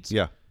feeds,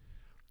 yeah,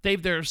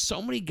 Dave, there are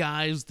so many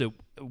guys that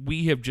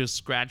we have just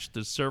scratched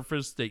the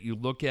surface that you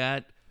look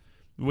at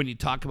when you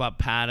talk about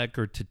Paddock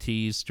or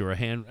Tatis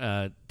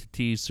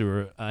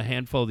or a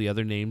handful of the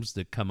other names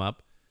that come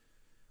up.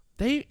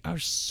 They are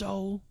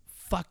so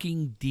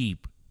fucking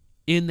deep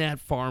in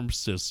that farm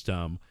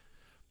system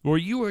where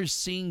you are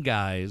seeing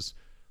guys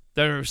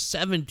that are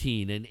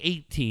 17 and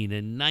 18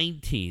 and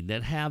 19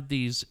 that have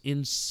these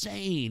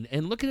insane,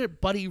 and look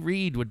at Buddy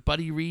Reed, what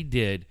Buddy Reed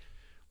did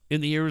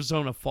in the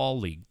Arizona Fall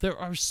League. There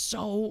are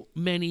so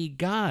many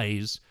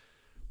guys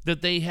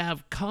that they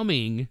have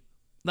coming.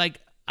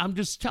 Like, I'm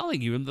just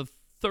telling you, in the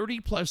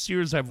 30-plus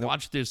years I've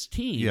watched this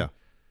team,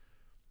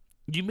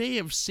 you may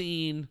have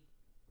seen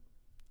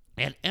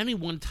at any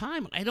one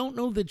time, I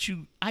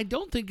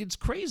don't think it's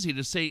crazy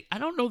to say, I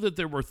don't know that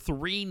there were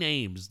 3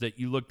 names that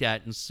you looked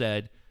at and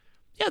said,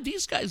 yeah,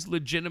 these guys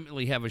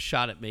legitimately have a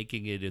shot at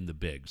making it in the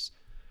bigs.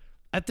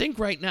 I think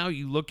right now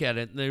you look at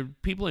it, and there are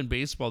people in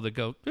baseball that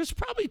go, there's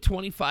probably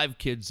 25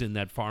 kids in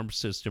that farm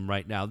system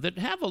right now that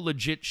have a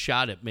legit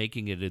shot at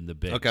making it in the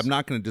bigs. Okay, I'm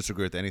not going to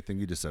disagree with anything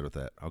you just said with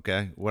that,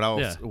 okay?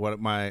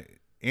 What my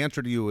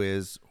answer to you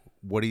is,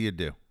 what do you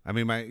do? I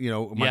mean, my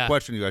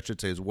question to you, I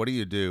should say, is what do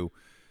you do?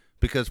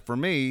 Because for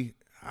me,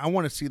 I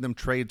want to see them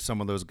trade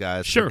some of those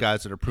guys for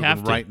guys that are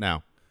proven right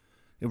now.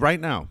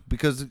 Right now,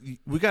 because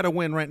we got to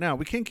win right now.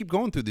 We can't keep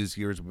going through these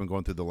years we've been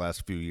going through the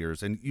last few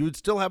years. And you would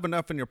still have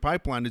enough in your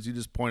pipeline, as you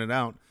just pointed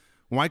out.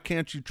 Why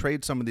can't you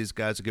trade some of these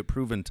guys to get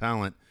proven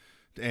talent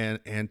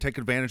and take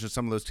advantage of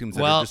some of those teams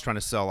that are just trying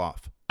to sell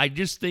off? I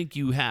just think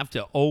you have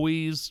to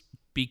always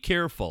be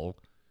careful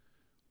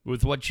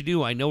with what you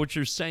do. I know what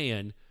you're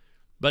saying,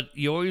 but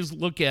you always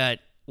look at,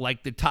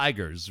 like, the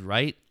Tigers,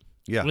 right?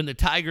 Yeah. When the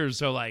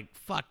Tigers are like,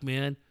 fuck,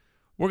 man,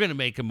 we're going to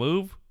make a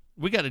move.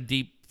 We got a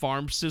deep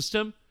farm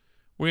system.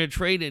 We're going to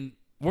trade and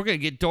we're going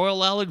to get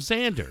Doyle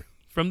Alexander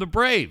from the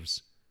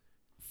Braves.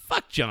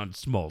 Fuck John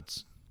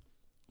Smoltz.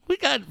 We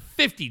got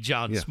 50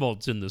 John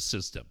Smoltz in the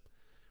system.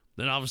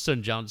 Then all of a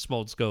sudden John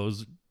Smoltz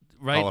goes,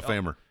 right? Hall of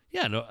Famer.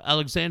 Yeah, no,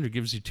 Alexander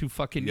gives you 2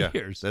 fucking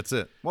years. That's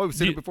it. Well, we've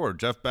seen it before.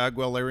 Jeff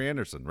Bagwell, Larry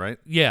Anderson, right?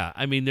 Yeah,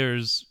 I mean,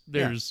 there's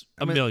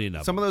a million of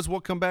them. Some of those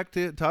will come back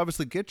to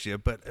obviously get you,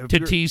 but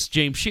Tatis,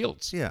 James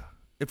Shields. Yeah.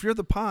 If you're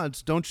the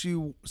Pods, don't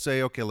you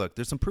say, okay, look,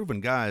 there's some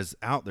proven guys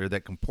out there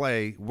that can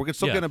play. We're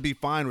still going to be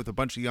fine with a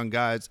bunch of young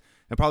guys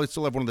and probably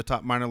still have one of the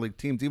top minor league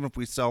teams, even if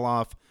we sell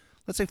off,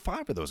 let's say,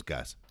 5 of those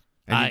guys,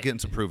 and you're getting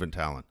some proven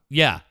talent.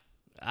 Yeah.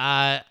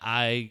 How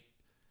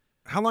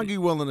long are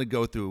you willing to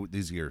go through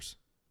these years?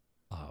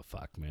 Oh,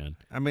 fuck, man.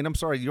 I mean, I'm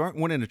sorry. You aren't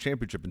winning a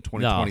championship in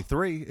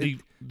 2023.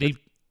 No.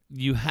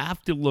 You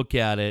have to look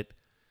at it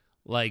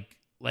like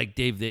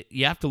Dave,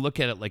 you have to look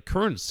at it like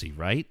currency,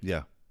 right?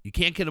 Yeah. You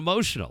can't get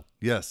emotional.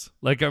 Yes.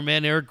 Like our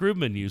man Eric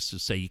Grubman used to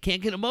say, you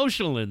can't get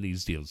emotional in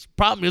these deals.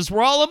 Problem is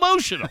we're all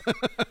emotional.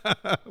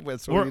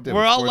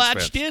 we're all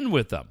latched in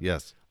with them.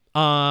 Yes.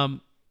 I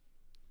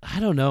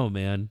don't know,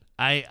 man.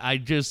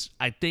 I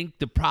think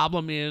the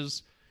problem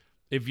is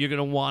if you're going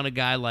to want a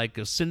guy like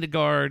a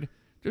Syndergaard,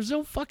 there's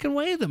no fucking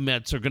way the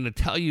Mets are going to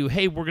tell you,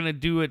 hey, we're going to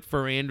do it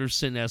for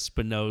Anderson,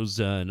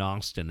 Espinoza, and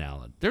Austin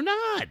Allen. They're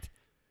not.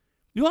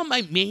 You want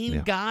my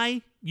main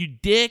guy, you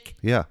dick?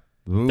 Yeah.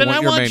 Then I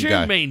want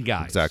your main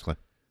guys. Exactly.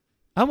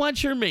 I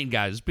want your main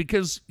guys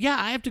because,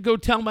 I have to go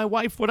tell my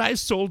wife what I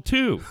sold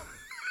too.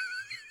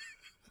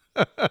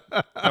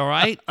 All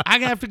right? I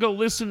have to go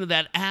listen to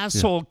that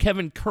asshole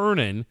Kevin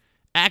Kernan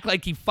act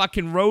like he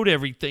fucking wrote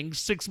everything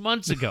 6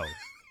 months ago.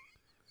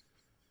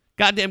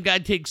 Goddamn guy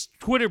takes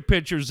Twitter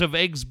pictures of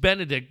Eggs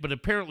Benedict, but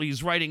apparently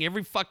he's writing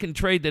every fucking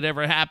trade that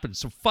ever happened.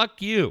 So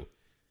fuck you.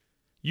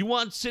 You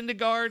want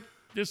Syndergaard?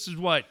 This is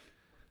what?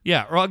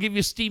 Yeah, or I'll give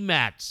you Steve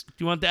Matz. Do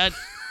you want that?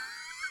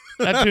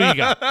 That's who you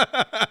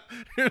got.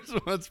 Here's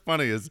what's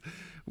funny is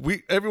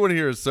everyone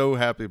here is so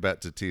happy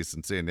about Tatis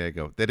in San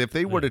Diego that if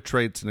they were to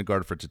trade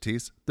Syndergaard for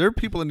Tatis, there are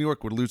people in New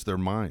York would lose their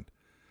mind.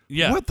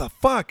 Yeah. What the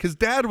fuck? His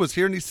dad was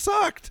here and he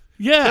sucked.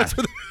 Yeah. That's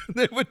what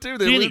they would do.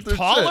 They would lose their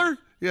taller? Shit.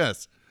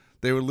 Yes.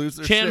 They would lose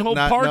their Chan-Ho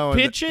shit Park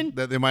pitching?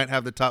 that they might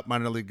have the top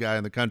minor league guy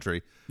in the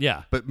country.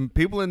 Yeah. But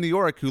people in New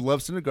York who love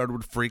Syndergaard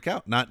would freak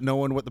out not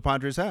knowing what the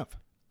Padres have.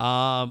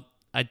 I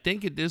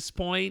think at this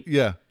point,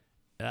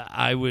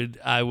 I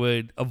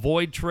would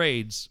avoid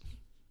trades.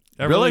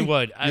 I really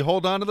would. You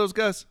hold on to those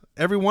guys?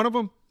 Every one of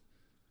them?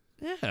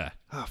 Yeah.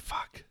 Oh,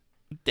 fuck.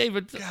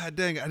 David. God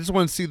dang. I just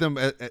want to see them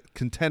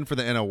contend for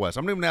the NL West.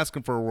 I'm not even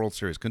asking for a World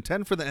Series.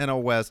 Contend for the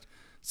NL West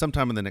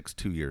sometime in the next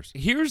 2 years.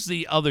 Here's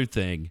the other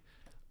thing.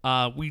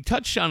 We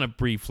touched on it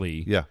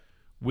briefly. Yeah.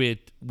 With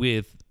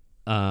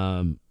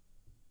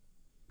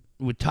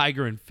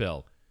Tiger and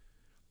Phil.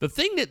 The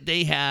thing that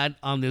they had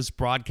on this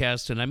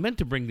broadcast, and I meant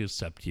to bring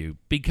this up to you,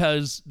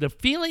 because the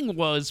feeling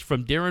was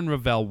from Darren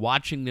Rovell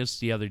watching this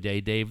the other day,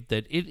 Dave,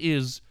 that it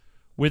is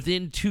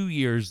within 2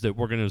 years that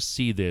we're going to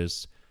see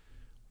this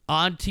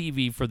on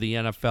TV for the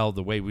NFL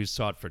the way we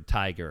saw it for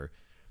Tiger,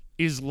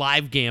 is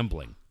live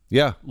gambling.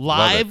 Yeah.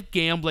 Live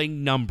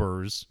gambling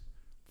numbers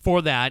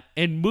for that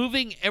and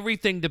moving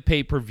everything to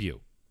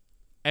pay-per-view.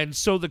 And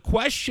so the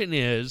question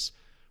is,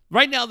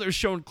 right now they're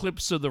showing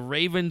clips of the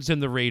Ravens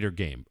and the Raider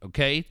game,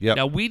 okay? Yep.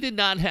 Now, we did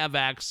not have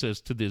access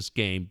to this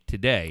game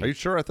today. Are you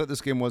sure? I thought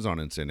this game was on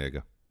in San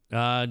Diego.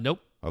 Nope.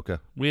 Okay.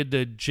 We had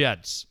the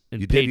Jets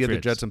and You Patriots. did? You had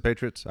the Jets and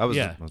Patriots?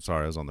 I'm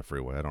sorry. I was on the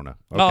freeway. I don't know.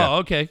 Okay. Oh,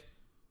 okay.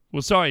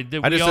 Well, sorry.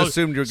 I just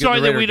assumed you were getting sorry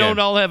the Raider that we game. don't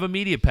all have a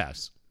media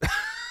pass.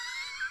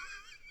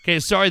 Okay,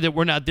 sorry that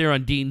we're not there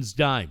on Dean's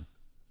dime,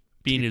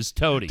 being his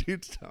toady.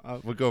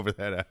 We'll go over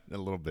that in a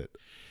little bit.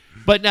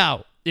 But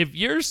now, if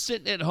you're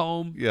sitting at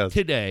home Yes.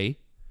 today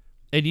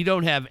and you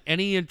don't have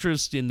any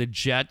interest in the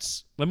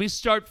Jets, let me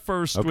start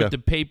first with the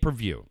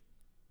pay-per-view.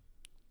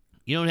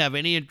 You don't have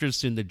any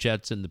interest in the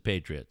Jets and the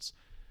Patriots,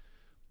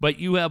 but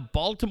you have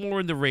Baltimore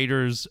and the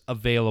Raiders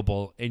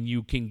available, and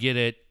you can get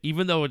it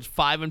even though it's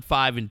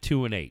 5-5 and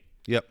 2-8.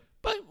 Yep.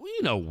 But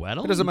you know,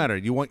 Weddle. It doesn't matter.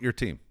 You want your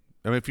team.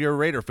 I mean, if you're a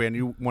Raider fan,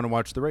 you want to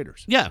watch the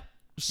Raiders. Yeah.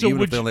 So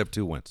even if they only have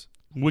 2 wins.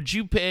 Would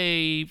you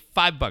pay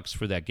 $5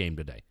 for that game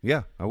today?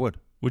 Yeah, I would.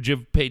 Would you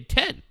have paid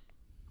 10?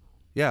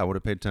 Yeah, I would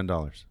have paid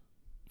 $10.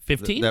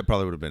 15? That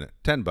probably would have been it.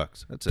 $10.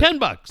 That's it. $10.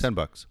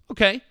 $10.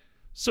 Okay.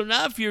 So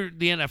now if you're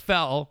the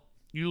NFL,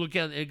 you look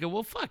at it and go,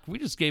 well, fuck, we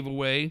just gave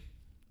away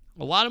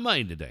a lot of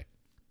money today.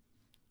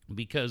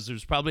 Because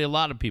there's probably a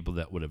lot of people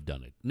that would have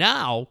done it.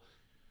 Now,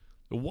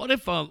 what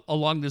if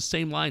along the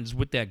same lines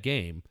with that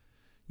game,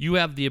 you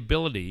have the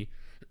ability...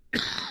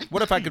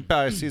 What if I could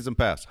buy a season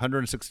pass?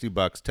 $160,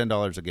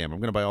 $10 a game. I'm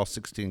going to buy all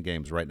 16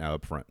 games right now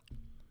up front.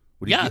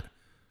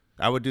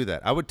 I would do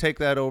that. I would take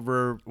that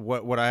over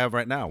what I have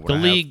right now. The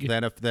league, the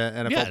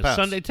NFL pass.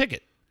 Sunday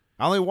ticket.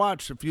 I only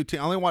watch a few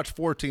teams. I only watch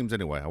 4 teams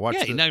anyway.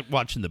 You're not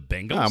watching the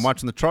Bengals. No, I'm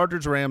watching the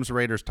Chargers, Rams,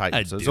 Raiders,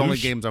 Titans. Those are the only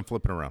games I'm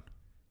flipping around.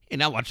 You're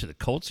not watching the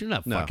Colts. You're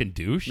not fucking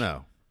douche.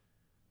 No.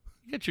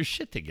 You got your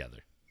shit together.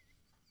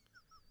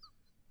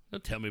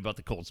 Don't tell me about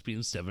the Colts being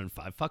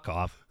 7-5. Fuck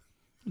off.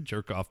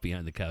 Jerk off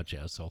behind the couch,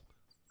 asshole.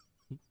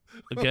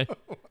 Okay?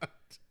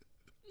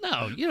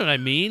 No, you know what I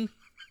mean.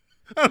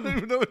 I don't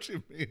even know what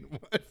you mean.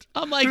 What?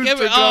 I'm like, off behind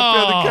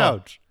the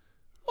couch.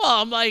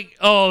 Well, I'm like,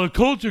 the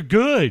Colts are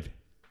good.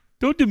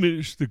 Don't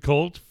diminish the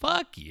Colts.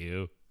 Fuck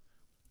you.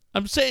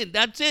 I'm saying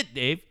that's it,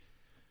 Dave.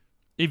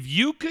 If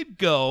you could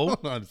go.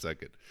 Hold on a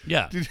second.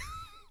 Yeah. Did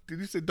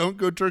you say don't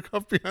go jerk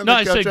off behind the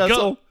couch, I said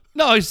asshole?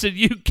 No, I said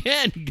you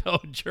can go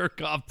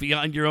jerk off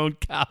behind your own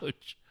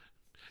couch.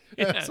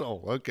 Yeah.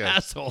 Asshole. Okay.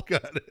 Asshole.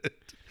 Got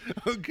it.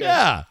 Okay.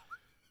 Yeah.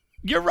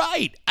 You're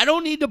right. I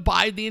don't need to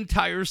buy the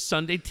entire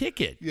Sunday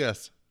ticket.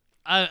 Yes.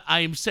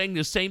 I am saying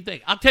the same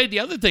thing. I'll tell you the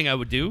other thing I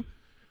would do.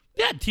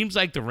 Yeah, teams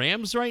like the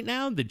Rams right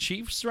now, the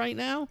Chiefs right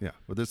now. Yeah,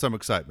 well, there's some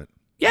excitement.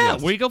 Yeah,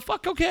 yes. where you go,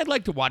 fuck, okay, I'd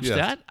like to watch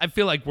that. I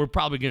feel like we're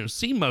probably going to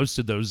see most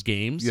of those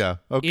games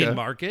in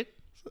market.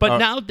 But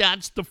now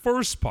that's the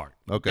first part.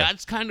 Okay.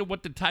 That's kind of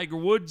what the Tiger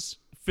Woods,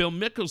 Phil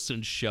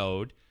Mickelson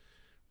showed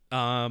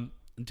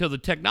until the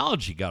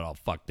technology got all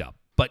fucked up.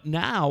 But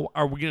now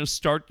are we going to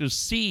start to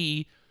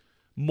see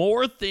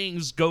more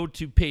things go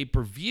to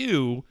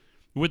pay-per-view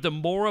with a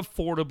more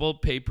affordable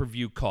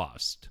pay-per-view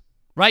cost?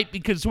 Right?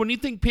 Because when you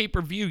think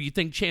pay-per-view, you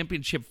think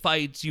championship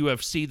fights,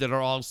 UFC that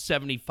are all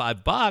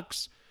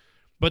 $75,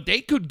 but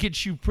they could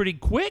get you pretty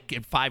quick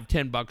at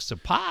 $5-10 a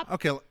pop.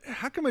 Okay,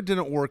 how come it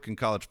didn't work in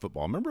college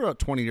football? Remember about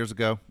 20 years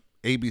ago,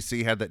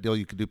 ABC had that deal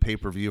you could do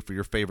pay-per-view for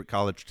your favorite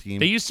college team?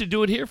 They used to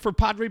do it here for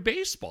Padre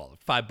baseball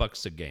at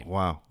 $5 a game.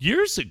 Wow.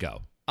 Years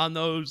ago on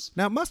those.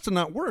 Now, it must have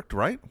not worked,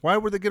 right? Why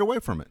would they get away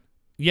from it?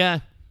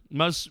 Yeah.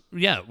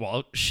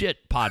 Well,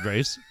 shit,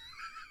 Padres.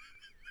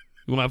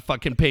 You want to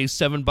fucking pay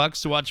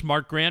 $7 to watch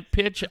Mark Grant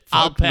pitch?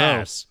 I'll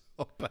pass.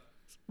 No.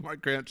 Mark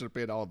Grant should have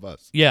paid all of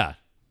us. Yeah.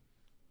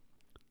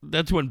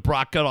 That's when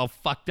Brock got all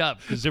fucked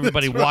up because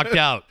everybody walked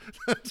out.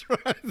 That's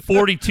right.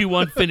 42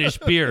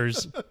 unfinished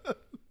beers.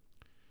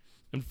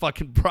 And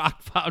fucking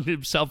Brock found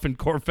himself in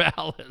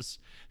Corvallis,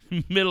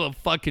 middle of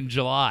fucking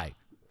July.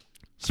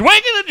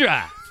 Swinging a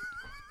drive.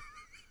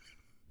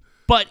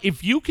 But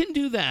if you can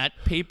do that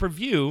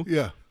pay-per-view,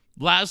 yeah.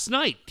 Last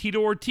night, Tito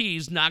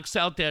Ortiz knocks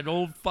out that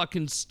old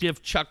fucking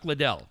stiff Chuck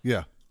Liddell.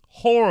 Yeah.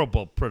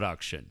 Horrible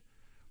production.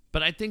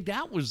 But I think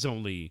that was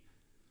only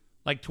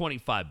like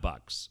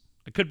 $25.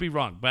 I could be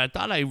wrong, but I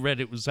thought I read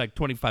it was like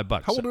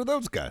 $25. How old are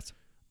those guys?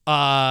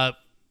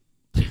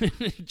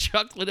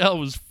 Chuck Liddell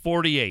was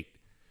 48.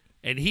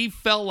 and he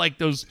fell like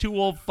those two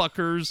old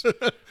fuckers.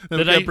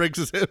 that breaks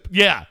his hip.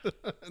 Yeah.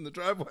 In the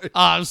driveway.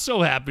 I was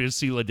so happy to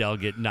see Liddell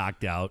get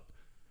knocked out.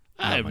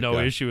 I have no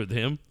God. issue with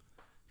him.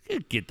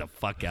 Get the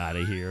fuck out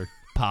of here,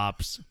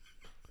 Pops.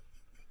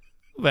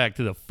 Go back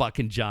to the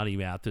fucking Johnny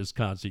Mathis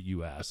concert,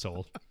 you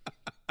asshole.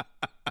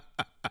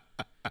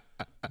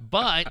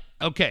 But,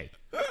 okay.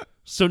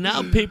 So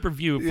now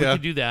pay-per-view, if we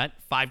could do that,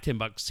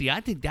 $5-10. See, I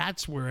think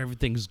that's where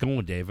everything's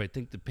going, Dave. I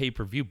think the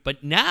pay-per-view.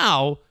 But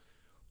now,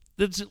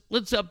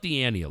 let's up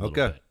the ante a little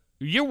bit.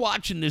 You're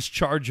watching this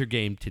Charger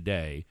game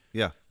today.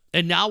 Yeah.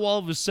 And now all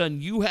of a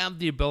sudden you have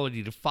the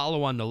ability to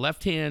follow on the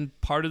left-hand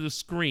part of the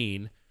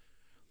screen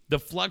the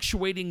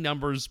fluctuating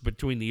numbers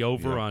between the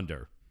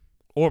over-under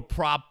or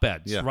prop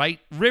bets, right?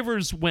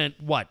 Rivers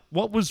went what?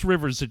 What was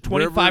Rivers at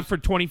 25 for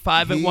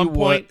 25 at one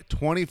point?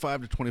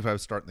 25 to 25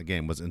 starting the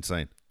game was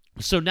insane.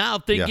 So now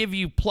if they give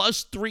you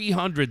plus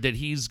 300 that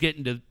he's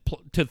getting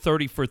to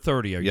 30 for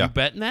 30, are you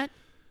betting that?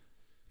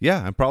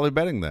 Yeah, I'm probably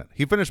betting that.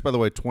 He finished, by the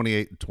way,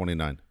 28 and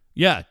 29.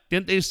 Yeah.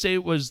 Didn't they say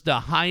it was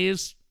the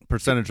highest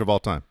percentage of all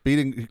time?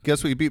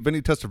 Guess who he beat?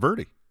 Vinny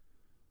Testaverde.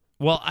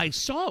 Well, I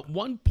saw at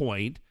one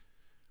point,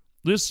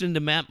 listening to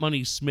Matt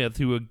Money Smith,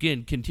 who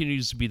again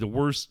continues to be the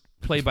worst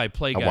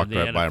play-by-play guy in the NFL.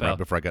 I walked right by him right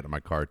before I got to my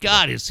car.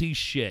 God, is he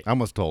shit? I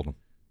almost told him.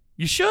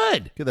 You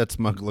should. Get that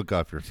smug look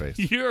off your face.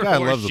 You're guy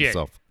loves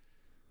himself.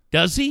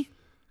 Does he?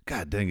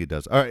 God dang, he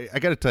does. All right, I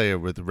got to tell you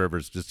with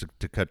Rivers, just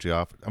to cut you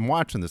off, I'm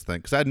watching this thing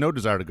because I had no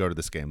desire to go to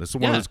this game. This is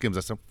one of those games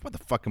I said, what the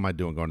fuck am I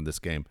doing going to this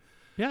game?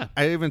 Yeah.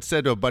 I even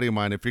said to a buddy of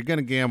mine, if you're going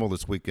to gamble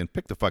this weekend,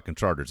 pick the fucking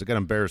Chargers. They got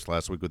embarrassed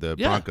last week with the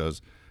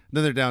Broncos.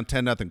 Then they're down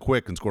 10-0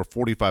 quick and score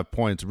 45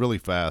 points really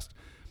fast.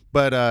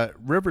 But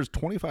Rivers,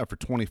 25 for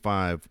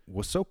 25,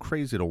 was so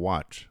crazy to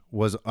watch,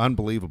 was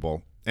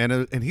unbelievable.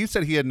 And he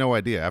said he had no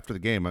idea after the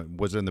game. I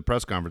was in the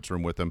press conference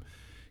room with him.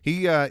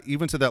 He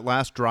even said that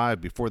last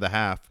drive before the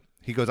half,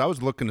 he goes, I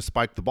was looking to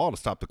spike the ball to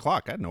stop the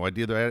clock. I had no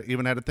idea that I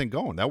even had a thing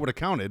going. That would have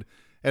counted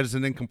as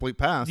an incomplete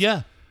pass.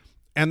 Yeah.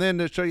 And then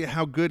to show you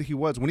how good he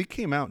was, when he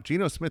came out,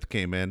 Geno Smith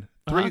came in,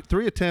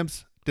 three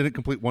attempts, didn't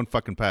complete one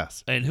fucking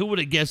pass. And who would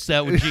have guessed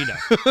that with Geno?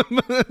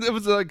 It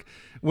was like,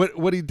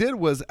 what he did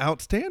was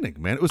outstanding,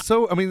 man. It was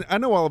so, I mean, I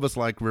know all of us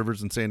like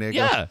Rivers and San Diego.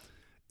 Yeah.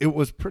 It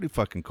was pretty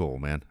fucking cool,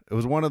 man. It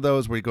was one of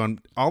those where you're going,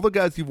 all the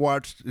guys you've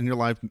watched in your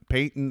life,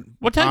 Peyton,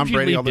 Tom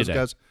Brady, all those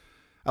guys.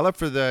 I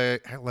left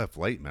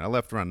late, man. I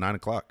left around 9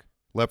 o'clock.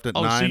 Left at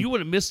 9. Oh, so you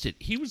would have missed it.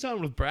 He was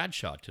on with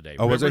Bradshaw today.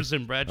 Oh, Rivers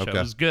and Bradshaw. Okay.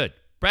 It was good.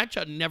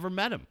 Bradshaw never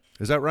met him.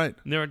 Is that right?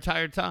 In their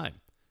entire time.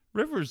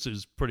 Rivers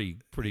is pretty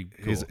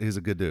cool. He's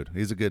a good dude.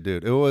 He's a good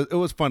dude. It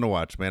was fun to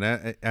watch,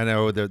 man. I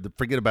know,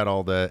 forget about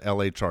all the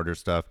L.A. Charger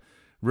stuff.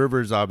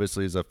 Rivers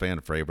obviously is a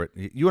fan favorite.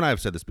 You and I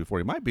have said this before.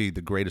 He might be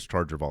the greatest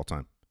Charger of all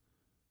time.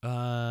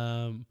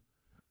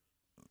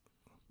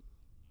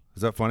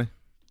 Is that funny?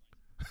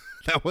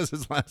 That was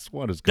his last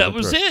one. That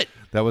was it.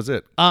 That was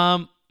it.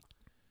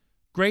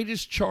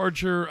 Greatest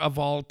Charger of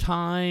all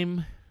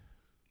time.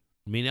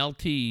 I mean,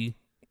 LT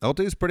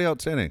is pretty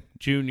outstanding.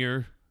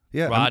 Junior.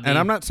 Yeah, and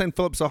I'm not saying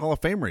Phillips a Hall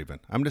of Famer even.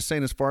 I'm just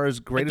saying as far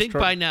as greatest. I think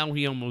by now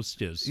he almost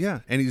is. Yeah,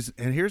 and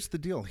here's the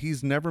deal.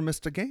 He's never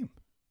missed a game.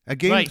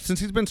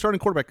 Since he's been starting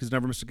quarterback, he's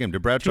never missed a game.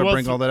 Did Bradshaw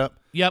bring all that up?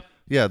 Yep.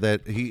 Yeah,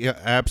 that he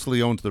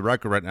absolutely owns the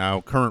record right now.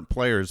 Current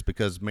players,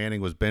 because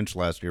Manning was benched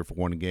last year for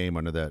one game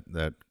under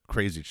that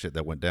crazy shit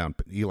that went down.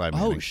 Eli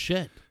Manning. Oh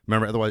shit!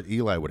 Remember, otherwise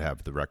Eli would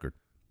have the record.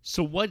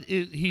 So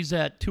he's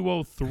at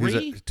 203? He's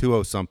at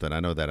 20 something. I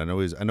know that. I know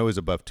he's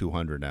above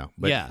 200 now.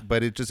 But,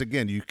 But it just,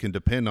 again, you can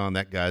depend on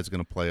that guy's going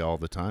to play all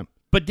the time.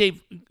 But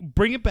Dave,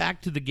 bring it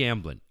back to the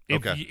gambling.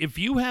 Okay. If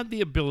you have the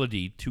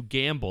ability to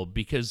gamble,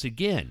 because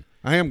again,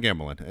 I am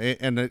gambling,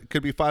 and it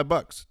could be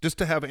 $5 just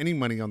to have any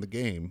money on the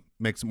game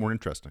makes it more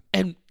interesting.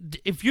 And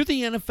if you're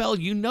the NFL,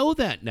 you know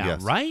that now,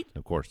 right?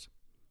 Of course.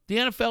 The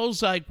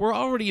NFL's like, we're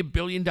already a $1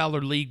 billion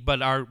league,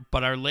 but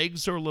our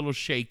legs are a little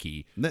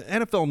shaky. The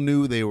NFL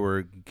knew they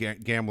were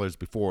gamblers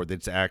before. They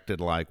just acted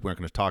like we're not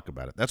going to talk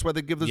about it. That's why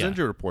they give those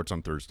injury reports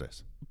on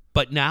Thursdays.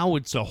 But now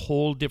it's a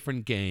whole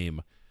different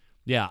game.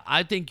 Yeah,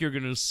 I think you're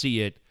going to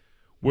see it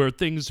where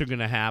things are going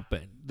to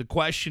happen. The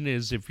question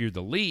is, if you're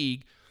the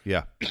league,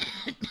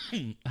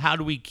 how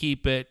do we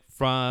keep it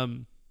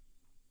from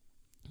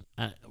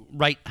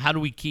How do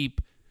we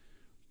keep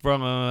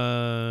from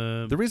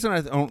the reason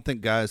I don't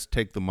think guys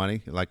take the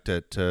money like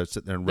to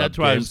sit there and rub that's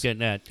what I was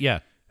getting at. Yeah,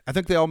 I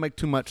think they all make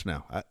too much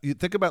now. You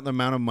think about the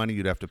amount of money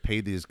you'd have to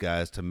pay these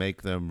guys to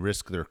make them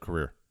risk their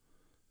career.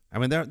 I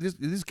mean,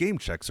 these game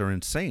checks are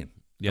insane.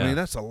 Yeah. I mean,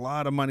 that's a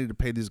lot of money to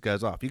pay these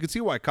guys off. You can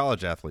see why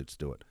college athletes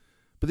do it,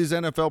 but these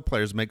NFL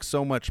players make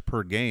so much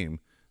per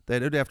game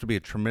that it would have to be a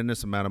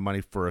tremendous amount of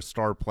money for a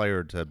star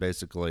player to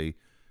basically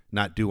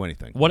not do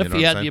anything. What if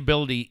he had the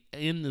ability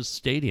in the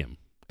stadium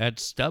at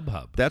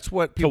StubHub? That's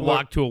what people to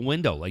walk to a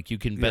window like you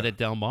can bet at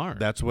Del Mar.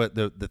 That's what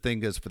the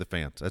thing is for the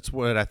fans. That's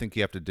what I think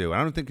you have to do.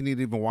 I don't think you need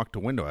to even walk to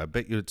a window. I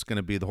bet you it's going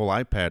to be the whole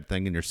iPad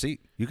thing in your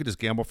seat. You could just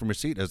gamble from your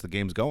seat as the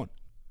game's going.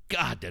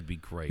 God, that'd be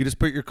great. You just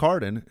put your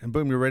card in, and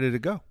boom, you're ready to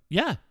go.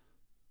 Yeah.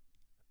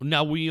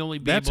 Now, will you only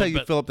be That's able how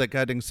you fill up that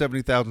goddamn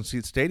 70,000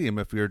 seat stadium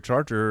if you're a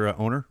Charger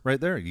owner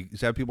right there. You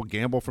just have people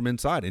gamble from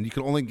inside, and you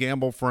can only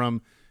gamble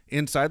from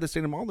inside the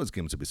stadium. All those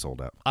games would be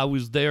sold out. I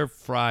was there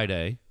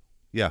Friday.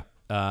 Yeah.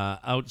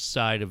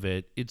 Outside of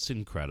it, it's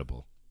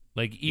incredible.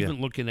 Like, even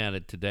looking at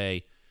it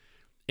today,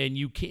 and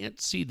you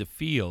can't see the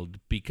field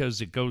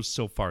because it goes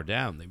so far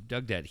down. They've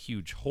dug that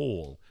huge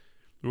hole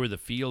where the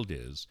field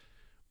is.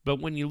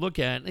 But when you look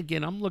at it,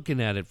 again, I'm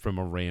looking at it from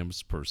a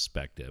Rams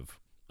perspective.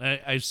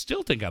 I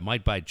still think I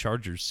might buy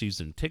Chargers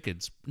season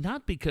tickets,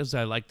 not because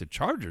I like the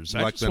Chargers.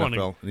 I just want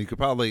to. And you could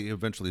probably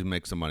eventually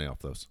make some money off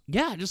those.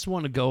 Yeah, I just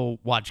want to go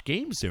watch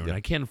games there, and I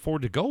can't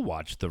afford to go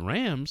watch the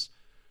Rams.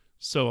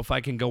 So if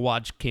I can go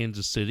watch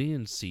Kansas City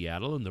and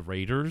Seattle and the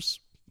Raiders,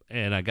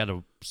 and I got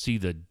to see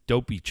the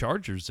dopey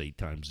Chargers 8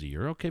 times a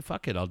year, okay,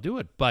 fuck it, I'll do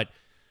it. But,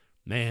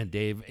 man,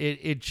 Dave,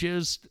 it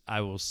just,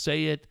 I will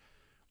say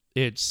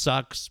it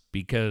sucks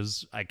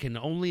because I can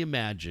only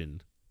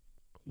imagine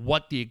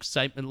what the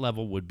excitement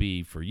level would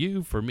be for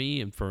you, for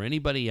me, and for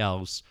anybody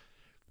else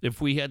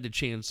if we had the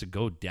chance to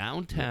go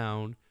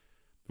downtown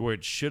where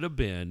it should have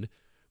been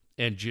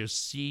and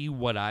just see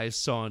what I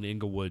saw in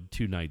Inglewood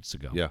 2 nights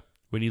ago. Yeah.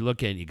 When you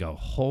look at it, you go,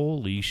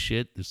 holy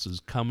shit, this is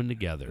coming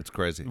together. It's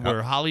crazy.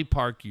 Where Holly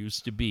Park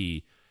used to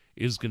be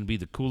is going to be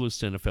the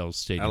coolest NFL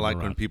stadium I like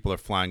around. when people are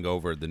flying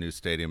over the new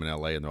stadium in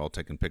L.A. and they're all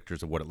taking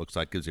pictures of what it looks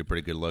like. Gives you a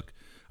pretty good look.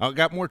 I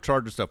got more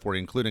Charger stuff for you,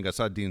 including I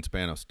saw Dean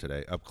Spanos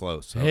today up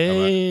close. So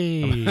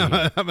Hey.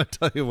 I'm going to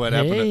tell you what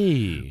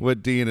happened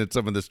with Dean and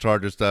some of this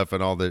Charger stuff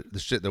and all the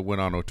shit that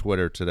went on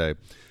Twitter today.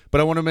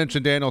 But I want to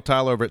mention Daniel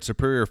Tyler over at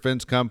Superior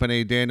Fence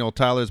Company. Daniel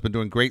Tyler has been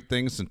doing great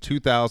things since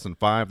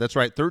 2005. That's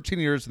right, 13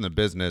 years in the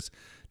business.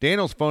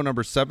 Daniel's phone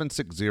number is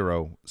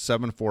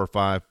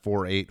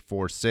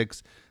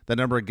 760-745-4846. The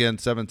number again,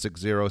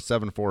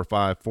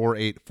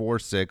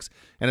 760-745-4846.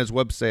 And his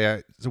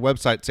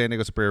website, San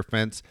Diego Superior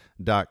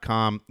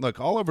Fence.com. Look,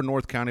 all over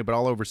North County, but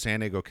all over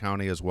San Diego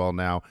County as well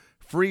now.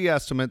 Free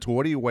estimates.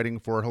 What are you waiting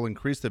for? He'll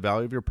increase the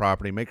value of your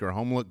property, make your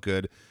home look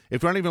good.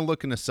 If you're not even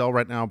looking to sell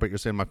right now, but you're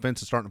saying my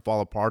fence is starting to fall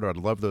apart, or I'd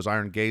love those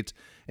iron gates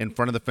in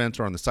front of the fence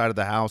or on the side of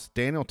the house,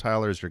 Daniel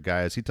Tyler is your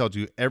guy. As he tells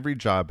you, every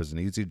job is an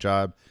easy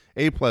job.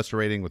 A+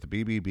 rating with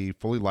the BBB,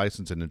 fully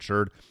licensed and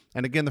insured.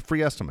 And again, the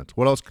free estimates.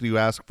 What else could you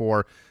ask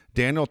for?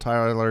 Daniel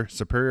Tyler,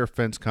 Superior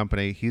Fence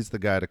Company. He's the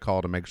guy to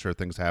call to make sure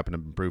things happen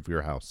and improve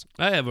your house.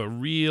 I have a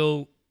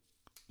real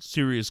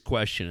serious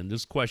question, and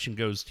this question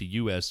goes to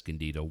you,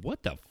 Escondido.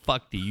 What the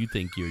fuck do you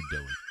think you're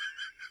doing?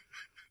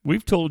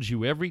 We've told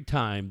you every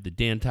time that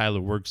Dan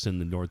Tyler works in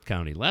the North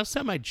County. Last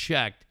time I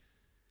checked,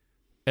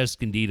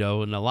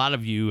 Escondido, and a lot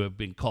of you have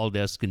been called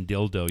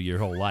Escondildo your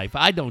whole life.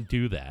 I don't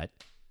do that.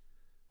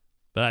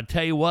 But I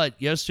tell you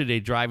what, yesterday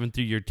driving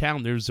through your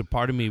town, there's a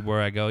part of me where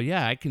I go,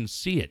 yeah, I can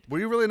see it. Were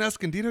you really in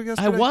Escondido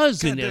yesterday? I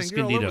was God in dang,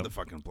 Escondido. You're all over the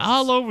fucking place.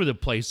 All over the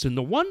place. And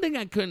the one thing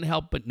I couldn't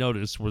help but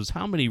notice was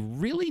how many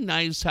really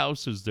nice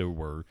houses there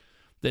were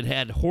that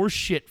had horse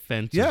shit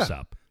fences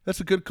up.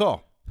 That's a good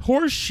call.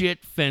 Horse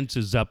shit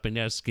fences up in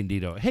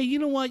Escondido. Hey, you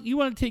know what? You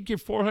want to take your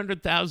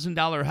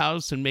 $400,000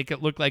 house and make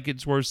it look like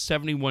it's worth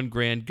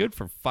 $71,000? Good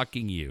for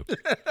fucking you.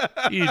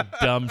 You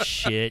dumb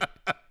shit.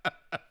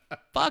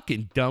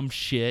 Fucking dumb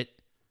shit.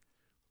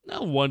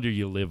 No wonder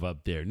you live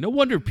up there. No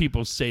wonder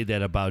people say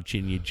that about you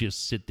and you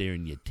just sit there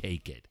and you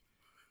take it.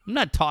 I'm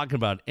not talking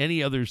about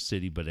any other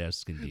city but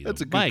Escondido.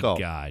 That's a good call. My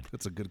God.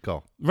 That's a good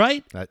call.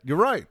 Right? You're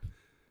right.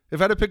 If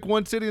I had to pick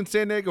one city in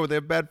San Diego where they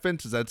have bad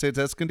fences, I'd say it's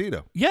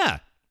Escondido. Yeah.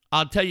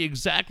 I'll tell you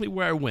exactly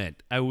where I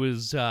went. I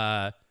was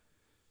on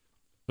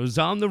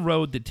the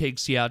road that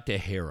takes you out to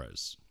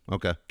Harrah's.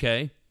 Okay.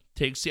 Okay?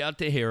 Takes you out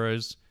to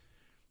Harrah's,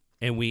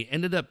 and we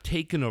ended up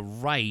taking a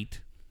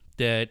right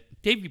that,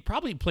 Dave, you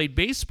probably played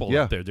baseball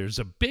up there. There's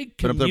a big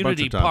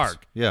community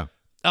park. Yeah.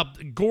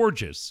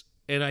 Gorgeous.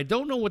 And I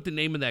don't know what the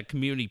name of that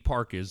community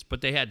park is,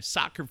 but they had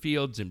soccer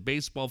fields and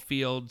baseball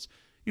fields.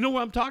 You know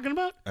what I'm talking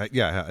about?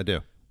 Yeah, I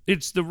do.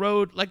 It's the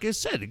road, like I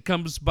said, it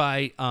comes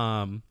by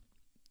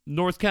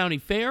North County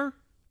Fair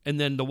and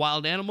then the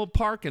Wild Animal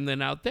Park and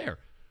then out there.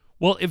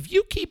 Well, if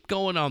you keep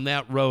going on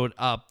that road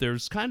up,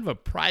 there's kind of a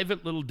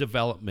private little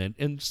development.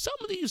 And some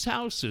of these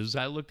houses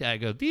I looked at, I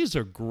go, these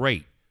are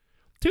great.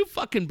 Too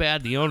fucking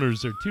bad the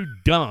owners are too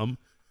dumb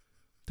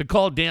to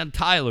call Dan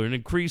Tyler and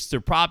increase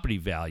their property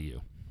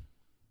value.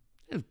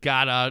 Just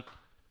got out,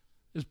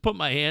 just put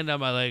my hand on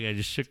my leg, I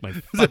just shook my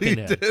fucking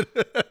head.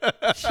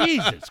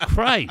 Jesus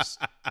Christ.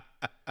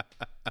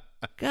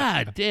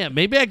 God damn.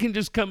 Maybe I can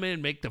just come in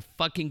and make the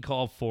fucking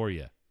call for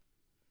you.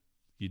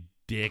 You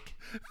dick.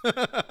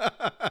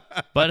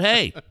 But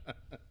hey,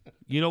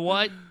 you know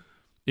what?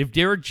 If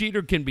Derek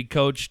Jeter can be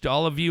coached,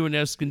 all of you in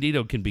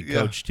Escondido can be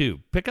coached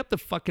too. Pick up the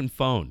fucking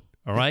phone.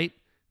 All right?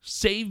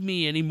 Save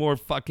me any more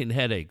fucking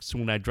headaches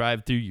when I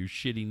drive through your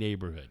shitty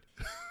neighborhood.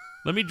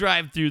 Let me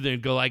drive through there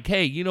and go like,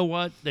 hey, you know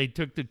what? They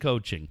took the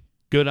coaching.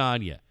 Good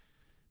on you.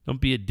 Don't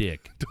be a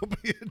dick.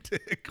 Don't be a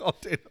dick. Call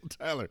Daniel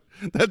Tyler.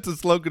 That's the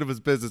slogan of his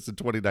business in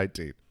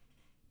 2019.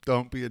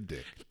 Don't be a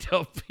dick.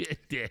 Don't be a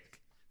dick.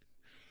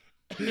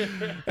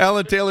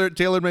 Alan Taylor at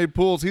TaylorMade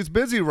Pools. He's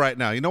busy right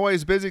now. You know why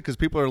he's busy? Because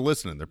people are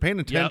listening. They're paying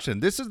attention.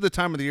 Yep. This is the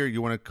time of the year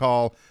you want to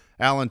call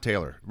Alan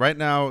Taylor. Right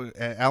now,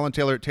 Alan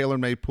Taylor at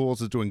TaylorMade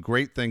Pools is doing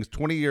great things.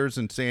 20 years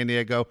in San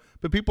Diego.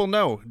 But people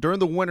know during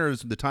the winter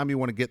is the time you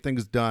want to get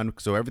things done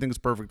so everything's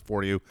perfect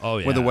for you. Oh,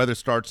 yeah. When the weather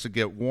starts to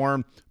get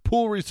warm.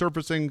 Pool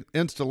resurfacing,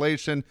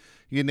 installation,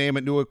 you name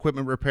it, new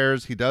equipment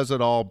repairs. He does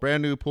it all.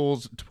 Brand new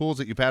pools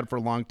that you've had for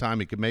a long time.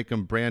 He can make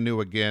them brand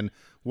new again.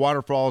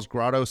 Waterfalls,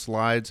 grotto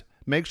slides.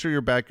 Make sure your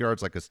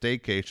backyard's like a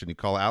staycation. You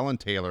call Alan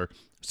Taylor,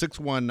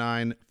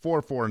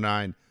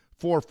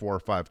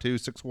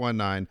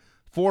 619-449-4452,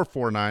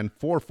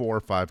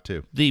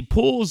 619-449-4452. The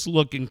pools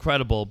look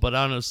incredible, but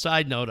on a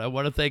side note, I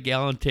want to thank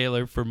Alan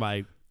Taylor for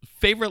my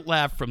favorite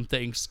laugh from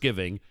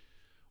Thanksgiving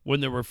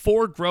when there were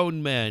 4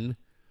 grown men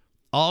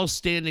all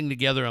standing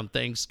together on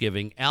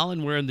Thanksgiving,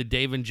 Alan wearing the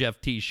Dave and Jeff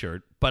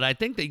t-shirt, but I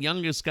think the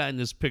youngest guy in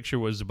this picture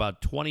was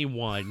about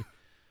 21,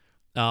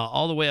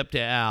 all the way up to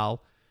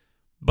Al.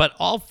 But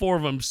all 4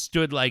 of them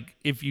stood like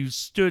if you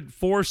stood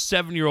 4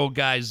 7-year-old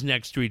guys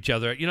next to each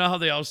other. You know how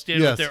they all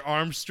stand with their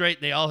arms straight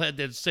and they all had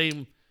that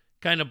same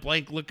kind of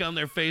blank look on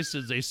their face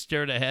as they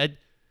stared ahead?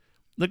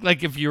 Looked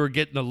like if you were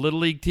getting a Little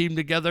League team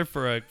together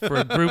for a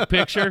group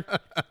picture.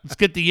 Let's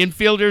get the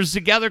infielders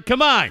together.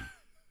 Come on.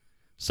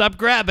 Stop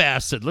grab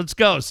acid. Let's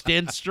go.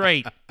 Stand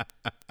straight.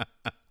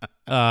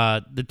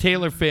 The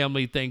Taylor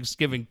family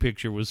Thanksgiving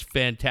picture was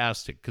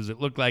fantastic because it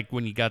looked like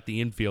when you got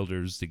the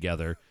infielders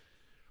together.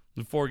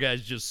 The 4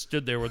 guys just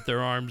stood there with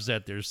their arms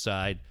at their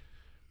side.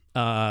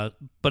 But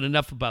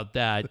enough about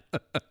that.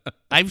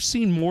 I've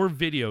seen more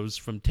videos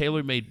from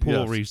TaylorMade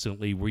Pool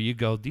recently where you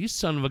go, these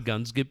son of a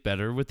guns get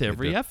better with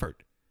every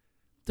effort.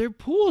 Their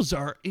pools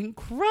are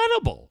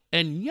incredible.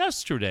 And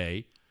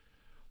yesterday,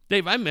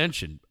 Dave, I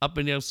mentioned up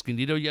in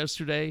Escondido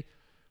yesterday,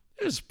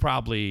 it was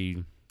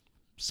probably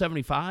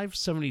 75,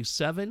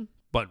 77,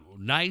 but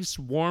nice,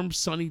 warm,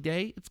 sunny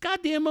day. It's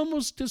goddamn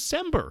almost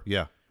December.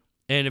 Yeah.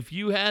 And if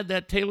you had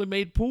that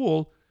TaylorMade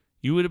pool,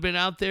 you would have been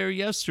out there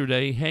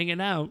yesterday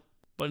hanging out.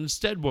 But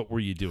instead, what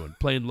were you doing?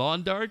 Playing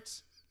lawn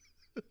darts?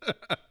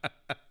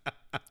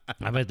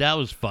 I bet that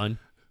was fun.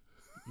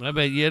 I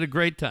bet you had a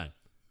great time.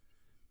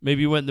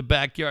 Maybe you went in the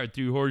backyard,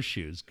 threw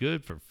horseshoes.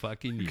 Good for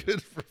fucking you.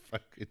 Good for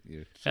fucking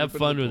you. Have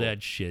fun with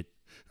that shit.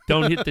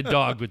 Don't hit the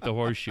dog with the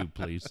horseshoe,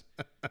 please.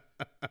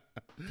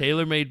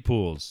 TaylorMade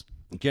Pools.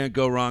 You can't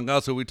go wrong.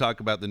 Also, we talk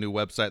about the new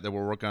website that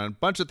we're working on. A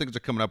bunch of things are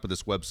coming up with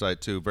this website,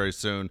 too, very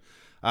soon.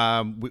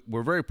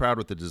 We're very proud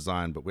with the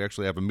design, but we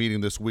actually have a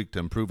meeting this week to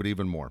improve it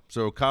even more.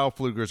 So Kyle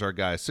Pfluger is our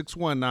guy,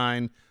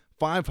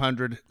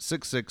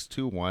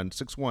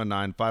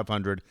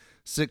 619-500-6621,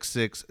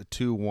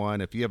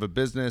 619-500-6621. If you have a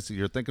business,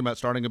 you're thinking about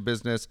starting a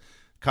business,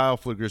 Kyle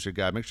Pfluger is your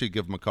guy. Make sure you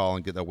give him a call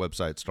and get that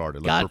website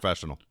started. Look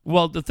professional.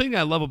 Well, the thing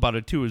I love about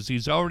it, too, is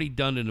he's already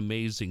done an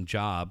amazing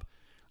job.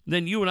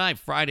 Then you and I,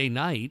 Friday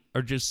night,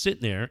 are just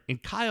sitting there,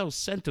 and Kyle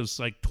sent us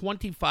like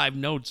 25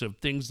 notes of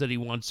things that he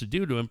wants to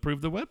do to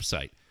improve the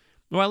website.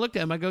 Well, I looked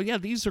at him, I go, yeah,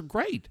 these are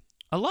great.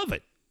 I love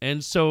it.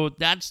 And so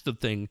that's the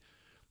thing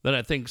that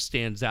I think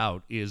stands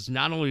out is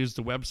not only is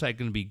the website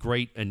going to be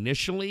great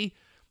initially,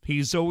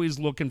 he's always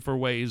looking for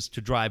ways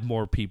to drive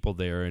more people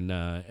there.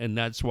 And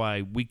that's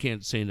why we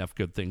can't say enough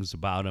good things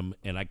about him.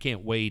 And I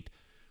can't wait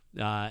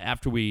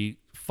after we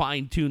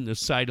fine-tune the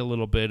site a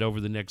little bit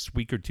over the next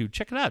week or two.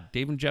 Check it out,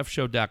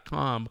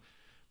 daveandjeffshow.com.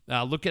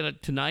 Look at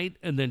it tonight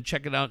and then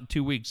check it out in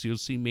 2 weeks. You'll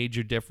see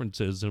major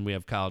differences, and we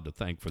have Kyle to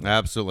thank for that.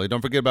 Absolutely.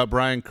 Don't forget about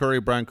Brian Curry.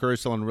 Brian Curry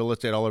selling real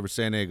estate all over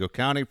San Diego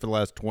County for the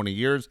last 20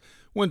 years.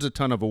 Wins a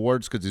ton of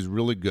awards because he's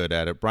really good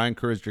at it. Brian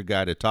Curry's your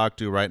guy to talk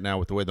to right now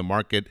with the way the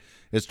market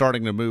is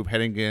starting to move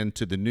heading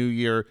into the new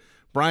year.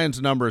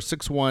 Brian's number is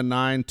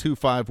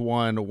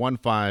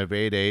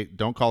 619-251-1588.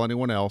 Don't call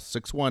anyone else.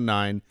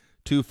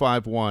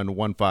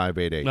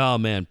 619-251-1588. Oh,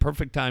 man,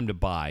 perfect time to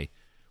buy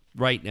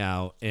right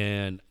now.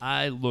 And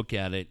I look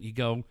at it, you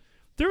go,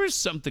 there is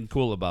something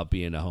cool about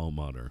being a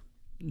homeowner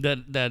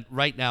that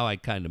right now I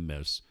kind of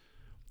miss.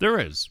 There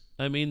is.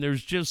 I mean,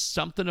 there's just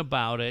something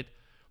about it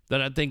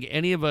that I think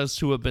any of us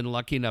who have been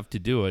lucky enough to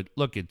do it,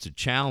 look, it's a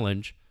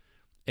challenge.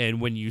 And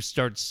when you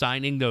start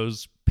signing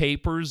those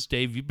papers,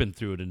 Dave, you've been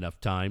through it enough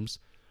times.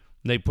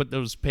 They put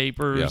those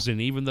papers, and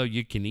even though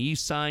you can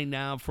e-sign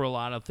now for a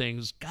lot of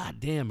things,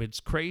 goddamn, it's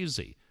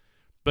crazy.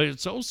 But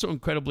it's also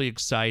incredibly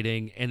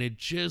exciting, and it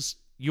just,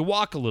 you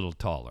walk a little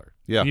taller.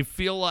 Yeah. You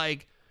feel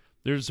like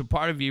there's a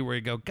part of you where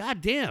you go,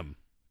 goddamn,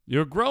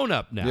 you're a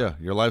grown-up now. Yeah,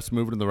 your life's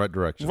moving in the right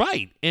direction.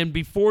 Right. And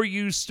before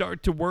you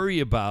start to worry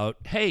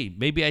about, hey,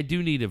 maybe I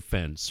do need a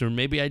fence, or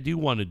maybe I do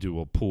want to do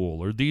a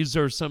pool, or these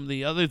are some of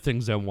the other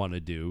things I want to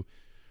do,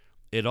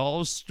 it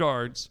all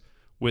starts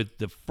with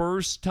the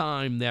first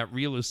time that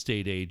real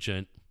estate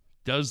agent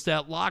does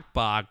that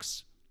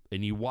lockbox,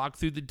 and you walk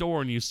through the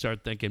door and you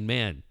start thinking,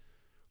 man,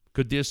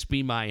 could this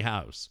be my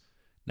house?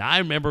 Now, I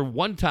remember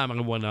one time I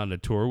went on a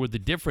tour with a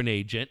different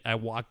agent. I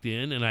walked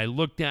in and I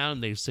looked down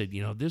and they said,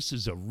 you know, this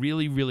is a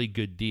really, really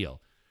good deal.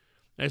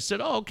 And I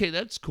said, oh, okay,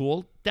 that's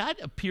cool. That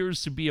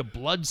appears to be a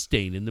blood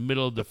stain in the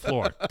middle of the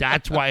floor.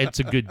 That's why it's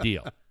a good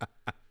deal.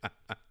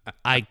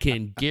 I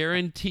can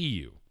guarantee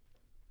you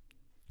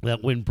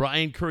that when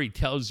Brian Curry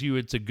tells you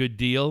it's a good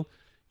deal,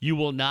 you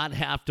will not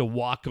have to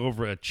walk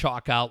over a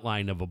chalk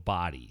outline of a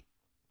body.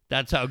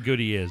 That's how good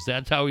he is.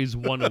 That's how he's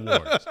won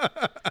awards.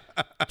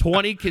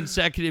 20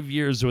 consecutive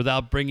years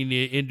without bringing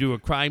you into a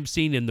crime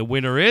scene, and the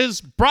winner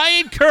is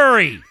Brian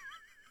Curry.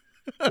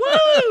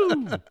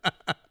 Woo!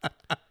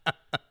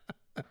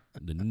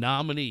 The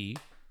nominee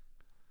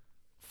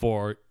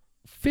for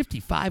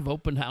 55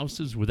 open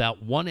houses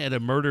without one at a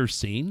murder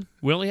scene.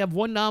 We only have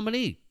one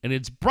nominee, and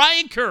it's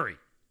Brian Curry.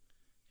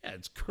 Yeah,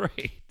 it's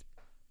great.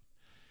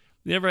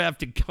 Never have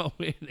to go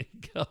in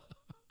and go,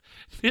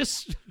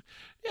 this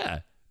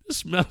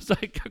smells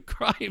like a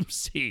crime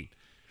scene.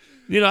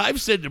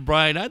 I've said to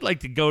Brian, I'd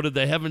like to go to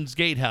the Heaven's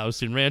Gate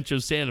house in Rancho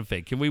Santa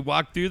Fe. Can we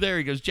walk through there?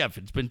 He goes, Jeff,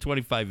 it's been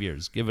 25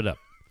 years. Give it up.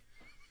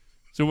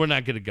 So we're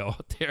not going to go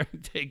out there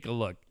and take a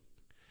look.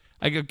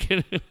 I go,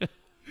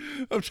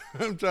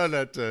 I'm trying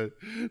not to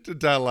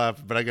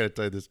laugh, but I got to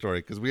tell you this story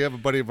because we have a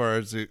buddy of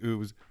ours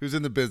who's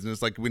in the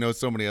business, like we know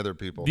so many other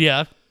people.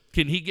 Yeah.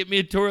 Can he get me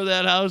a tour of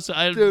that house?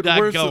 I'm Dude,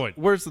 not going.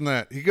 Worse than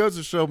that. He goes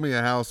to show me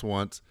a house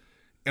once,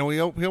 and he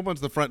opens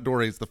the front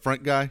door. He's the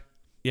front guy.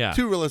 Yeah.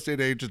 2 real estate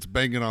agents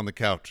banging on the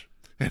couch.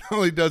 And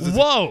all he does is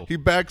he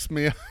backs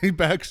me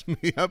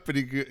up, and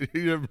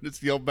he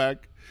just yelled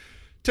back,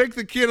 "Take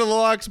the key to the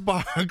lockbox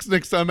box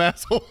next time,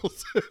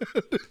 assholes."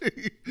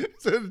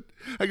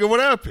 I go,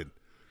 "What happened?"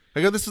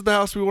 I go, "This is the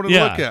house we wanted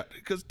to look at."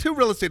 Because 2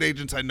 real estate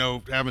agents I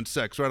know having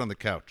sex right on the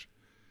couch.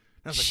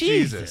 I was like,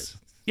 Jesus.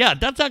 Yeah,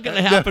 that's not going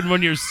to happen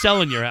when you're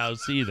selling your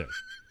house either.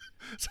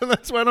 So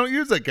that's why I don't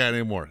use that guy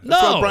anymore.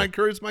 That's why Brian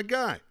Curry's my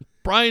guy.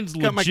 Brian's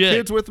legit. Got my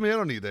kids with me. I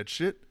don't need that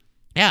shit.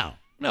 Yeah, I'm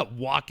not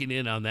walking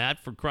in on that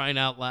for crying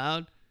out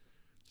loud.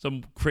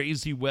 Some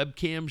crazy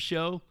webcam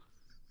show.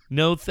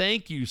 No,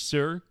 thank you,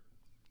 sir.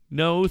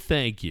 No,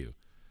 thank you.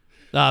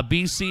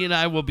 BC and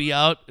I will be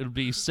out. It'll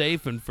be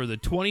safe. And for the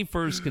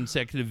 21st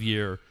consecutive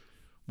year,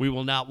 we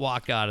will not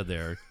walk out of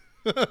there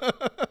in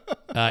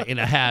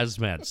a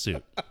hazmat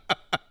suit.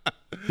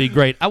 Be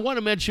great. I want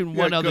to mention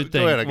one other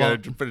thing. Go ahead. I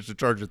got to finish the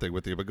Charger thing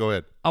with you, but go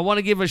ahead. I want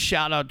to give a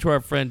shout out to our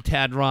friend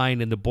Tad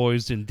Ryan and the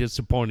boys in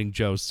Disappointing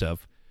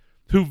Joseph,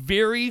 who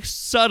very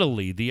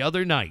subtly the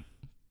other night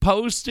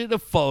posted a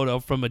photo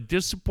from a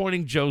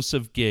Disappointing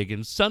Joseph gig.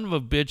 And son of a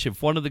bitch,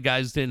 if one of the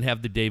guys didn't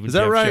have the Dave and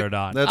Jeff shirt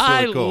on. That's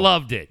really cool. I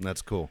loved it.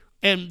 That's cool.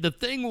 And the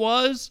thing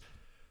was,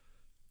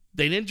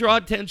 they didn't draw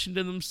attention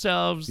to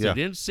themselves. They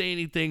didn't say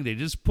anything. They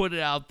just put it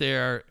out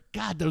there.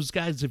 God, those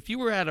guys, if you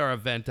were at our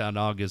event on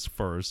August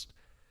 1st,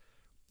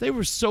 they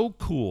were so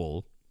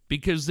cool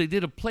because they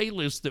did a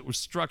playlist that was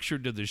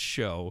structured to the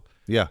show.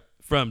 Yeah.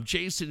 From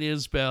Jason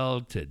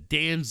Isbell to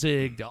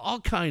Danzig to all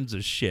kinds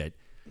of shit.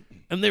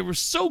 And they were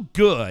so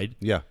good.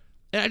 Yeah.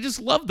 And I just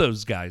love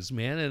those guys,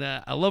 man. And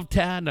I love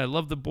Tad and I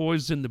love the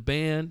boys in the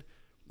band.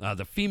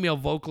 The female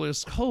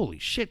vocalist, holy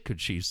shit,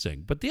 could she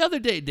sing. But the other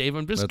day, Dave,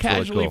 I'm just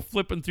casually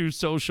flipping through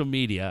social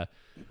media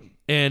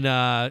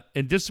and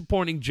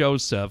Disappointing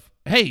Joseph.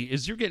 Hey,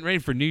 as you're getting ready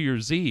for New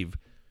Year's Eve,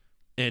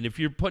 and if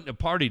you're putting a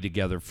party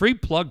together, free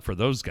plug for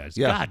those guys.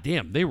 Yeah. God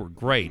damn, they were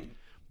great.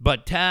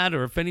 But Tad,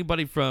 or if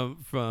anybody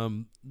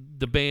from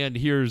the band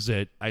hears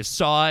it, I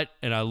saw it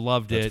and I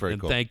loved it.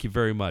 And thank you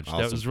very much.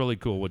 Awesome. That was really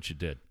cool what you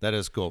did. That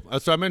is cool.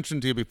 So I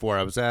mentioned to you before,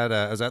 I was at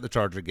the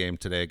Charger game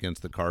today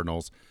against the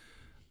Cardinals.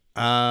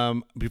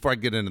 Before I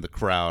get into the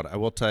crowd, I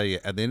will tell you,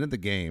 at the end of the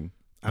game,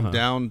 I'm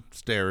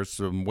downstairs,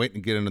 so I'm waiting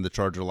to get into the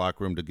Charger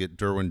locker room to get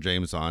Derwin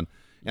James on,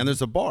 and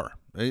there's a bar.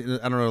 I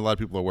don't know if a lot of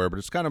people are aware, but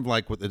it's kind of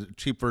like what the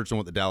cheap version of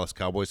what the Dallas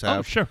Cowboys have.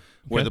 Oh, sure.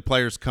 Where the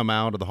players come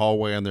out of the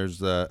hallway, and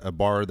there's a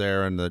bar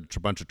there, and a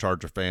bunch of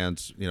Charger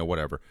fans,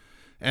 whatever.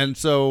 And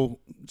so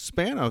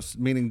Spanos,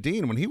 meaning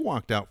Dean, when he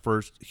walked out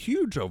first,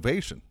 huge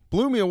ovation.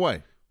 Blew me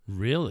away.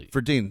 Really?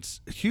 For Dean,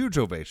 huge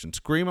ovation,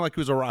 screaming like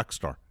he was a rock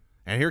star.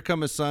 And here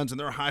come his sons, and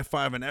they're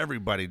high-fiving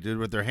everybody, dude,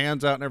 with their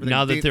hands out and everything.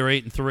 Now that they're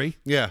 8-3?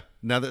 Yeah,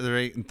 now that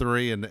they're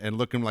 8-3 and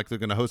looking like they're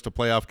going to host a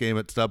playoff game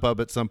at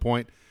StubHub at some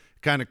point.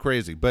 Kind of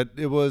crazy. But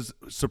it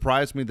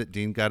surprised me that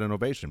Dean got an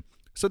ovation.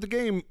 So the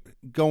game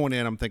going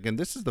in, I'm thinking,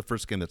 this is the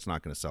first game that's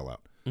not going to sell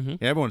out. Mm-hmm.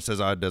 And everyone says,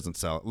 it doesn't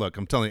sell out. Look,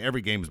 I'm telling you,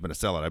 every game has been a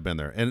sellout. I've been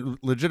there. And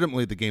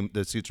legitimately,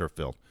 the seats are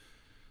filled.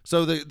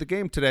 So the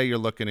game today, you're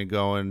looking and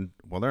going,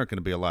 well, there aren't going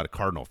to be a lot of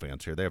Cardinal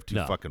fans here. They have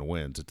 2 fucking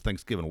wins. It's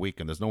Thanksgiving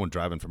weekend. There's no one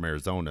driving from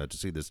Arizona to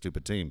see this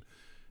stupid team.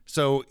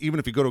 So even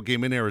if you go to a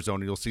game in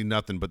Arizona, you'll see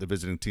nothing but the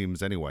visiting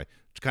teams anyway.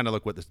 Just kind of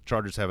look what the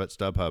Chargers have at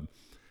StubHub.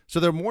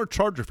 So there are more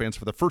Charger fans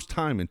for the first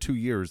time in 2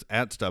 years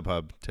at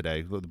StubHub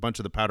today, with a bunch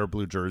of the powder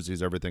blue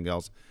jerseys, everything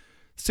else.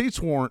 Seats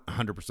weren't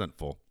 100%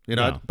 full,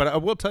 but I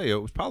will tell you,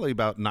 it was probably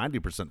about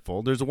 90%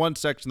 full. There's one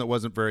section that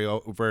wasn't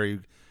very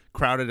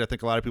crowded. I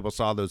think a lot of people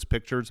saw those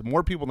pictures.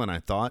 More people than I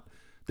thought.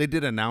 They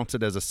did announce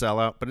it as a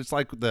sellout, but it's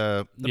like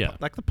the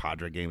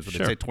Padre games where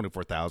they say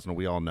 24,000, and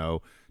we all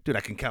know, dude,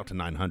 I can count to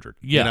 900.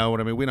 Yeah. You know what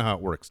I mean? We know how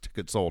it works.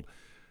 Tickets sold.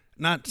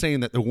 Not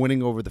saying that they're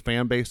winning over the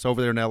fan base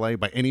over there in L.A.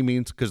 by any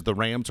means, because the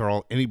Rams are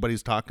all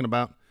anybody's talking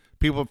about.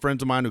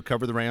 friends of mine who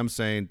cover the Rams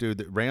saying, dude,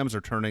 the Rams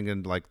are turning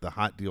into like the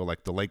hot deal,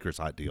 like the Lakers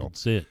hot deal.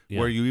 That's it. Yeah.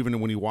 Where you, even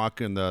when you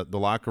walk in the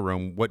locker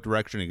room, what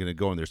direction are you going to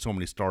go? And there's so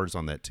many stars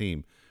on that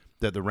team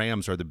that the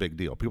Rams are the big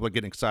deal. People are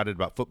getting excited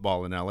about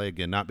football in LA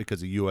again, not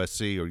because of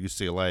USC or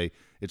UCLA.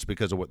 It's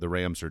because of what the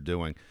Rams are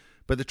doing.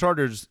 But the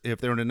Chargers, if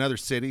they're in another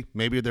city,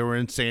 maybe they were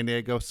in San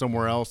Diego,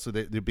 somewhere else, so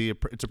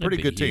it's a pretty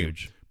good team.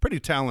 Pretty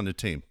talented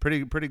team.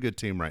 Pretty good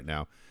team right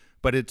now.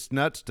 But it's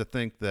nuts to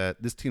think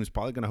that this team's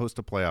probably going to host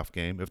a playoff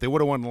game. If they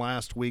would have won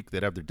last week,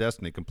 they'd have their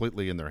destiny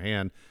completely in their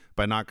hand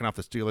by knocking off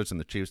the Steelers and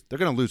the Chiefs. They're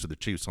going to lose to the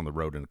Chiefs on the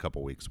road in a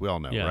couple weeks. We all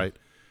know, right?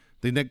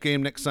 The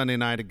game next Sunday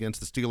night against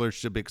the Steelers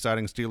should be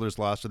exciting. Steelers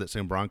lost to that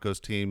same Broncos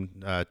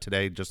team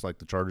today, just like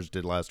the Chargers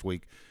did last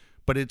week.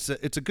 But it's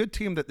a good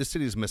team that the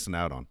city is missing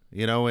out on,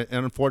 and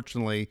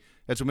unfortunately,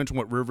 as we mentioned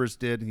what Rivers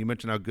did, you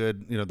mentioned how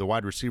good, the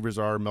wide receivers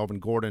are, Melvin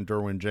Gordon,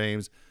 Derwin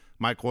James,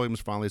 Mike Williams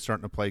finally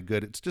starting to play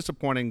good. It's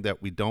disappointing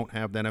that we don't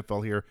have the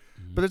NFL here,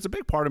 but there's a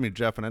big part of me,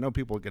 Jeff, and I know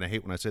people are going to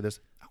hate when I say this.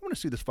 I want to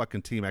see this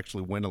fucking team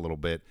actually win a little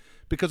bit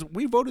because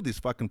we voted these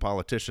fucking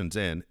politicians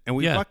in, and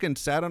we fucking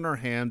sat on our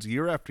hands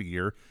year after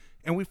year,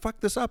 and we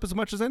fucked this up as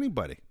much as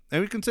anybody.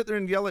 And we can sit there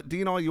and yell at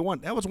Dean all you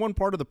want. That was one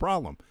part of the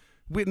problem.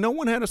 No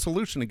one had a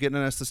solution to getting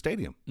us the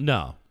stadium.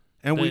 No.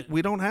 And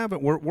we don't have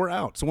it. We're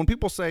out. So when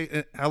people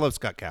say, I love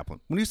Scott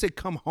Kaplan, when you say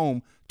come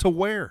home, to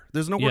where?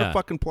 There's nowhere to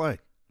fucking play.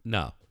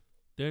 No.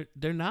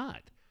 They're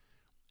not.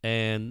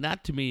 And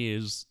that to me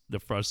is the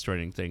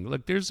frustrating thing.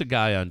 Look, there's a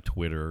guy on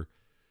Twitter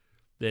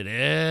that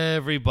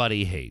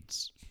everybody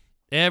hates.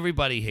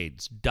 Everybody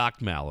hates Doc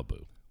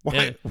Malibu.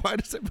 Why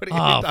does everybody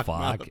hate Doc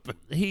Malibu?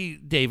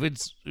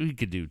 He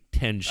could do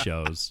 10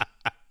 shows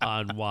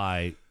on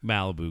why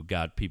Malibu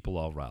got people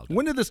all riled up.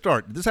 When did this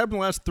start? Did this happen the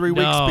last 3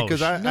 weeks?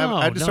 Because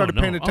I just started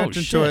paying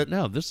attention to it.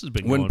 No, this has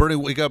been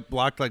when we got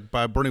blocked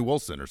by Bernie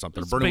Wilson or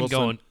something.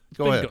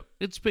 Go ahead.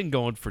 It's been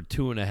going for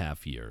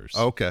 2.5 years.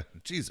 Okay,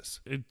 Jesus.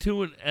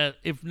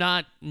 If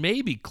not,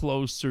 maybe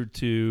closer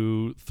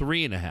to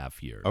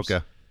 3.5 years.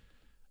 Okay.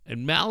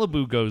 And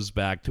Malibu goes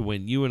back to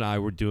when you and I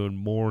were doing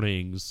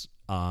mornings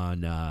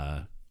on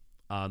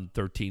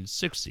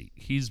 1360.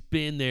 He's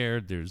been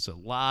there. There's a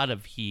lot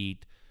of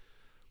heat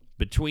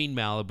between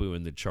Malibu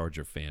and the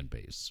Charger fan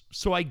base.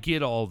 So I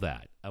get all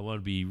that. I want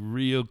to be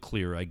real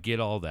clear. I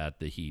get all that,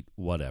 the heat,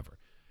 whatever.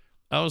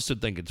 I also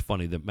think it's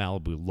funny that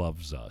Malibu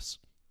loves us,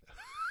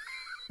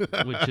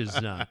 which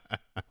is not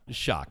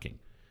shocking.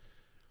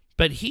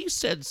 But he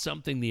said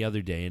something the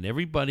other day, and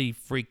everybody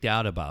freaked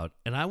out about,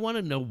 and I want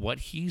to know what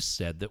he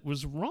said that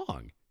was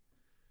wrong.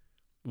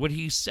 What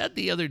he said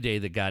the other day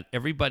that got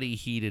everybody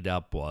heated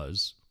up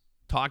was,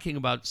 talking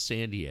about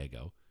San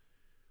Diego,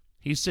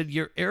 he said,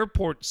 your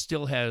airport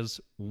still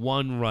has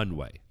one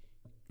runway,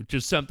 which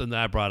is something that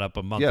I brought up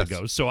a month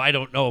ago. So I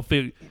don't know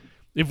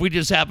if we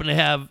just happen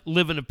to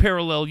live in a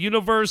parallel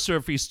universe or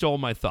if he stole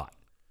my thought.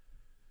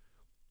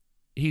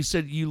 He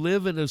said, you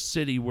live in a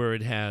city where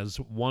it has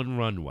one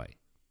runway.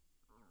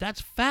 That's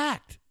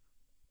fact.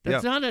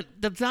 It's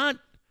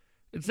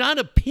not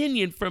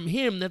opinion from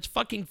him. That's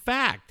fucking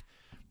fact.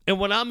 And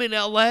when I'm in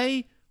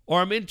LA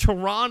or I'm in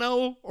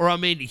Toronto or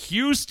I'm in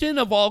Houston,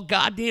 of all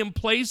goddamn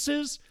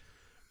places,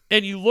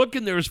 and you look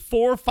and there's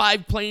 4 or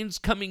 5 planes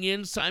coming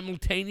in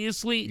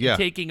simultaneously and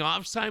taking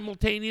off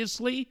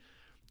simultaneously,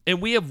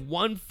 and we have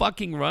one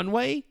fucking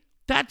runway,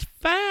 that's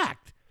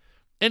fact.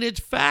 And it's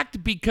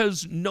fact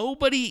because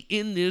nobody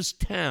in this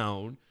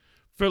town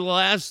for the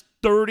last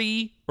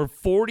 30 or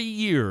 40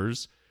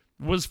 years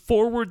was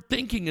forward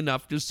thinking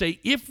enough to say,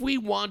 if we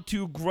want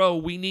to grow,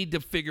 we need to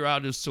figure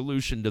out a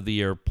solution to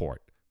the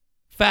airport.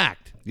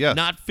 Fact,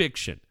 not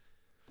fiction.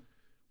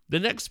 The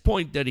next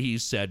point that he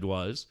said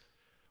was,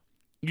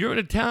 you're in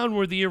a town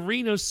where the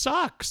arena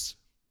sucks.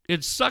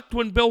 It sucked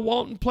when Bill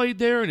Walton played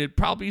there, and it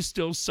probably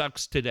still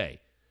sucks today.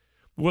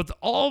 With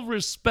all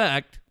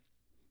respect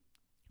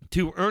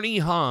to Ernie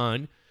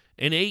Hahn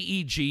and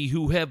AEG,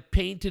 who have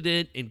painted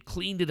it and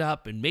cleaned it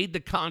up and made the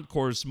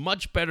concourse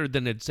much better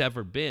than it's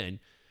ever been,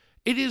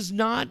 it is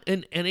not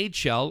an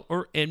NHL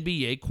or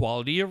NBA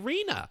quality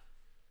arena.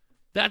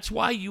 That's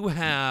why you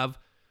have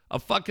a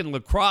fucking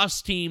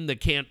lacrosse team that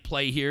can't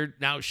play here.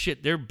 Now,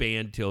 shit, they're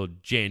banned till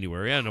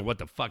January. I don't know what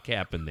the fuck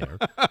happened there.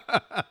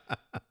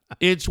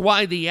 It's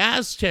why the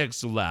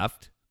Aztecs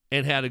left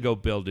and had to go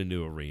build a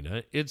new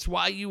arena. It's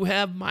why you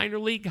have minor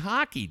league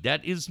hockey.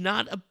 That is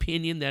not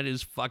opinion. That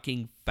is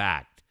fucking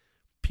fact.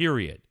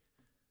 Period.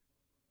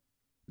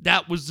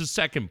 That was the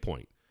second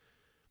point.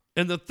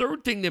 And the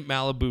third thing that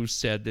Malibu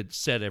said that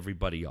set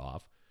everybody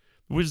off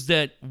was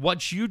that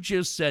what you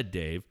just said,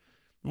 Dave,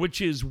 which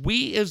is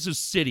we as a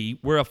city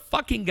where a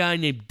fucking guy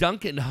named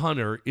Duncan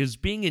Hunter is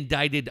being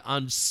indicted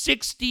on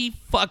 60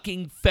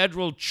 fucking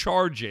federal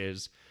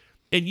charges,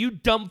 and you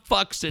dumb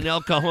fucks in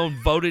El Cajon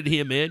voted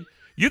him in.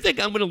 You think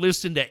I'm going to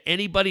listen to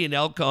anybody in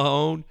El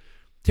Cajon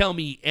tell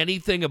me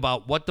anything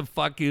about what the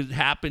fuck has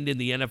happened in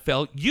the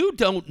NFL? You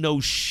don't know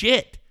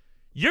shit.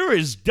 You're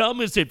as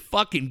dumb as it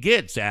fucking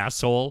gets,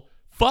 asshole.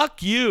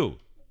 Fuck you.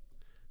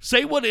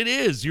 Say what it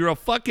is. You're a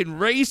fucking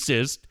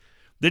racist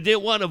that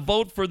didn't want to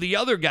vote for the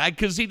other guy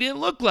because he didn't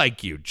look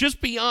like you.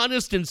 Just be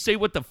honest and say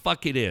what the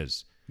fuck it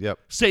is. Yep.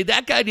 Say,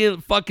 that guy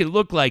didn't fucking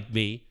look like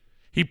me.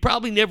 He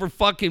probably never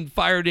fucking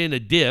fired in a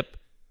dip.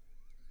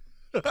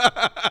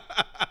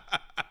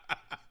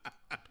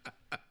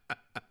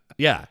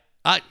 Yeah.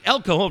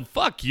 El Cajon,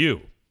 fuck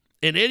you.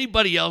 And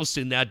anybody else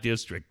in that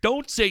district.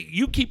 Don't say,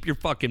 you keep your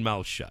fucking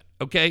mouth shut,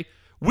 okay?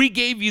 We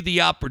gave you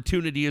the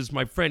opportunity, as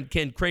my friend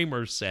Ken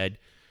Kramer said.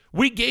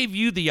 We gave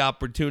you the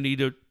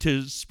opportunity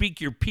to speak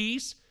your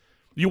piece.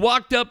 You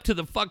walked up to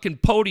the fucking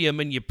podium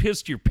and you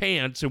pissed your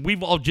pants, and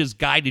we've all just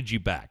guided you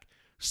back.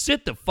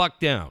 Sit the fuck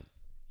down,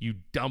 you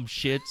dumb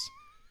shits.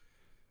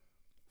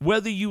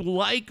 Whether you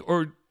like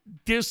or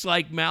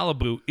dislike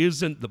Malibu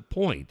isn't the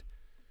point.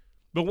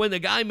 But when the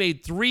guy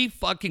made 3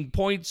 fucking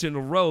points in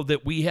a row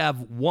that we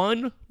have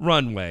one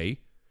runway,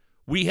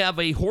 we have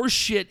a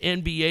horseshit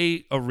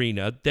NBA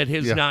arena that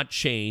has not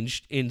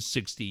changed in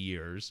 60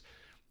 years,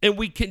 and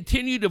we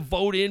continue to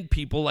vote in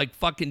people like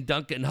fucking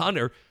Duncan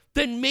Hunter,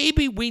 then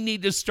maybe we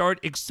need to start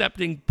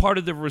accepting part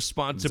of the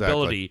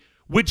responsibility,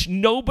 which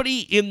nobody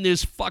in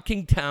this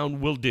fucking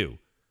town will do.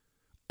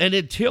 And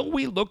until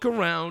we look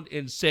around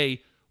and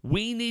say,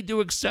 we need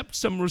to accept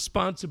some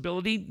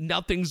responsibility,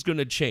 nothing's going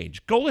to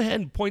change. Go ahead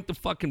and point the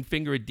fucking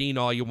finger at Dean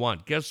all you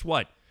want. Guess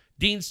what?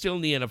 Dean's still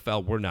in the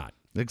NFL. We're not.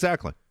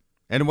 Exactly.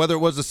 And whether it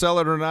was a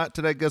sellout or not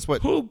today, guess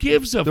what? Who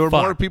gives a fuck? There were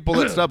more people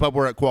that stepped up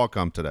were at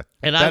Qualcomm today.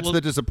 And that's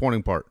the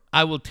disappointing part.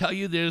 I will tell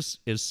you this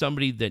as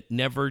somebody that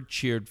never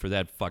cheered for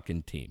that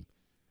fucking team.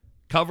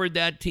 Covered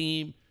that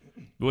team,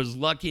 was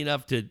lucky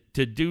enough to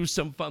do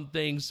some fun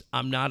things.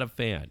 I'm not a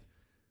fan.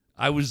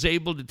 I was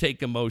able to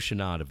take emotion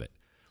out of it.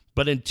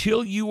 But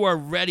until you are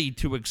ready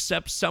to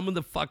accept some of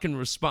the fucking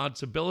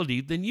responsibility,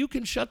 then you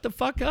can shut the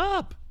fuck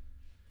up.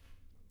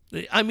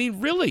 I mean,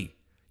 really.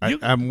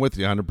 I'm with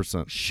you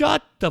 100%.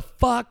 Shut the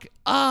fuck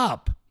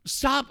up.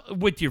 Stop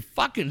with your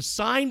fucking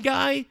sign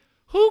guy.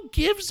 Who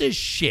gives a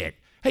shit?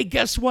 Hey,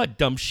 guess what,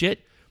 dumb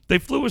shit? They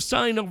flew a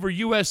sign over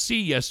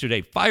USC yesterday.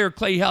 Fire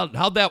Clay Helton.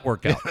 How'd that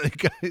work out?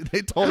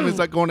 They told him he's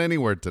not going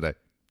anywhere today.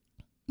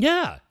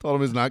 Yeah. Told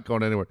him he's not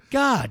going anywhere.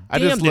 God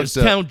damn, this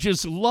town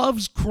just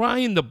loves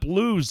crying the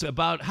blues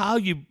about how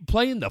you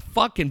playing the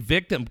fucking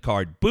victim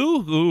card.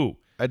 Boo-hoo.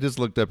 I just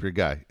looked up your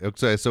guy.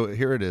 Okay, so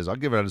here it is. I'll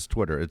give it on his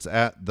Twitter. It's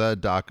at the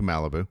Doc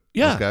Malibu.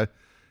 Yeah. Okay.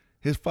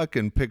 His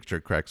fucking picture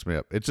cracks me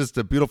up. It's just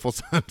a beautiful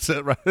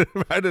sunset right in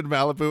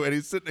Malibu, and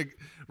he's sitting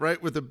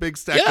right with a big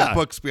stack of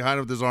books behind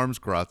him with his arms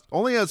crossed.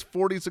 Only has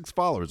 46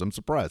 followers. I'm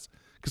surprised.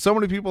 Because so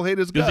many people hate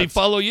his guts. Does he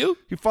follow you?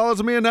 He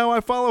follows me, and now I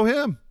follow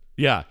him.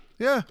 Yeah.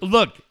 Yeah.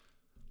 Look,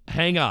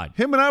 hang on.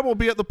 Him and I will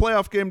be at the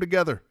playoff game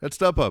together at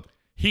StubHub.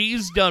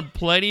 He's done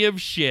plenty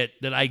of shit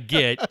that I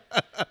get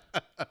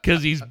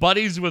because he's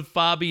buddies with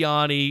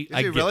Fabiani. Is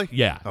he really?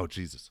 Yeah. Oh,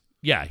 Jesus.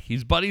 Yeah,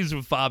 he's buddies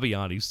with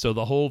Fabiani, so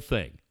the whole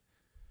thing.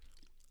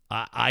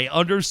 I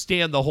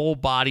understand the whole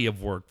body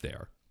of work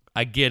there.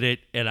 I get it,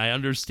 and I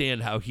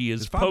understand how he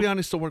is. Does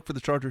Fabiani still work for the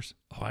Chargers?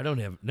 Oh, I don't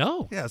have...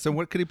 No. Yeah, so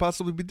what could he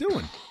possibly be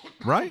doing?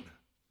 Right?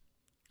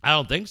 I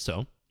don't think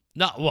so.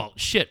 No, well,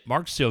 shit,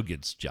 Mark still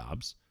gets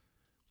jobs.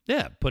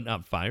 Yeah, putting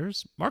out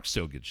fires. Mark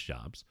still gets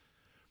jobs.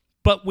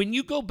 But when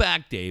you go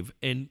back, Dave,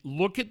 and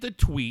look at the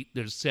tweet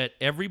that set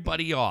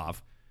everybody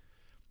off,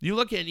 you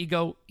look at it and you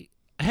go,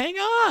 hang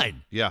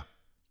on. Yeah.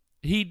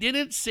 He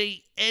didn't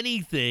say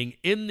anything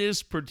in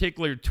this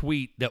particular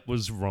tweet that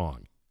was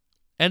wrong.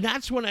 And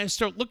that's when I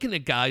start looking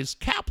at guys.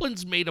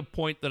 Kaplan's made a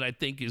point that I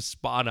think is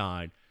spot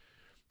on,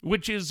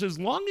 which is as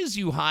long as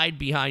you hide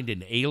behind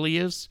an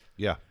alias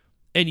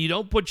and you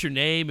don't put your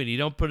name and you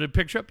don't put a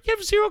picture up, you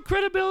have zero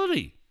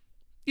credibility.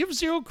 You have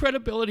zero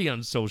credibility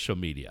on social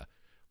media.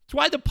 That's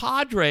why the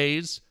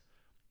Padres,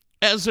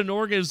 as an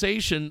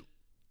organization,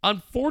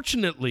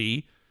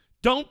 unfortunately,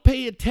 don't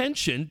pay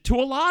attention to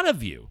a lot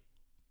of you.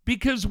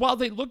 Because while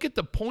they look at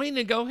the point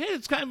and go, hey,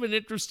 it's kind of an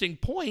interesting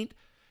point,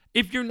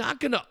 if you're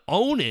not going to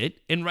own it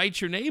and write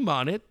your name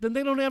on it, then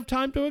they don't have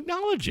time to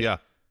acknowledge it. Yeah.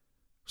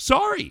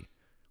 Sorry.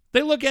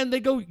 They look at it and they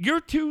go, you're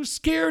too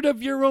scared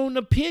of your own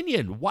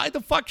opinion. Why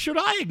the fuck should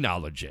I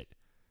acknowledge it?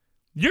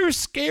 You're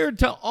scared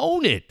to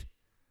own it.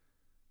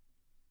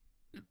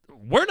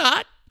 We're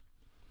not.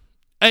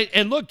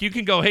 And look, you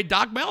can go, hey,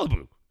 Doc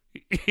Malibu.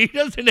 He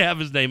doesn't have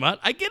his name on.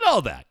 I get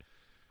all that.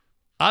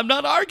 I'm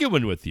not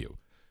arguing with you.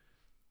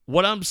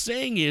 What I'm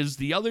saying is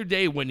the other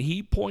day when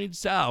he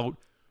points out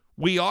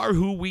we are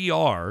who we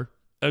are,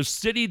 a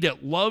city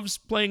that loves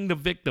playing the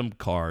victim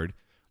card,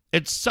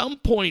 at some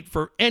point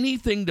for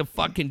anything to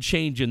fucking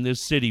change in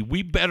this city,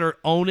 we better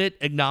own it,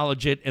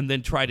 acknowledge it, and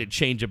then try to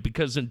change it.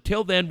 Because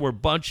until then, we're a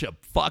bunch of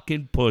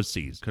fucking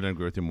pussies. Couldn't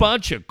agree with you more.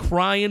 Bunch of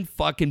crying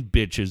fucking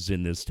bitches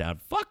in this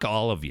town. Fuck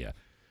all of you.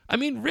 I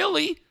mean,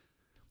 really?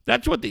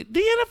 That's what the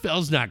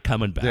NFL's not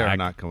coming back. They're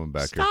not coming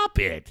back. Stop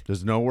it.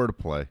 There's nowhere to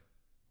play.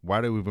 Why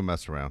do we even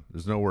mess around?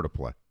 There's nowhere to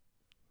play.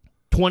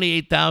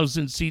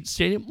 28,000 seat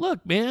stadium.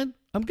 Look, man,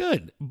 I'm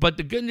good. But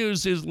the good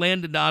news is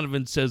Landon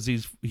Donovan says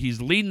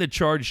he's leading the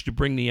charge to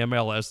bring the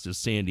MLS to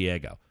San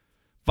Diego.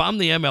 If I'm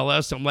the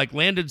MLS, I'm like,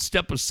 Landon,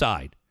 step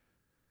aside.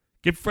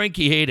 Get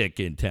Frankie Haydick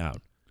in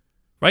town.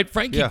 Right?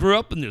 Frankie grew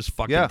up in this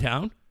fucking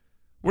town.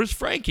 Where's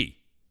Frankie?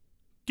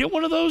 Get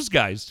one of those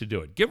guys to do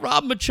it. Get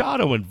Rob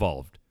Machado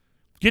involved.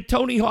 Get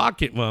Tony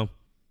Hawk. Well,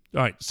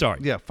 all right, sorry.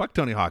 Yeah, fuck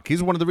Tony Hawk.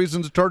 He's one of the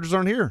reasons the Chargers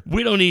aren't here.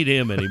 We don't need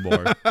him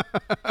anymore.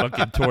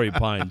 Fucking Torrey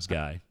Pines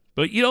guy.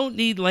 But you don't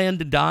need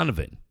Landon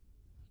Donovan.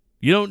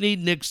 You don't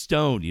need Nick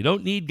Stone. You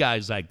don't need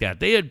guys like that.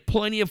 They had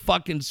plenty of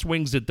fucking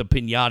swings at the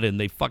pinata, and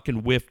they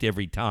fucking whiffed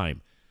every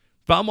time.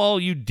 If I'm all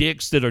you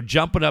dicks that are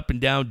jumping up and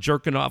down,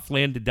 jerking off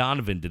Landon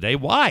Donovan today,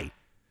 why?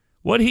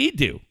 What'd he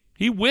do?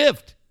 He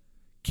whiffed.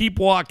 Keep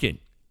walking.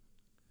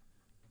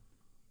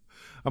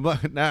 I'm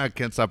like, now I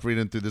can't stop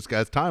reading through this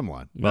guy's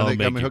timeline. Well, they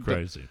make you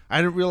crazy.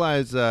 I didn't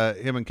realize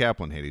him and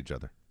Kaplan hate each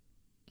other.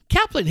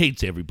 Kaplan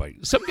hates everybody.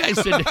 Some guy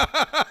said...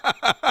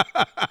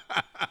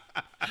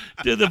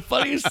 Dude, the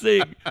funniest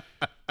thing...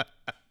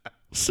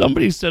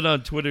 Somebody said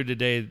on Twitter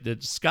today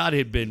that Scott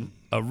had been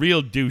a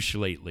real douche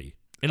lately.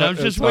 And I was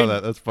just waiting.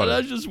 That's funny. I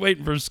was just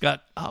waiting for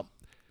Scott.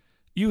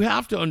 You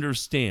have to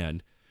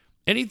understand,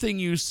 anything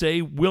you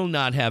say will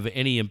not have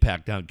any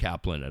impact on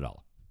Kaplan at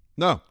all.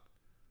 No.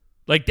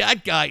 Like,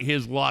 that guy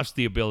has lost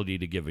the ability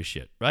to give a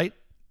shit, right?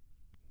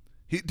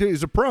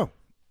 He's a pro.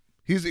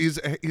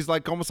 He's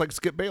like almost like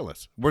Skip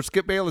Bayless. Where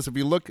Skip Bayless, if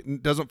you look,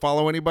 doesn't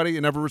follow anybody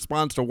and never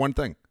responds to one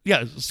thing.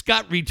 Yeah,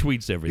 Scott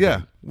retweets everything.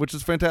 Yeah, which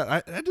is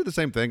fantastic. I do the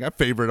same thing. I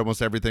favorite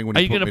almost everything when Are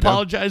you you going to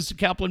apologize to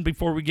Kaplan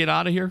before we get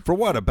out of here? For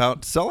what?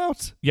 About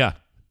sellouts? Yeah.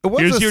 It was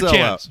Here's a your sellout.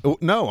 chance.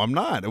 No, I'm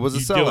not. It was a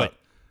You sellout. do it.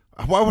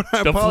 Why would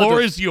I The apologize?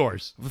 floor is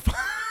yours.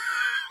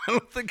 I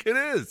don't think it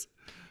is.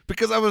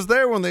 Because I was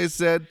there when they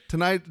said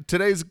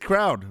today's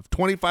crowd of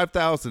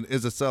 25,000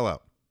 is a sellout.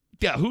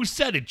 Yeah, who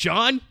said it,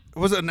 John? It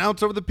was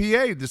announced over the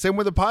PA. The same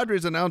way the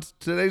Padres announced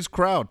today's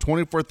crowd,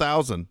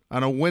 24,000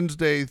 on a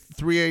Wednesday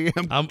 3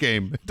 a.m.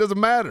 game. It doesn't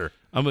matter.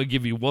 I'm going to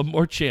give you one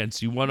more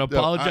chance. You want to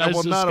apologize I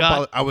will to not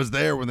Scott? I was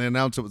there when they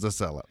announced it was a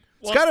sellout.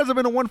 Well, Scott hasn't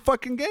been in one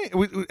fucking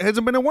game.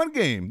 Hasn't been in one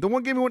game. The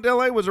one game he went to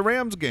L.A. was a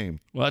Rams game.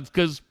 Well, it's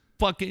because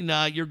fucking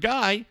your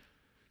guy,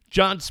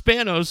 John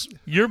Spanos,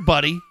 your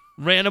buddy,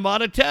 ran him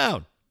out of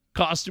town.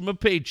 Cost him a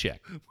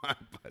paycheck. My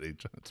buddy,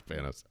 John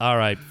Spanos. All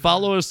right.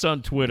 Follow us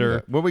on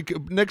Twitter. Yeah. Well,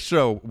 next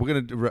show, we're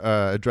going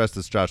to address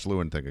this Josh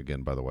Lewin thing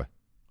again, by the way.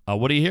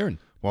 What are you hearing?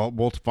 Well,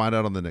 we'll find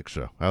out on the next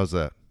show. How's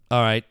that?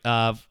 All right.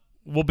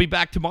 We'll be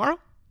back tomorrow?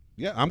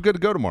 Yeah, I'm good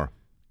to go tomorrow.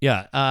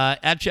 Yeah.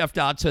 At Jeff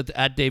Dotson,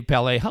 at Dave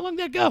Palais. How long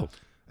did that go?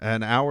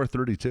 An hour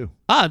 32.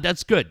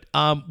 That's good.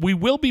 We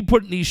will be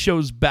putting these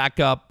shows back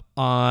up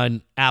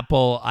on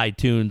Apple,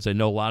 iTunes. I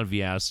know a lot of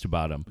you asked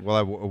about them.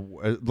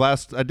 Well,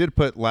 I did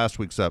put last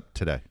week's up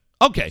today.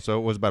 Okay. So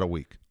it was about a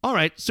week. All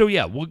right. So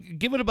yeah, we'll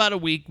give it about a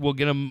week. We'll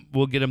get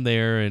them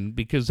there, and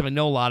because I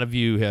know a lot of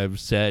you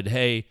have said,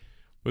 "Hey,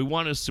 we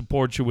want to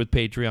support you with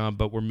Patreon,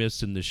 but we're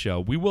missing the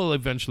show." We will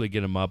eventually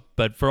get them up,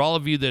 but for all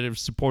of you that have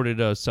supported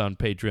us on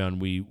Patreon,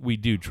 we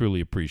do truly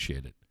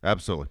appreciate it.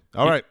 Absolutely.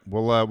 All right.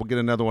 We'll get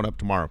another one up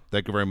tomorrow.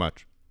 Thank you very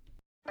much.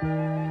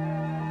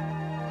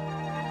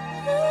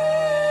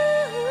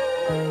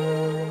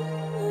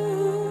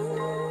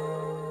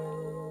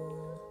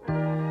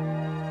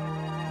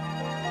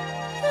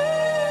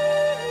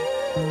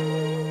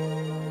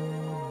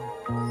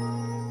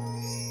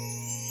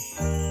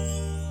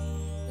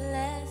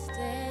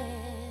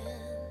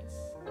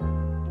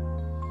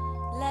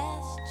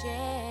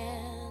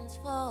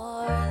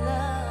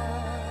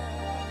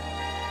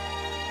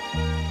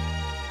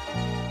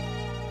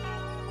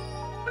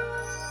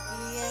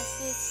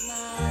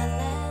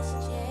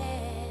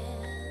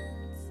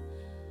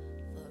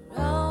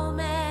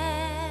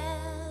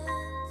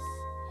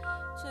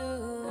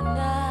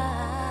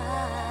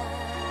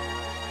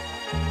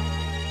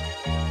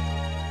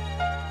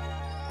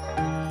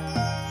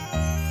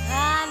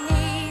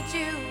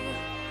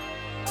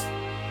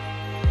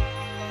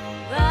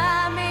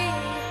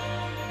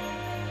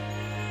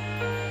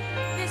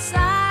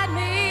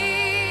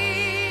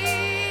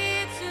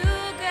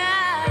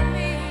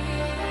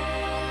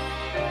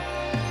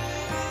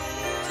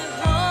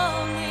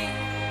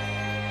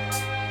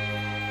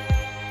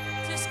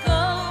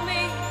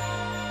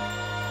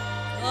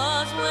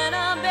 When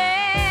I'm